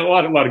a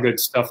lot of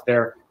good stuff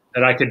there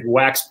that I could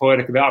wax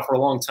poetic about for a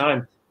long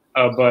time.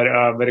 But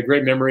a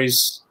great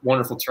memories,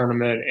 wonderful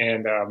tournament,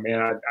 and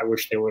man, I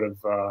wish they would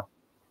have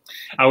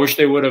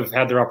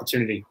had their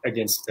opportunity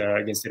against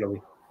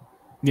Italy.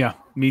 Yeah,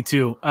 me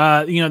too.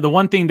 The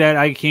one thing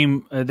that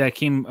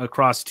came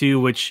across too,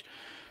 which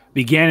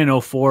began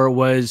in 04,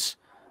 was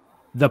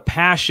the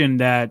passion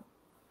that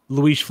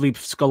Luis Felipe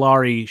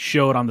Scolari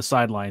showed on the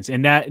sidelines,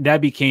 and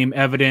that became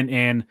evident.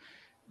 And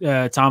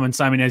Tom and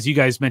Simon, as you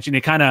guys mentioned,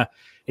 it kind of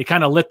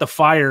lit the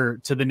fire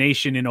to the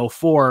nation in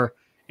 04,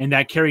 and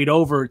that carried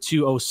over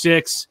to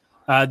 06.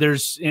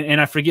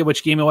 And I forget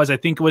which game it was. I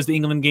think it was the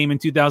England game in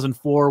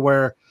 2004,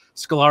 where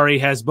Scolari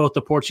has both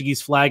the Portuguese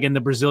flag and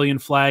the Brazilian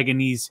flag, and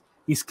he's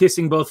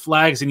kissing both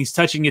flags and he's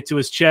touching it to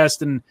his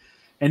chest, and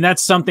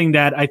that's something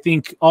that I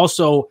think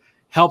also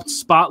helped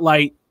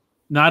spotlight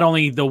not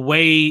only the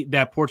way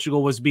that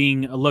Portugal was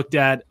being looked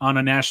at on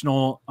a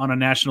national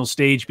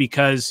stage,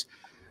 because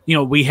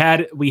we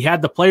had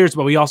the players,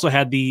 but we also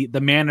had the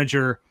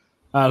manager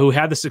who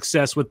had the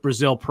success with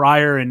Brazil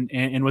prior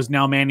and was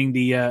now manning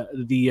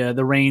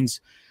the reins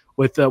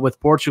with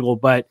Portugal.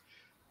 But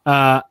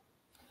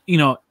you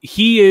know,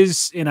 he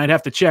is, and I'd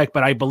have to check,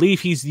 but I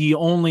believe he's the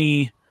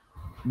only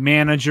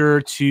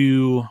manager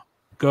to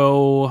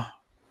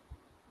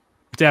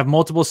have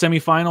multiple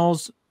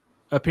semifinals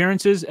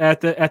appearances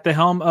at the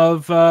helm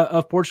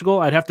of Portugal.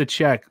 I'd have to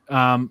check.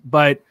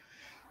 But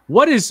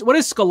what is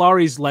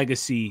Scolari's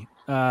legacy,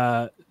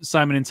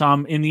 Simon and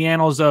Tom, in the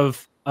annals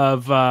of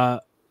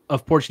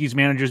Portuguese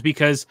managers?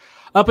 Because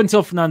up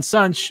until Fernando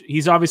Santos,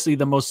 he's obviously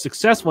the most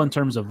successful in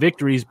terms of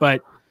victories,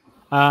 but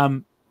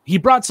he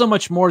brought so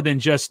much more than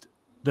just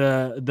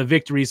the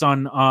victories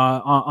on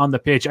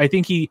the pitch. I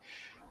think he,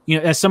 you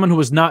know, as someone who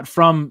was not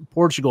from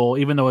Portugal,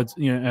 even though it's,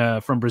 you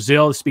know, from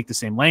Brazil, speak the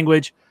same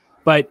language,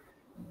 but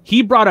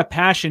he brought a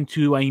passion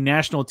to a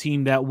national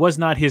team that was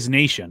not his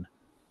nation,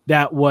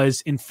 that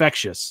was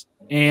infectious.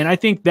 And I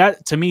think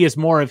that, to me, is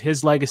more of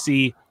his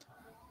legacy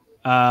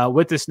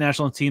with this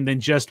national team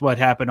than just what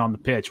happened on the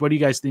pitch. What do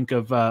you guys think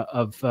of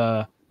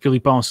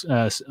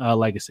Filipão's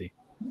legacy?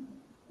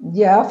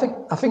 Yeah,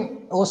 I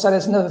think also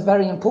there's another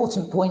very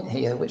important point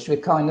here, which we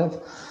kind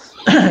of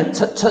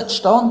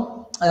touched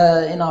on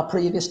in our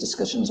previous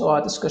discussions, or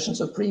our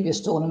discussions of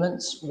previous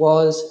tournaments,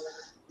 was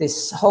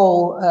this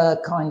whole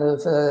kind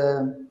of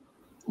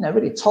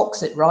really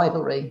toxic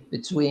rivalry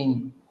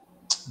between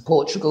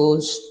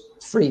Portugal's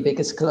three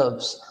biggest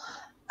clubs,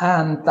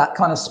 and that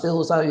kind of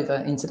spills over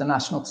into the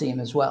national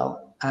team as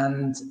well.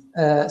 And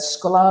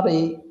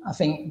Scolari, I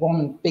think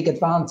one big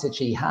advantage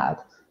he had,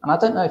 and I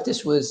don't know if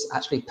this was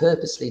actually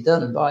purposely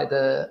done by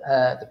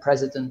the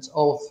president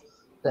of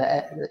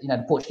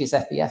the Portuguese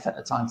FBF at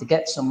the time, to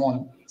get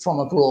someone from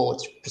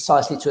abroad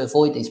precisely to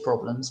avoid these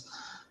problems,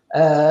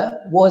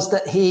 was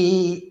that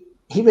he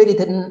really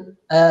didn't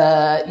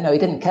he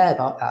didn't care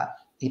about that.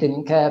 He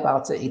didn't care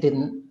about it. He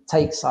didn't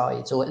take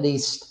sides, or at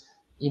least,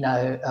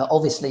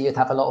 obviously you'd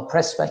have a lot of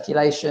press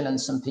speculation,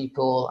 and some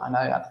people, I know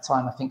at the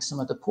time, I think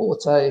some of the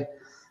Porto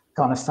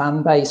kind of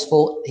fan base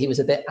thought he was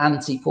a bit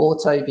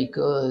anti-Porto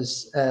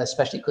because,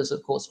 especially because,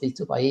 of course,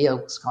 Vitor Bahia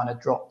was kind of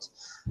dropped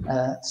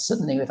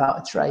suddenly without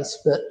a trace.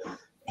 But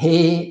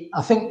I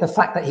think the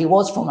fact that he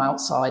was from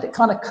outside, it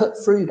kind of cut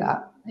through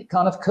that. It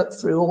kind of cut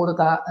through all of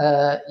that,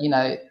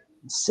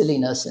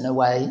 silliness in a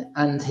way.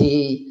 And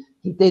he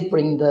did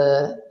bring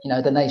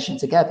the nation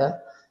together.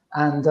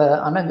 And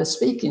I remember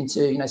speaking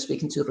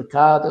to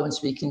Ricardo and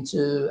speaking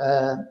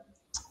to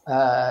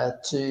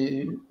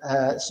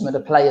some of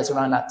the players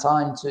around that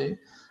time, to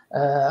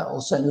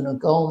also Nuno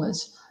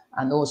Gomes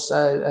and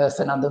also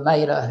Fernando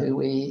Meira, who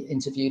we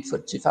interviewed for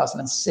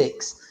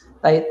 2006.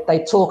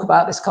 They talk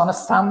about this kind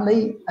of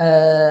family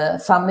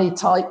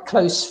type,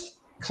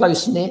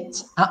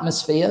 close-knit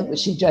atmosphere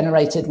which he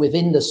generated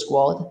within the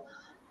squad.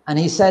 And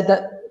he said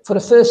that for the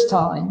first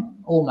time,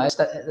 almost,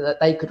 that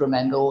they could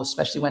remember, or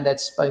especially when they'd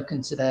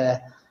spoken to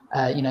their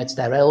to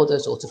their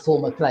elders or to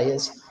former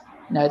players,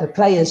 the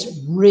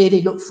players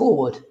really look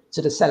forward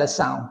to the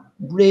Seleção,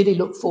 really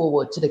look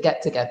forward to the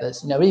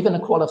get-togethers, even the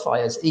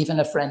qualifiers, even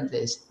the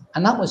friendlies.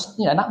 And that was,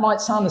 that might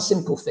sound a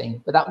simple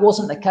thing, but that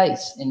wasn't the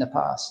case in the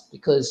past,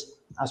 because,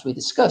 as we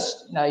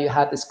discussed, you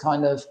had this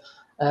kind of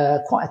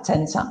quite a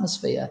tense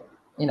atmosphere,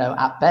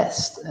 at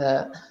best.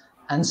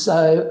 And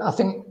so I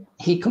think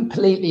he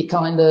completely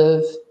kind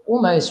of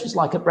almost was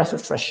like a breath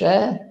of fresh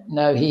air.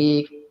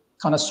 He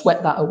kind of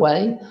swept that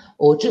away,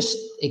 or just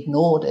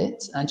ignored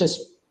it and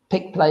just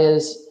pick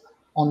players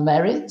on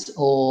merit,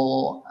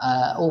 or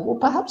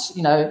perhaps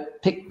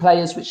pick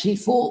players which he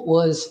thought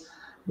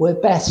were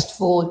best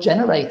for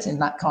generating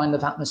that kind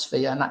of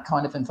atmosphere and that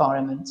kind of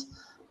environment,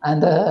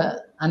 and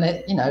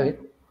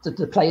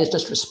the players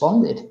just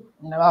responded.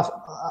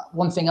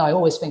 One thing I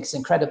always think is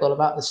incredible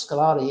about the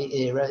Scolari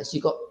era is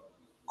you got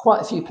quite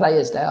a few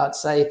players there. I'd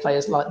say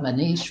players like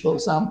Maniche, for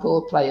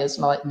example, players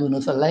like Nuno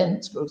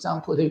Valente, for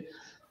example, who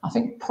I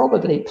think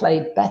probably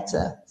played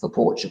better for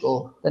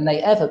Portugal than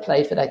they ever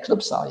played for their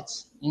club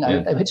sides.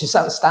 They were just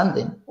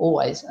outstanding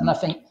always. And I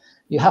think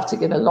you have to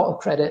give a lot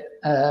of credit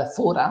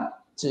for that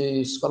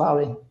to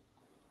Scolari.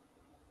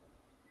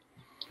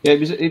 Yeah,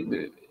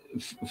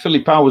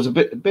 Filipão was a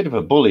bit of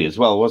a bully as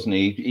well, wasn't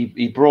he?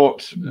 He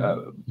brought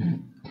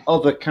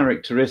other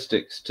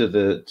characteristics to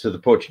the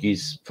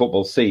Portuguese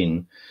football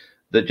scene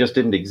that just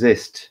didn't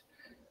exist.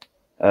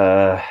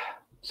 So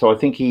I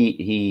think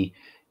he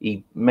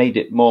made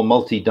it more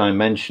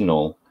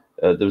multi-dimensional.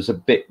 There was a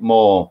bit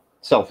more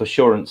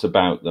self-assurance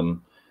about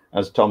them.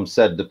 As Tom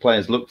said, the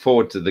players look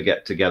forward to the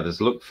get-togethers,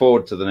 look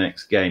forward to the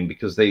next game,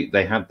 because they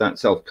had that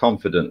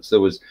self-confidence. There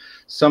was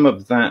some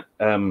of that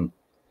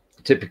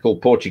typical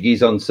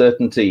Portuguese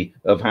uncertainty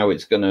of how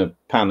it's going to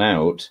pan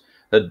out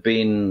had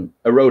been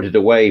eroded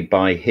away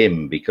by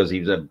him, because he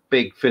was a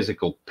big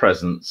physical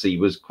presence. He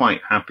was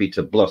quite happy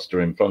to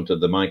bluster in front of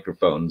the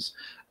microphones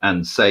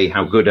and say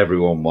how good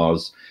everyone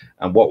was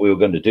and what we were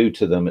going to do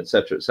to them,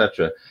 etc.,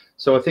 etc.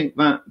 So I think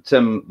that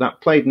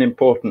that played an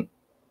important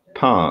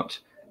part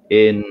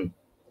in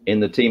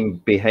the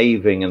team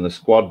behaving and the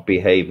squad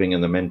behaving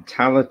and the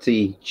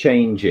mentality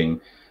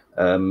changing,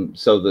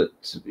 so that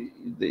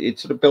it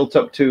sort of built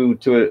up to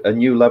a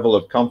new level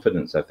of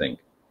confidence, I think.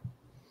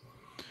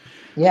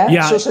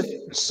 Yeah.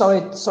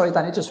 So, sorry,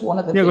 Danny. Just one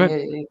other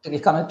thing. You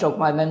kind of jogged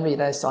my memory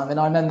there, Simon.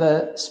 I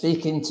remember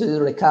speaking to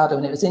Riccardo,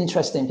 and it was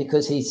interesting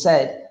because he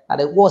said that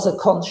it was a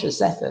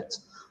conscious effort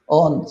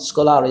on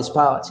Scolari's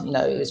part. You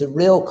know, it was a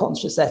real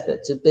conscious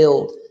effort to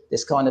build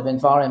this kind of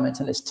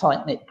environment and this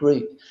tight-knit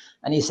group.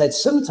 And he said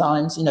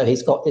sometimes, you know,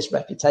 he's got this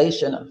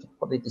reputation, and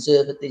probably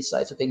deserved it these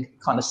days, of being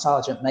kind of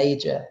sergeant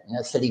major, you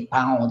know, Philly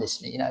Pound,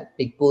 this, you know,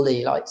 big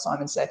bully, like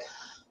Simon said.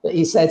 But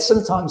he said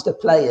sometimes the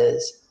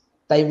players,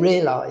 they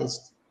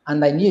realised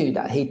and they knew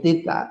that he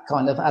did that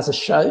kind of as a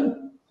show,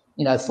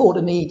 you know, for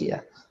the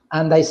media.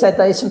 And they said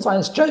they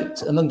sometimes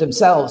joked among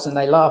themselves and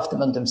they laughed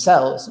among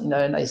themselves, you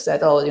know, and they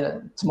said, oh, you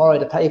know, tomorrow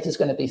the paper's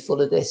going to be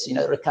full of this, you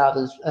know,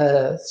 Riccardo's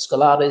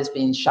Scolari's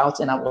been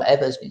shouting at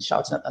whatever's been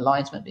shouting at the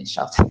linesman, been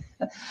shouting,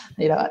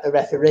 you know, at the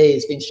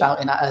referees, been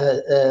shouting at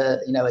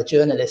you know, a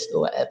journalist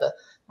or whatever.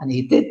 And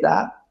he did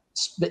that.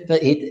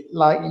 But he,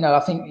 like, you know, I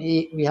think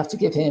we have to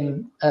give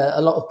him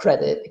a lot of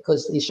credit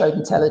because he showed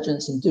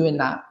intelligence in doing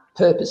that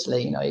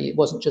purposely. You know, it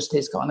wasn't just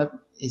his kind of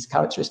his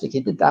characteristic. He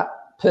did that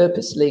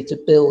purposely to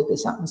build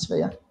this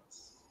atmosphere.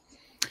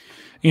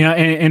 You know,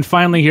 and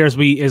finally here, as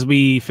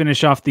we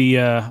finish off the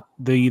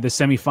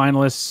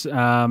semifinalists,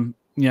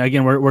 you know,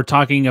 again, we're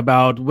talking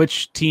about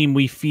which team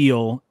we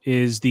feel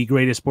is the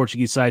greatest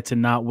Portuguese side to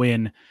not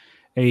win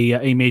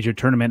a major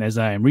tournament, as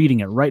I am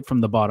reading it right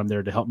from the bottom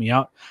there to help me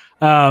out.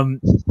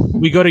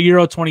 We go to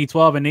Euro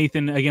 2012, and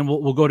Nathan, again,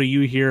 we'll go to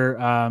you here.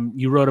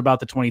 You wrote about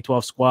the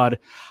 2012 squad.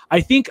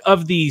 I think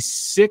of the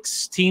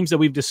 6 teams that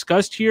we've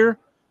discussed here,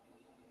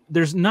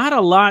 there's not a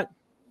lot,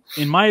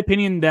 in my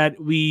opinion, that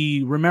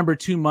we remember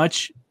too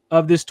much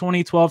of this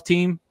 2012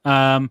 team.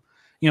 You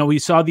know, we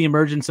saw the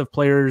emergence of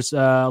players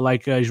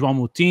like João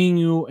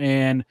Moutinho,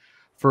 and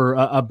for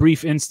a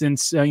brief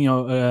instance, you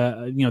know,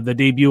 the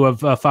debut of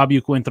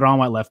Fábio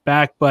Coentrão at left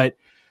back. But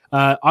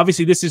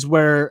obviously, this is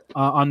where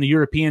on the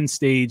European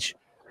stage,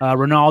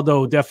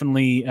 Ronaldo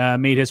definitely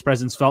made his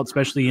presence felt,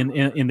 especially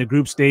in the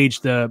group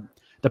stage. The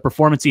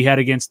performance he had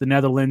against the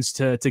Netherlands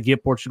to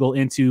get Portugal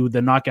into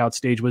the knockout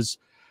stage was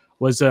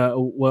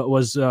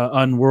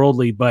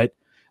unworldly. But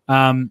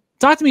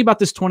talk to me about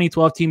this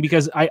 2012 team,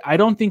 because I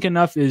don't think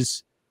enough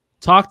is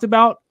talked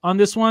about on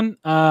this one.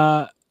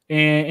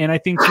 And I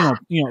think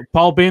you know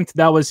Paul Bint,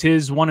 that was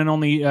his one and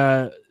only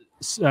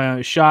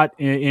shot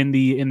in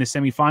the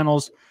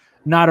semifinals.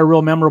 Not a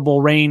real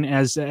memorable reign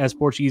as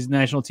Portuguese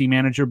national team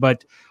manager.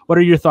 But what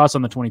are your thoughts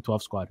on the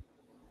 2012 squad?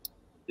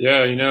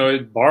 Yeah, you know,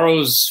 it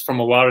borrows from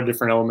a lot of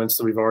different elements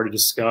that we've already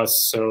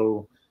discussed.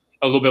 So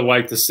a little bit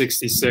like the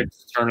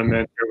 66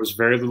 tournament, there was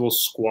very little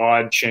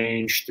squad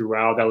change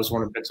throughout. That was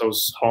one of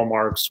Pinto's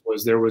hallmarks.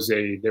 Was there was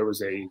a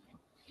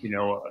you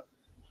know,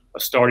 a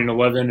starting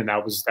 11, and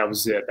that was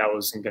it. That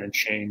wasn't going to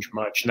change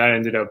much, and that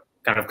ended up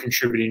kind of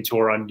contributing to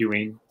our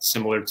undoing,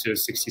 similar to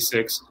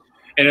 66,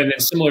 and then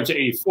similar to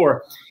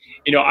 84.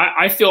 You know,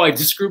 I feel like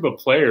this group of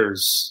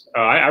players,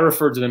 I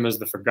refer to them as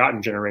the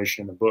forgotten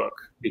generation in the book,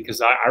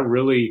 because I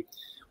really,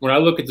 when I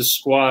look at the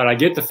squad, I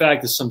get the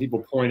fact that some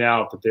people point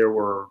out that there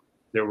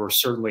were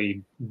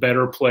certainly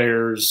better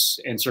players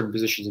in certain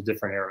positions in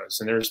different eras,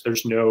 and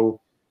there's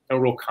no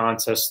real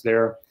contest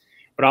there.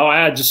 But I'll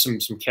add just some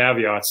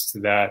caveats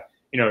to that.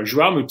 You know,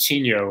 João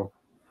Moutinho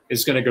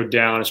is going to go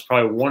down as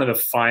probably one of the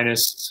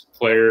finest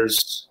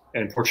players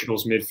in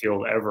Portugal's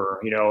midfield ever.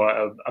 You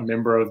know, a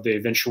member of the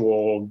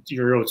eventual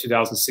Euro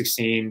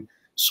 2016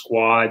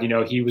 squad. You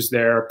know, he was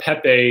there.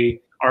 Pepe,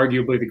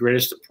 arguably the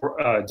greatest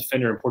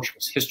defender in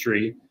Portugal's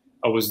history,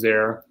 was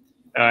there.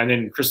 And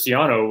then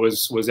Cristiano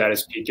was at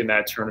his peak in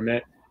that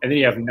tournament. And then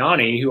you have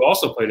Nani, who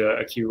also played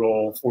a key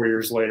role 4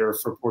 years later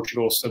for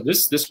Portugal. So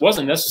this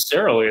wasn't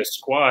necessarily a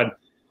squad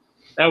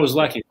that was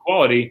lacking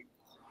quality.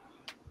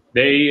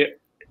 They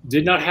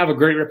did not have a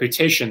great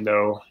reputation,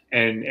 though,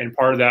 and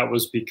part of that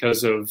was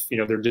because of, you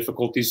know, their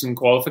difficulties in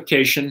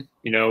qualification,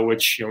 you know,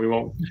 which, you know, we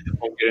won't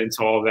get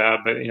into all of that,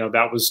 but, you know,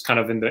 that was kind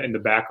of in the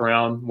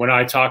background. When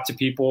I talked to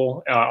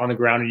people on the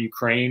ground in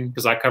Ukraine,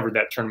 because I covered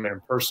that tournament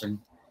in person,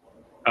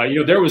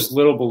 you know, there was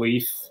little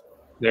belief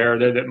there.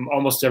 That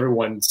almost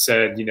everyone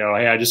said, you know,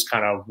 hey, I just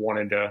kind of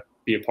wanted to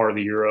be a part of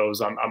the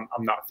Euros.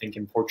 I'm not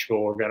thinking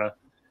Portugal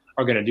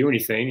are gonna do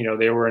anything. You know,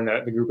 they were in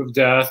the group of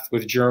death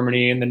with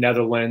Germany and the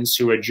Netherlands,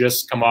 who had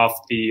just come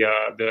off the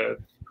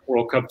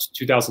World Cup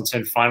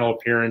 2010 final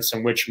appearance,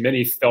 in which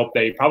many felt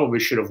they probably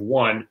should have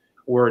won,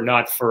 were it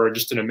not for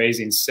just an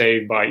amazing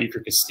save by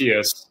Iker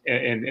Casillas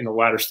in the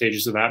latter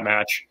stages of that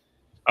match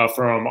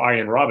from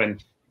Arjen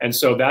Robben. And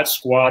so that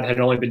squad had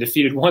only been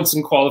defeated once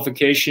in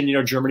qualification. You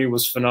know, Germany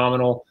was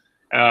phenomenal.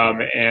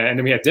 And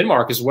then we had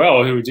Denmark as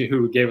well,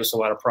 who gave us a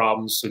lot of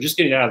problems. So just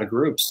getting out of the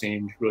group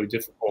seemed really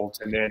difficult.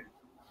 And then,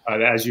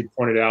 as you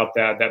pointed out,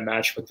 that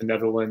match with the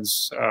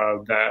Netherlands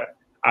that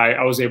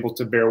I was able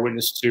to bear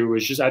witness to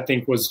was just an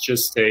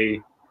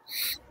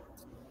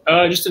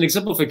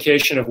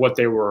exemplification of what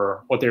they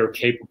were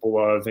capable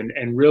of.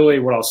 And really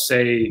what I'll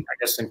say, I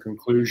guess, in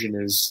conclusion,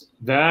 is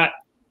that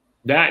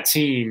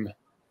team,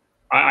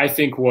 I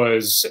think,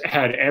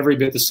 had every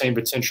bit the same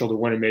potential to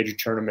win a major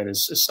tournament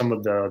as some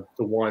of the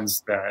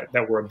ones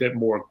that were a bit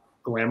more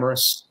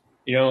glamorous,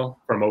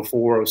 from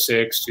 04,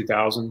 06,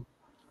 2000.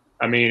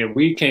 I mean,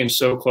 we came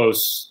so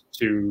close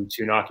to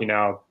knocking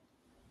out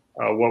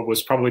what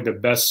was probably the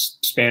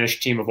best Spanish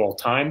team of all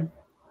time,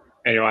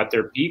 at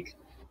their peak.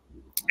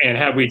 And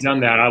had we done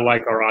that, I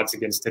like our odds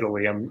against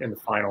Italy in the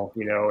final,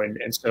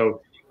 and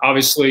so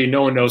obviously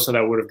no one knows how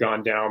that would have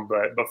gone down.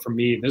 But for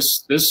me,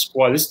 this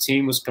squad, this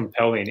team was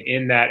compelling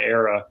in that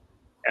era.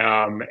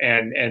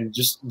 And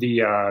just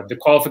the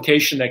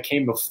qualification that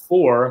came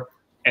before,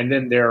 and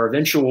then their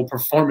eventual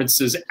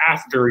performances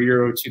after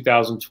Euro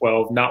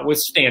 2012,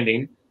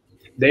 notwithstanding,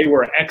 they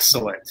were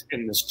excellent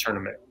in this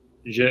tournament.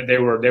 They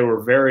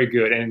were very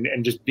good,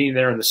 and just being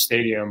there in the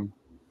stadium,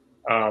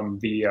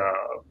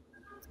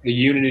 the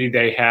unity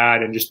they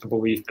had and just the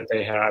belief that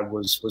they had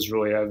was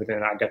really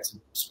evident. I got to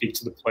speak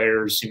to the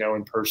players,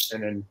 in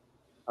person, and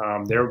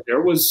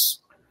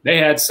they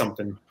had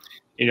something,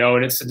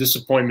 and it's a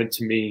disappointment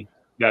to me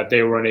that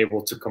they were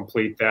unable to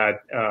complete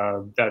that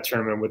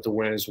tournament with the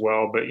win as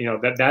well. But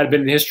that had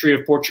been the history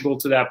of Portugal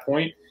to that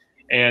point,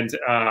 and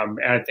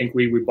I think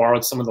we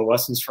borrowed some of the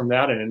lessons from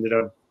that and ended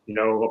up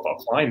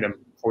applying them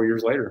 4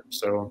 years later.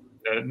 So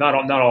not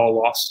all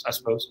lost, I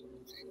suppose.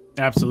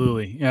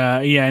 Absolutely, yeah,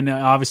 and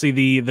obviously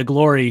the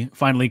glory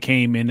finally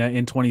came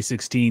in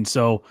 2016.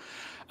 So,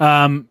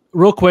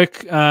 real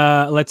quick,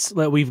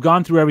 we've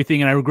gone through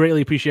everything, and I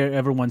greatly appreciate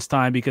everyone's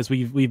time because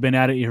we've been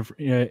at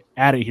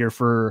it here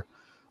for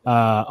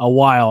a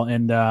while.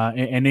 And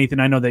Nathan,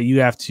 I know that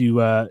you have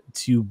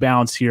to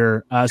bounce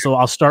here, so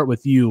I'll start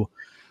with you.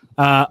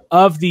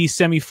 Of the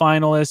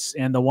semifinalists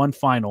and the one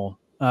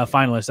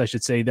finalist, I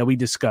should say, that we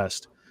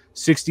discussed.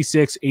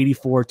 66,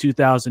 84,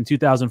 2000,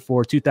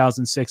 2004,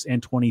 2006,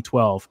 and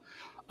 2012.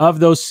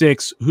 Of those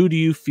 6, who do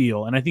you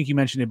feel, and I think you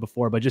mentioned it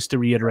before, but just to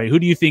reiterate, who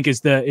do you think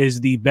is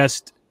the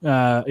best,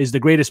 is the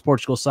greatest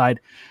Portugal side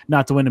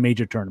not to win a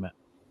major tournament?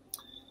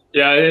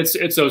 Yeah, it's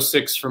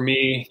 06 for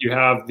me. You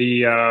have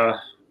the,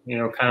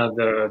 kind of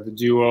the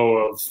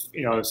duo of,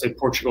 say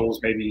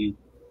Portugal's maybe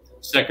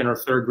second or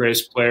third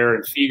greatest player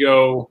in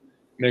Figo,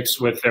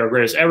 mixed with their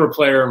greatest ever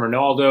player,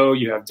 Ronaldo.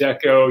 You have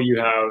Deco. You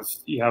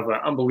have an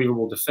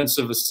unbelievable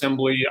defensive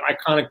assembly,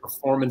 iconic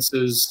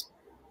performances,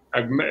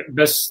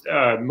 best,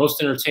 most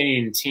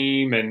entertaining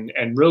team,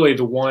 and really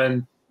the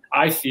one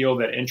I feel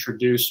that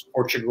introduced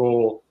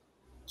Portugal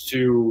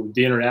to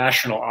the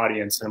international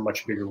audience in a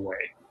much bigger way.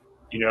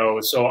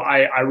 So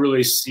I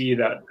really see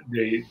that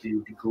the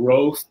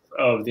growth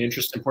of the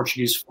interest in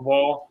Portuguese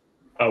football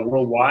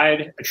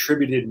worldwide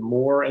attributed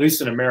more, at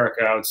least in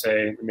America, I would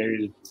say,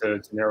 maybe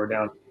to narrow it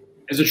down,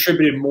 is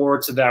attributed more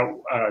to that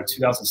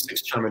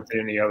 2006 tournament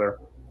than any other.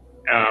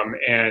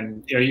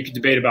 And you could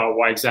debate about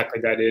why exactly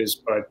that is,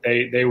 but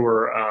they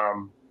were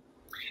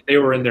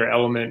in their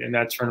element in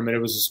that tournament.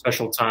 It was a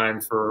special time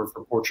for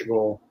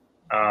Portugal.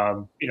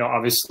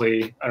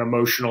 Obviously an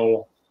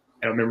emotional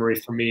memory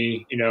for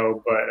me.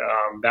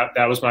 But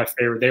that was my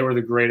favorite. They were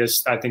the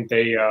greatest. I think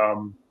they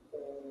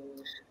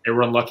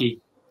were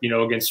unlucky,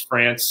 against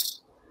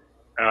France,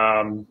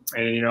 and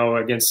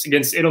against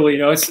Italy.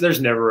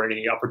 There's never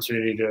any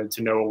opportunity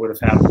to know what would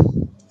have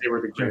happened. They were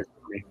the greatest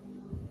for me.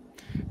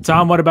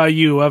 Tom, what about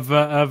you? Of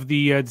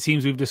the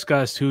teams we've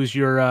discussed, who is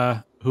your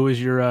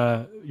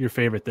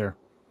favorite there?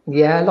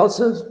 Yeah, lots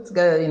of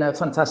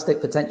fantastic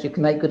potential. You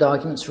can make good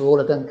arguments for all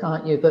of them,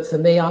 can't you? But for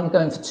me, I'm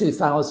going for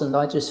 2000.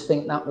 I just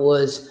think that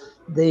was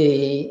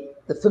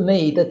for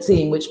me, the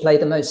team which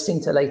played the most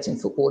scintillating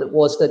football. It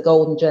was the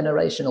golden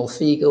generation, or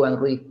Figo and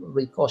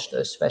Rui Costa,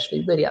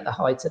 especially, really at the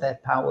height of their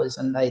powers,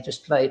 and they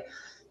just played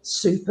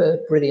super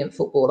brilliant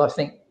football. I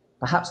think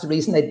perhaps the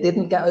reason they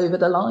didn't get over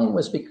the line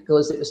was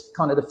because it was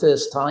kind of the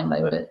first time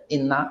they were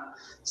in that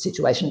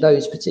situation.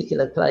 Those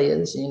particular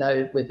players,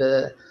 with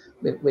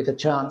a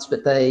chance,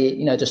 but they,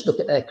 just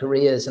look at their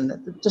careers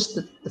and just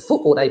the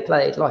football they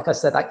played. Like I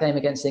said, that game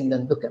against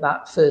England, look at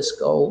that first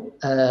goal,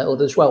 or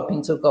the João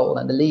Pinto goal,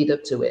 and the lead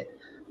up to it.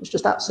 It was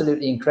just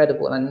absolutely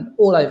incredible, and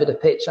all over the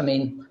pitch. I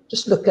mean,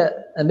 just look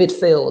at a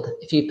midfield.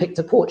 If you picked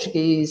a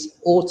Portuguese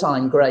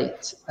all-time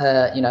great,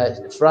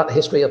 throughout the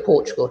history of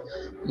Portugal,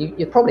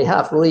 you probably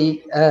have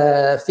Rui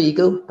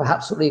Figo,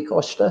 perhaps Rui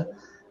Costa,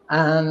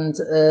 and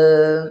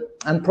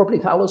probably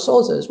Paulo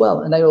Sousa as well.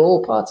 And they were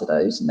all part of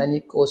those. And then,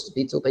 of course,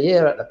 Vitor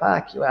Bahia at the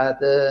back. You had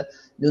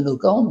Nuno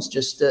Gomes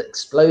just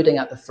exploding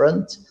at the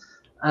front.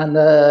 And,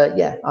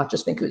 I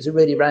just think it was a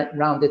really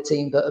rounded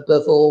team. But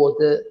above all,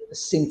 the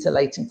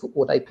scintillating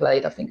football they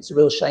played, I think it's a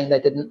real shame they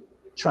didn't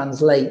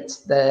translate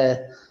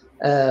their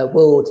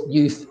World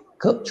Youth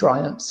Cup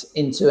triumphs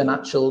into an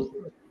actual,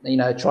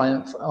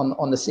 triumph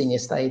on the senior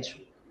stage.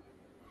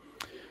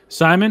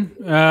 Simon,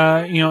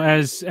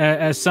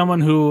 as someone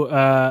who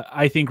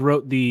I think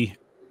wrote the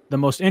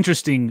most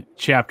interesting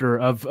chapter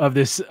of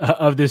this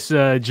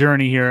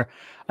journey here,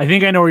 I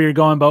think I know where you're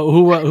going. But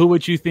who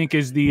would you think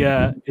is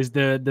the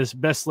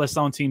best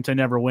Seleção team to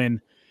never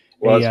win?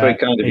 Well, it's very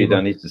kind of you,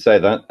 Danny, to say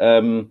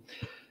that.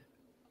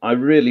 I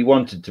really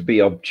wanted to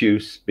be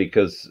obtuse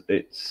because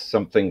it's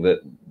something that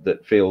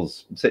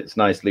sits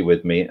nicely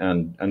with me,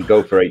 and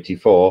go for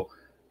 84.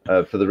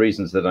 for the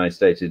reasons that I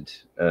stated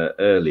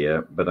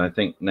earlier. But I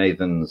think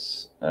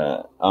Nathan's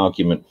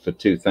argument for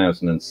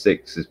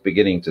 2006 is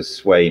beginning to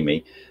sway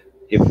me.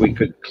 If we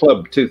could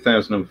club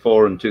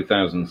 2004 and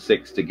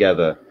 2006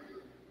 together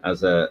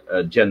as a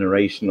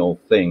generational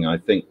thing, I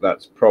think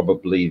that's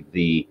probably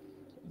the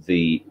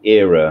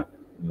era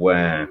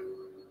where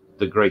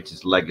the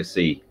greatest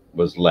legacy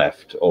was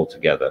left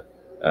altogether.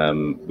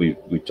 We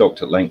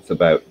talked at length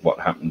about what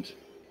happened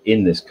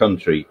in this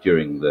country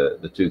during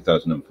the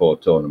 2004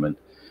 tournament.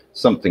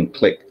 Something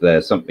clicked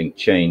there, something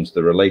changed,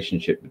 the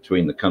relationship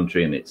between the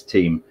country and its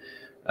team,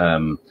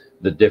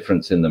 the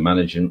difference in the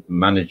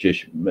manager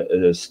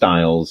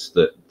styles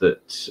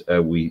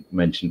that we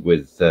mentioned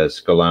with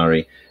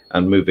Scolari,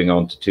 and moving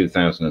on to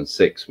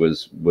 2006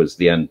 was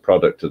the end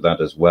product of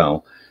that as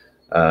well.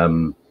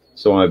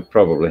 So I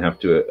probably have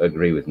to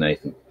agree with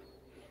Nathan.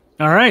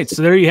 All right,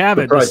 so there you have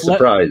it.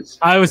 Surprise!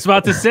 I was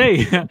about to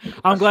say,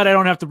 I'm glad I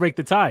don't have to break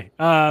the tie.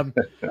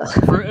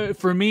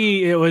 For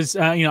me, it was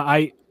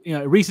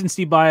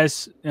recency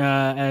bias.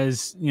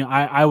 As you know,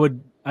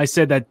 I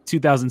said that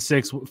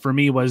 2006 for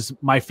me was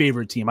my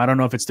favorite team. I don't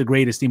know if it's the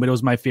greatest team, but it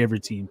was my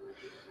favorite team.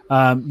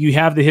 You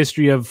have the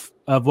history of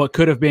what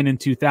could have been in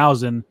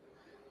 2000,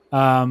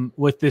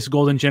 with this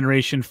golden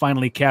generation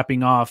finally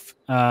capping off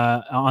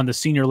on the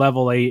senior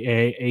level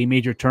a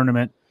major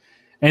tournament.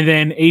 And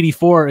then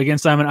 84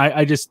 against Simon,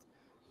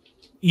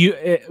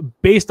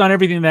 based on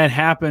everything that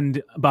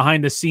happened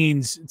behind the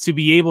scenes, to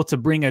be able to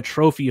bring a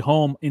trophy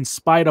home in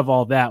spite of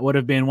all that would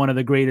have been one of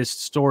the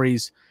greatest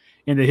stories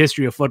in the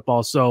history of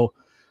football. So,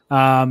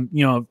 for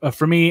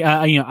me,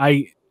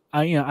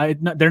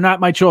 they're not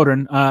my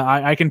children.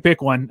 I can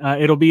pick one.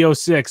 It'll be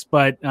 06,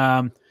 but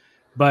 2000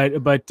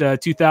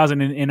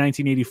 and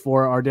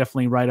 1984 are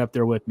definitely right up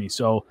there with me.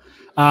 So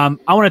I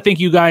want to thank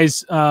you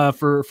guys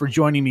for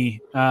joining me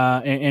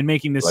and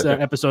making this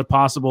episode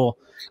possible.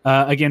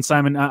 Again,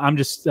 Simon, I'm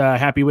just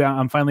happy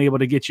I'm finally able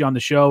to get you on the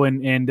show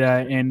and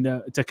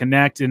to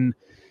connect and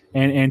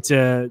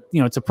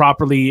to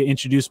properly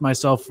introduce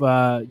myself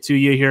to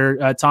you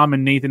here. Tom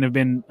and Nathan have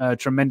been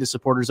tremendous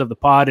supporters of the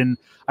pod, and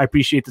I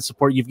appreciate the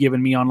support you've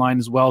given me online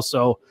as well.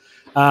 So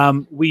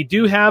we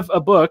do have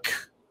a book.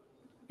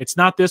 It's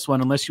not this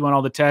one, unless you want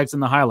all the tags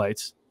and the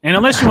highlights, and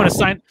unless you want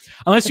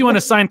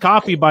to sign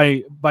copy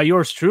by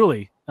yours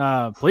truly,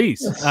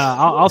 please.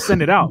 I'll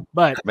send it out.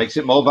 But makes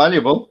it more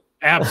valuable.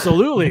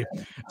 Absolutely.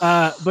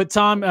 But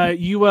Tom,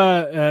 you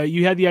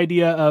had the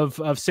idea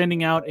of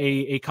sending out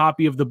a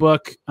copy of the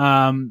book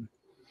to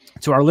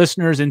our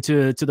listeners and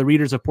to the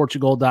readers of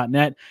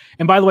Portugal.net.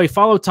 And by the way,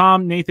 follow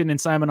Tom, Nathan,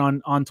 and Simon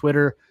on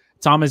Twitter.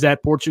 Tom is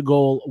at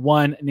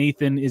Portugal1,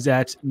 Nathan is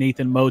at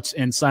Nathan Motz,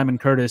 and Simon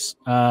Curtis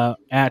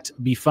at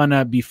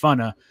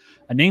Bifuna.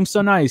 A name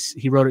so nice,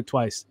 he wrote it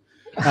twice.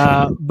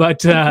 But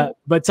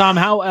Tom,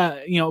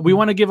 how we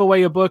want to give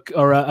away a book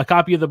or a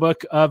copy of the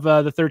book of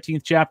the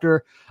 13th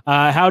chapter.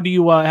 How do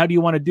you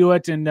want to do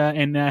it,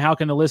 and how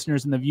can the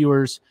listeners and the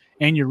viewers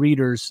and your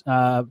readers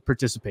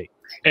participate?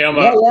 Hey, I'm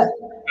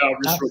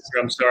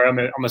sorry. I'm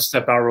gonna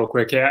step out real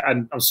quick.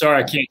 I'm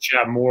sorry I can't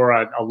chat more.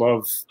 I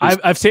love.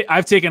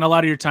 I've taken a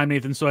lot of your time,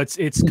 Nathan. So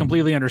it's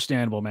completely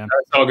understandable, man.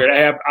 That's all good.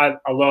 I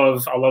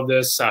love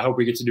this. I hope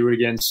we get to do it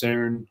again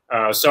soon.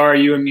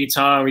 Sorry, you and me,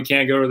 Tom, we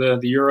can't go to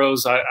the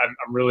Euros. I'm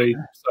really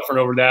suffering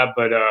over that.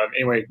 But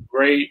anyway,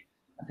 great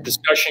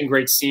discussion.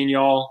 Great seeing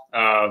y'all.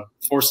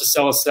 Força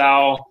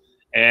Seleção,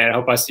 and I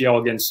hope I see y'all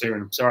again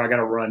soon. Sorry, I got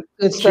to run.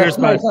 Cheers,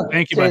 bud.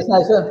 Thank you, bud.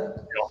 Nathan.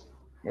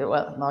 Yeah,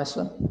 well, nice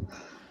one.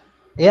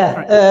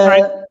 Yeah. All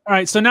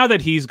right. So now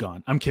that he's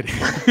gone, I'm kidding.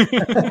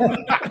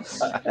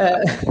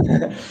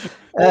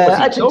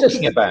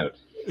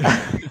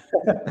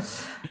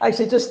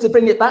 Actually, just to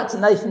bring it back to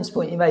Nathan's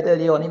point you made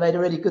earlier on, he made a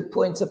really good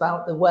point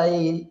about the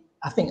way,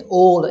 I think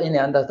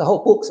the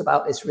whole book's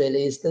about this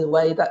really, is the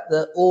way that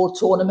all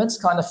tournaments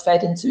kind of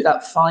fed into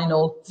that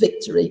final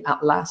victory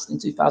at last in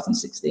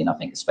 2016. I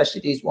think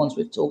especially these ones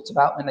we've talked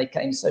about when they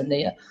came so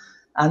near.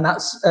 And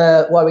that's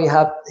why we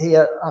have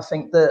here, I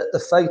think,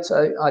 the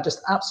photo. I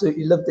just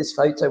absolutely loved this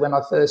photo when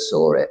I first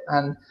saw it.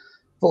 And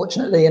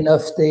fortunately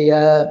enough,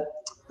 the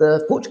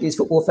Portuguese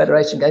Football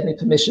Federation gave me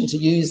permission to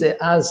use it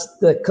as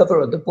the cover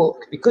of the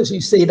book, because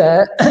you see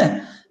there,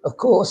 of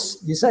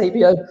course,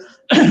 Eusebio,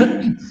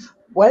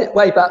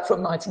 way back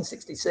from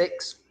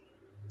 1966.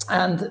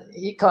 And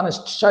he kind of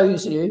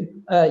shows you,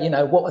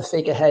 what a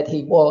figurehead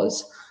he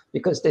was,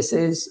 because this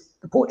is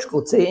the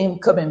Portugal team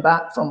coming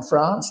back from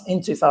France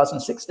in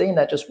 2016.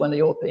 They just won the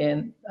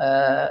European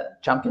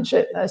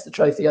Championship. There's the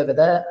trophy over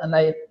there. And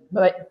they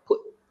put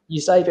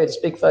Eusebio, this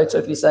big photo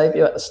of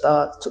Eusebio at the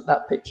start, took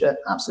that picture.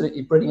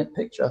 Absolutely brilliant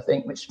picture, I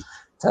think, which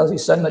tells you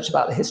so much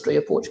about the history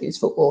of Portuguese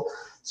football.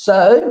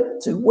 So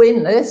to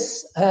win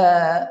this,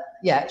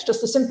 it's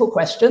just a simple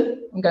question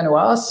I'm going to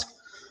ask.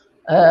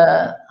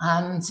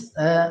 And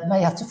may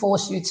have to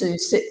force you to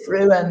sit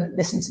through and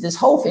listen to this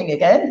whole thing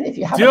again if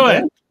you haven't. Do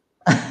it.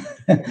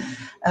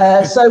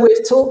 So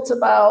we've talked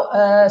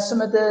about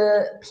some of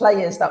the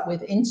players that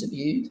we've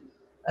interviewed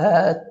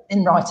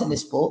in writing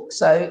this book.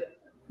 So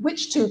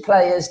which two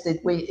players did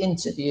we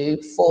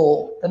interview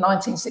for the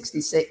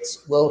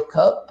 1966 World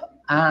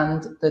Cup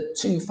and the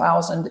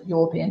 2000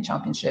 European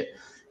Championship?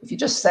 If you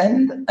just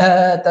send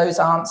those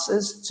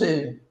answers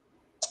to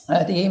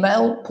the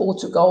email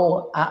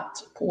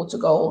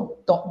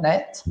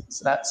portugal@portugal.net,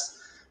 so that's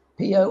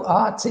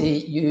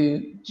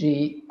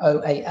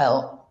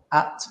PORTUGOAL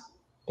at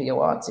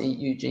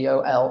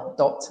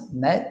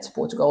PORTUGOL.net,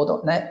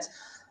 portugal.net.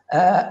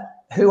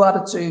 Who are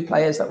the two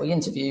players that we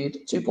interviewed?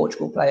 Two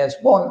Portugal players,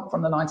 one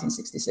from the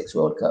 1966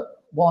 World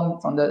Cup, one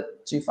from the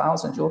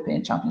 2000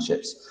 European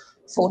Championships,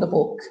 for the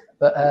book.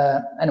 But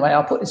anyway,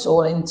 I'll put this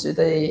all into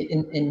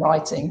in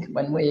writing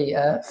when we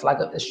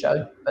flag up this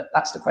show. But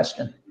that's the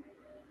question.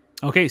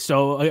 Okay,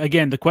 so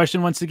again, the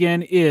question once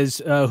again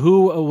is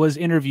who was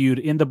interviewed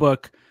in the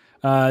book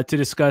to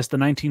discuss the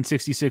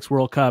 1966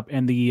 World Cup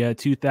and the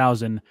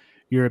 2000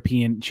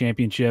 European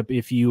Championship.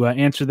 If you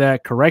answer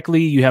that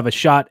correctly, you have a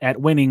shot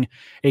at winning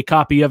a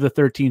copy of the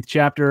 13th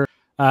Chapter,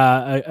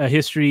 a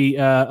history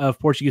of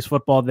Portuguese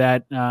football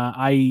that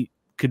I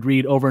could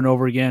read over and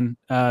over again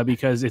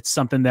because it's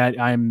something that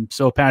I'm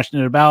so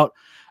passionate about.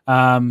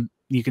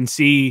 You can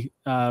see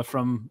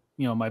from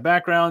my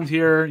background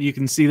here, you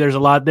can see there's a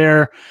lot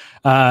there.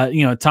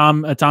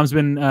 Tom's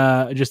been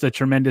just a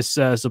tremendous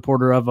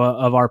supporter of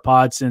our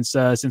pod since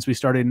we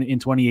started in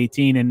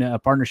 2018, and a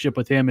partnership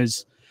with him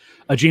is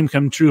a dream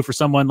come true for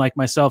someone like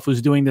myself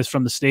who's doing this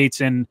from the States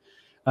and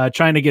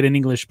trying to get an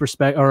English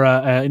perspective or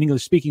an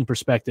English speaking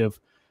perspective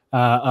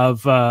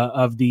of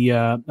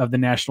the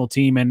national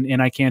team.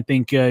 And I can't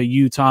thank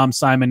you, Tom,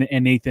 Simon,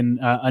 and Nathan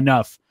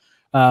enough,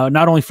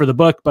 not only for the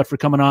book, but for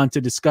coming on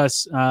to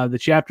discuss the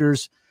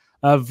chapters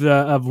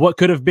of what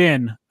could have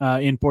been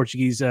in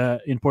Portuguese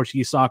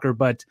soccer.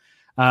 But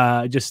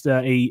just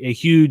a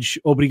huge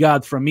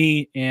obrigado from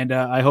me, and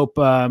I hope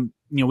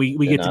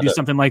we get to do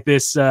something like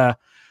this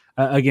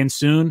again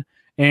soon.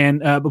 And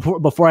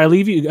before I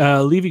leave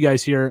you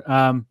guys here,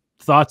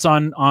 thoughts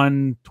on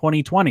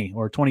 2020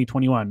 or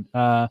 2021.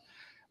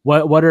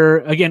 What are,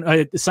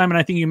 again, Simon,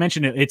 I think you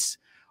mentioned it. It's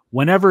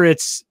when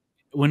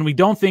we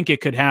don't think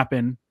it could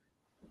happen,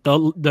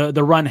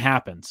 the run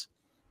happens.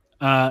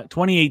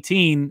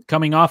 2018,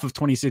 coming off of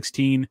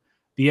 2016,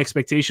 the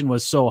expectation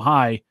was so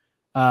high.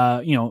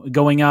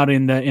 Going out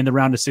in the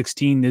round of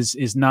 16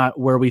 is not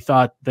where we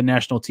thought the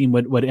national team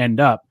would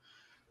end up.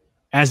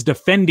 As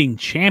defending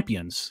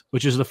champions,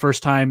 which is the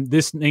first time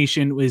this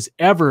nation was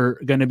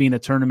ever going to be in a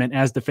tournament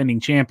as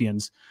defending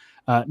champions,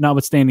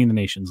 notwithstanding the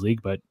Nations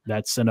League, but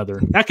that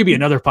could be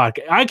another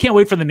podcast. I can't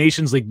wait for the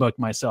Nations League book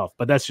myself,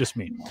 but that's just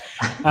me.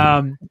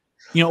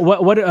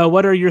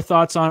 What are your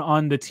thoughts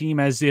on the team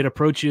as it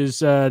approaches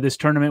this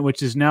tournament,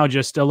 which is now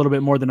just a little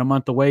bit more than a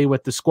month away,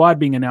 with the squad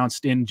being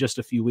announced in just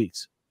a few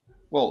weeks?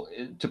 Well,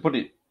 to put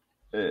it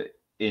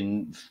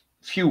in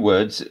few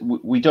words,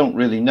 we don't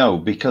really know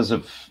because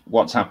of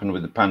what's happened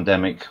with the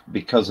pandemic,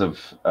 because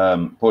of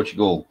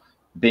Portugal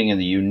being in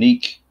the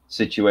unique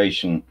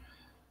situation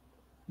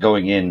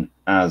going in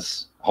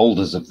as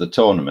holders of the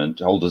tournament,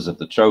 holders of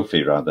the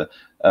trophy rather.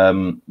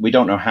 We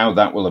don't know how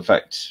that will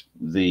affect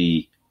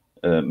the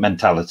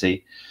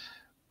mentality.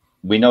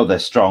 We know they're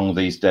strong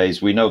these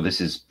days. We know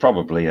this is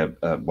probably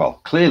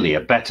clearly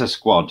a better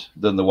squad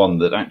than the one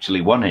that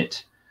actually won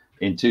it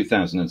in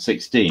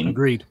 2016.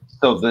 Agreed.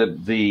 So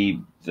the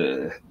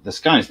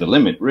sky's the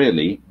limit,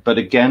 really. But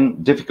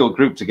again, difficult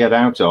group to get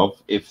out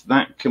of. If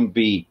that can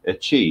be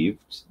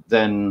achieved,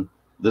 then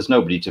there's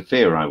nobody to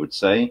fear, I would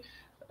say.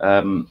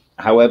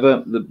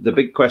 However, the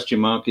big question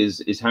mark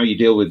is how you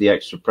deal with the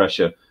extra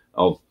pressure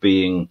of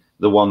being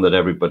the one that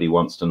everybody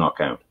wants to knock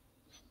out.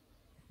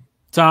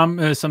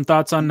 Tom, some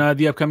thoughts on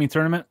the upcoming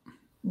tournament?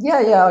 Yeah,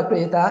 I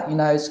agree with that.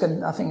 I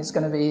think it's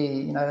going to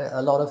be,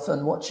 a lot of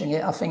fun watching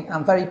it. I think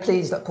I'm very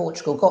pleased that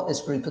Portugal got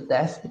this group of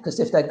death, because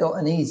if they'd got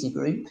an easy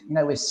group,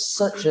 with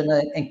such an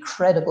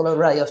incredible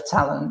array of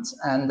talent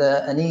and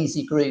an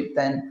easy group,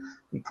 then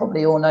we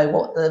probably all know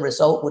what the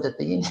result would have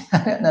been,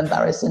 an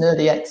embarrassing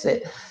early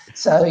exit.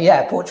 So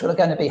yeah, Portugal are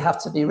going to have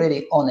to be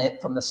really on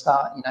it from the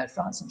start.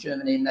 France and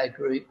Germany in their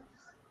group,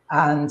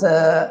 and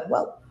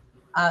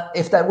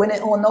if they win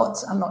it or not,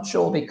 I'm not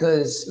sure,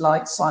 because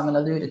like Simon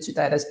alluded to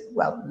there,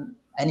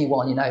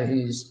 anyone,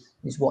 who's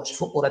watched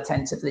football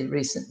attentively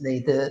recently,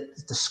 the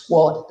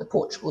squad, the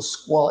Portugal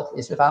squad,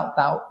 is without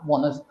doubt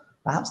one of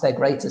perhaps their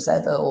greatest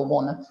ever, or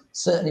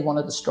certainly one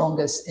of the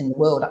strongest in the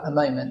world at the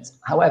moment.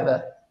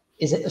 However,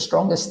 is it the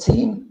strongest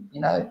team?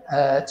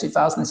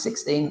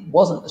 2016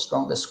 wasn't the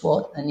strongest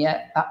squad, and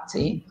yet that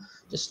team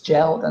just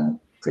gelled and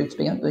proved to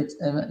be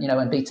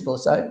unbeatable.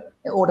 So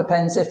it all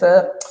depends if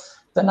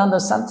Fernando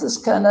Santos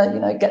can,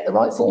 get the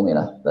right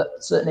formula, but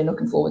certainly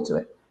looking forward to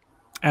it.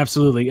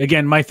 Absolutely.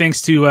 Again, my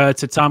thanks to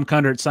Tom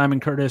Kundert, Simon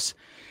Curtis,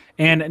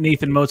 and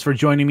Nathan Motz for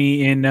joining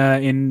me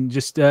in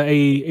just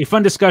a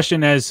fun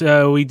discussion as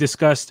we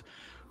discussed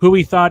who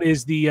we thought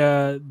is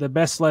the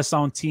best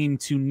Seleção team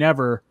to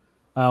never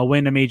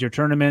win a major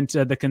tournament.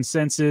 The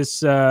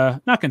consensus,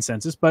 not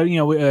consensus, but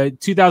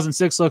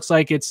 2006 looks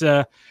like it's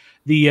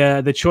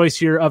the choice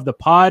here of the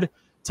pod.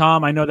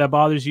 Tom, I know that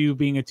bothers you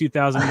being a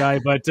 2000 guy,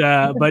 but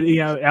that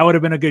would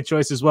have been a good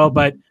choice as well.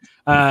 But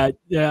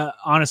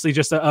honestly,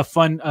 just a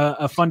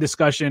fun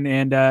discussion,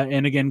 and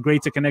again,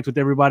 great to connect with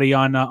everybody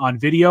on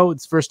video.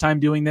 It's the first time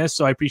doing this,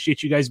 so I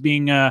appreciate you guys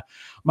being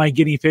my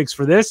guinea pigs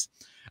for this,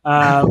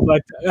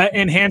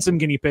 and handsome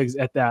guinea pigs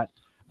at that.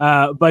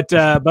 But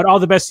all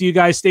the best to you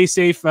guys. Stay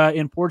safe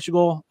in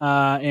Portugal,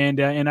 and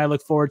I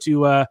look forward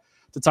to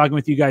talking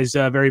with you guys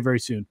very, very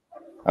soon.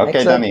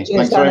 Okay, Danny.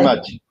 Thanks very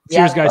much.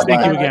 Cheers, guys.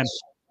 Thank you again.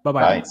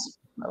 Bye-bye. Bye.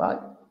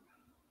 Bye-bye.